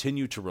Cowboys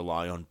continue to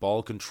rely on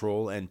ball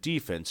control and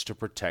defense to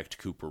protect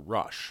Cooper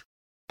Rush.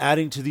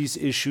 Adding to these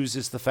issues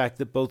is the fact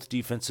that both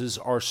defenses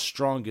are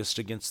strongest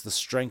against the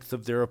strength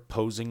of their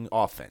opposing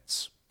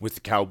offense, with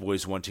the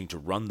Cowboys wanting to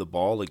run the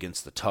ball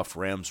against the tough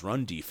Rams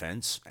run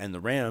defense, and the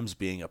Rams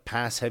being a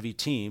pass-heavy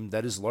team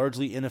that is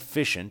largely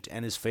inefficient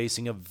and is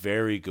facing a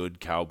very good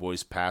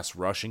Cowboys pass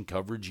rushing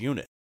coverage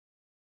unit.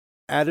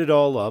 Add it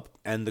all up,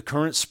 and the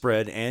current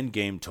spread and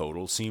game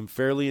total seem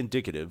fairly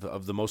indicative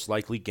of the most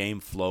likely game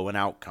flow and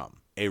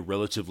outcome, a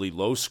relatively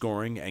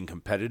low-scoring and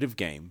competitive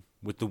game,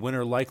 with the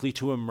winner likely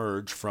to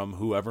emerge from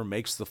whoever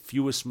makes the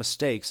fewest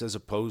mistakes as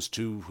opposed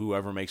to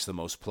whoever makes the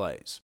most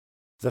plays.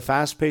 The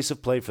fast pace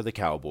of play for the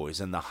Cowboys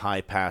and the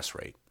high pass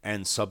rate,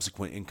 and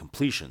subsequent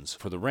incompletions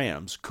for the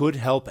Rams could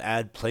help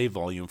add play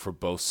volume for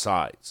both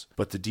sides,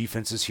 but the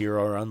defenses here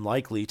are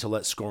unlikely to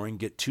let scoring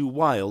get too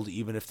wild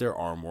even if there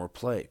are more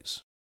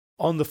plays.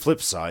 On the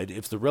flip side,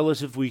 if the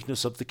relative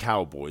weakness of the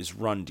Cowboys'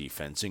 run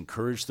defense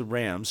encouraged the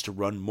Rams to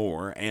run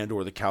more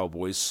and/or the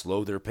Cowboys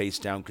slow their pace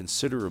down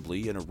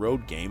considerably in a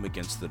road game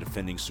against the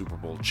defending Super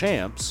Bowl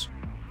champs,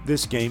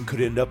 this game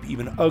could end up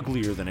even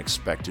uglier than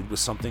expected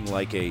with something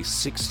like a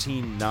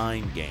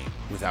 16-9 game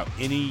without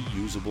any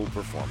usable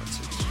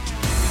performances.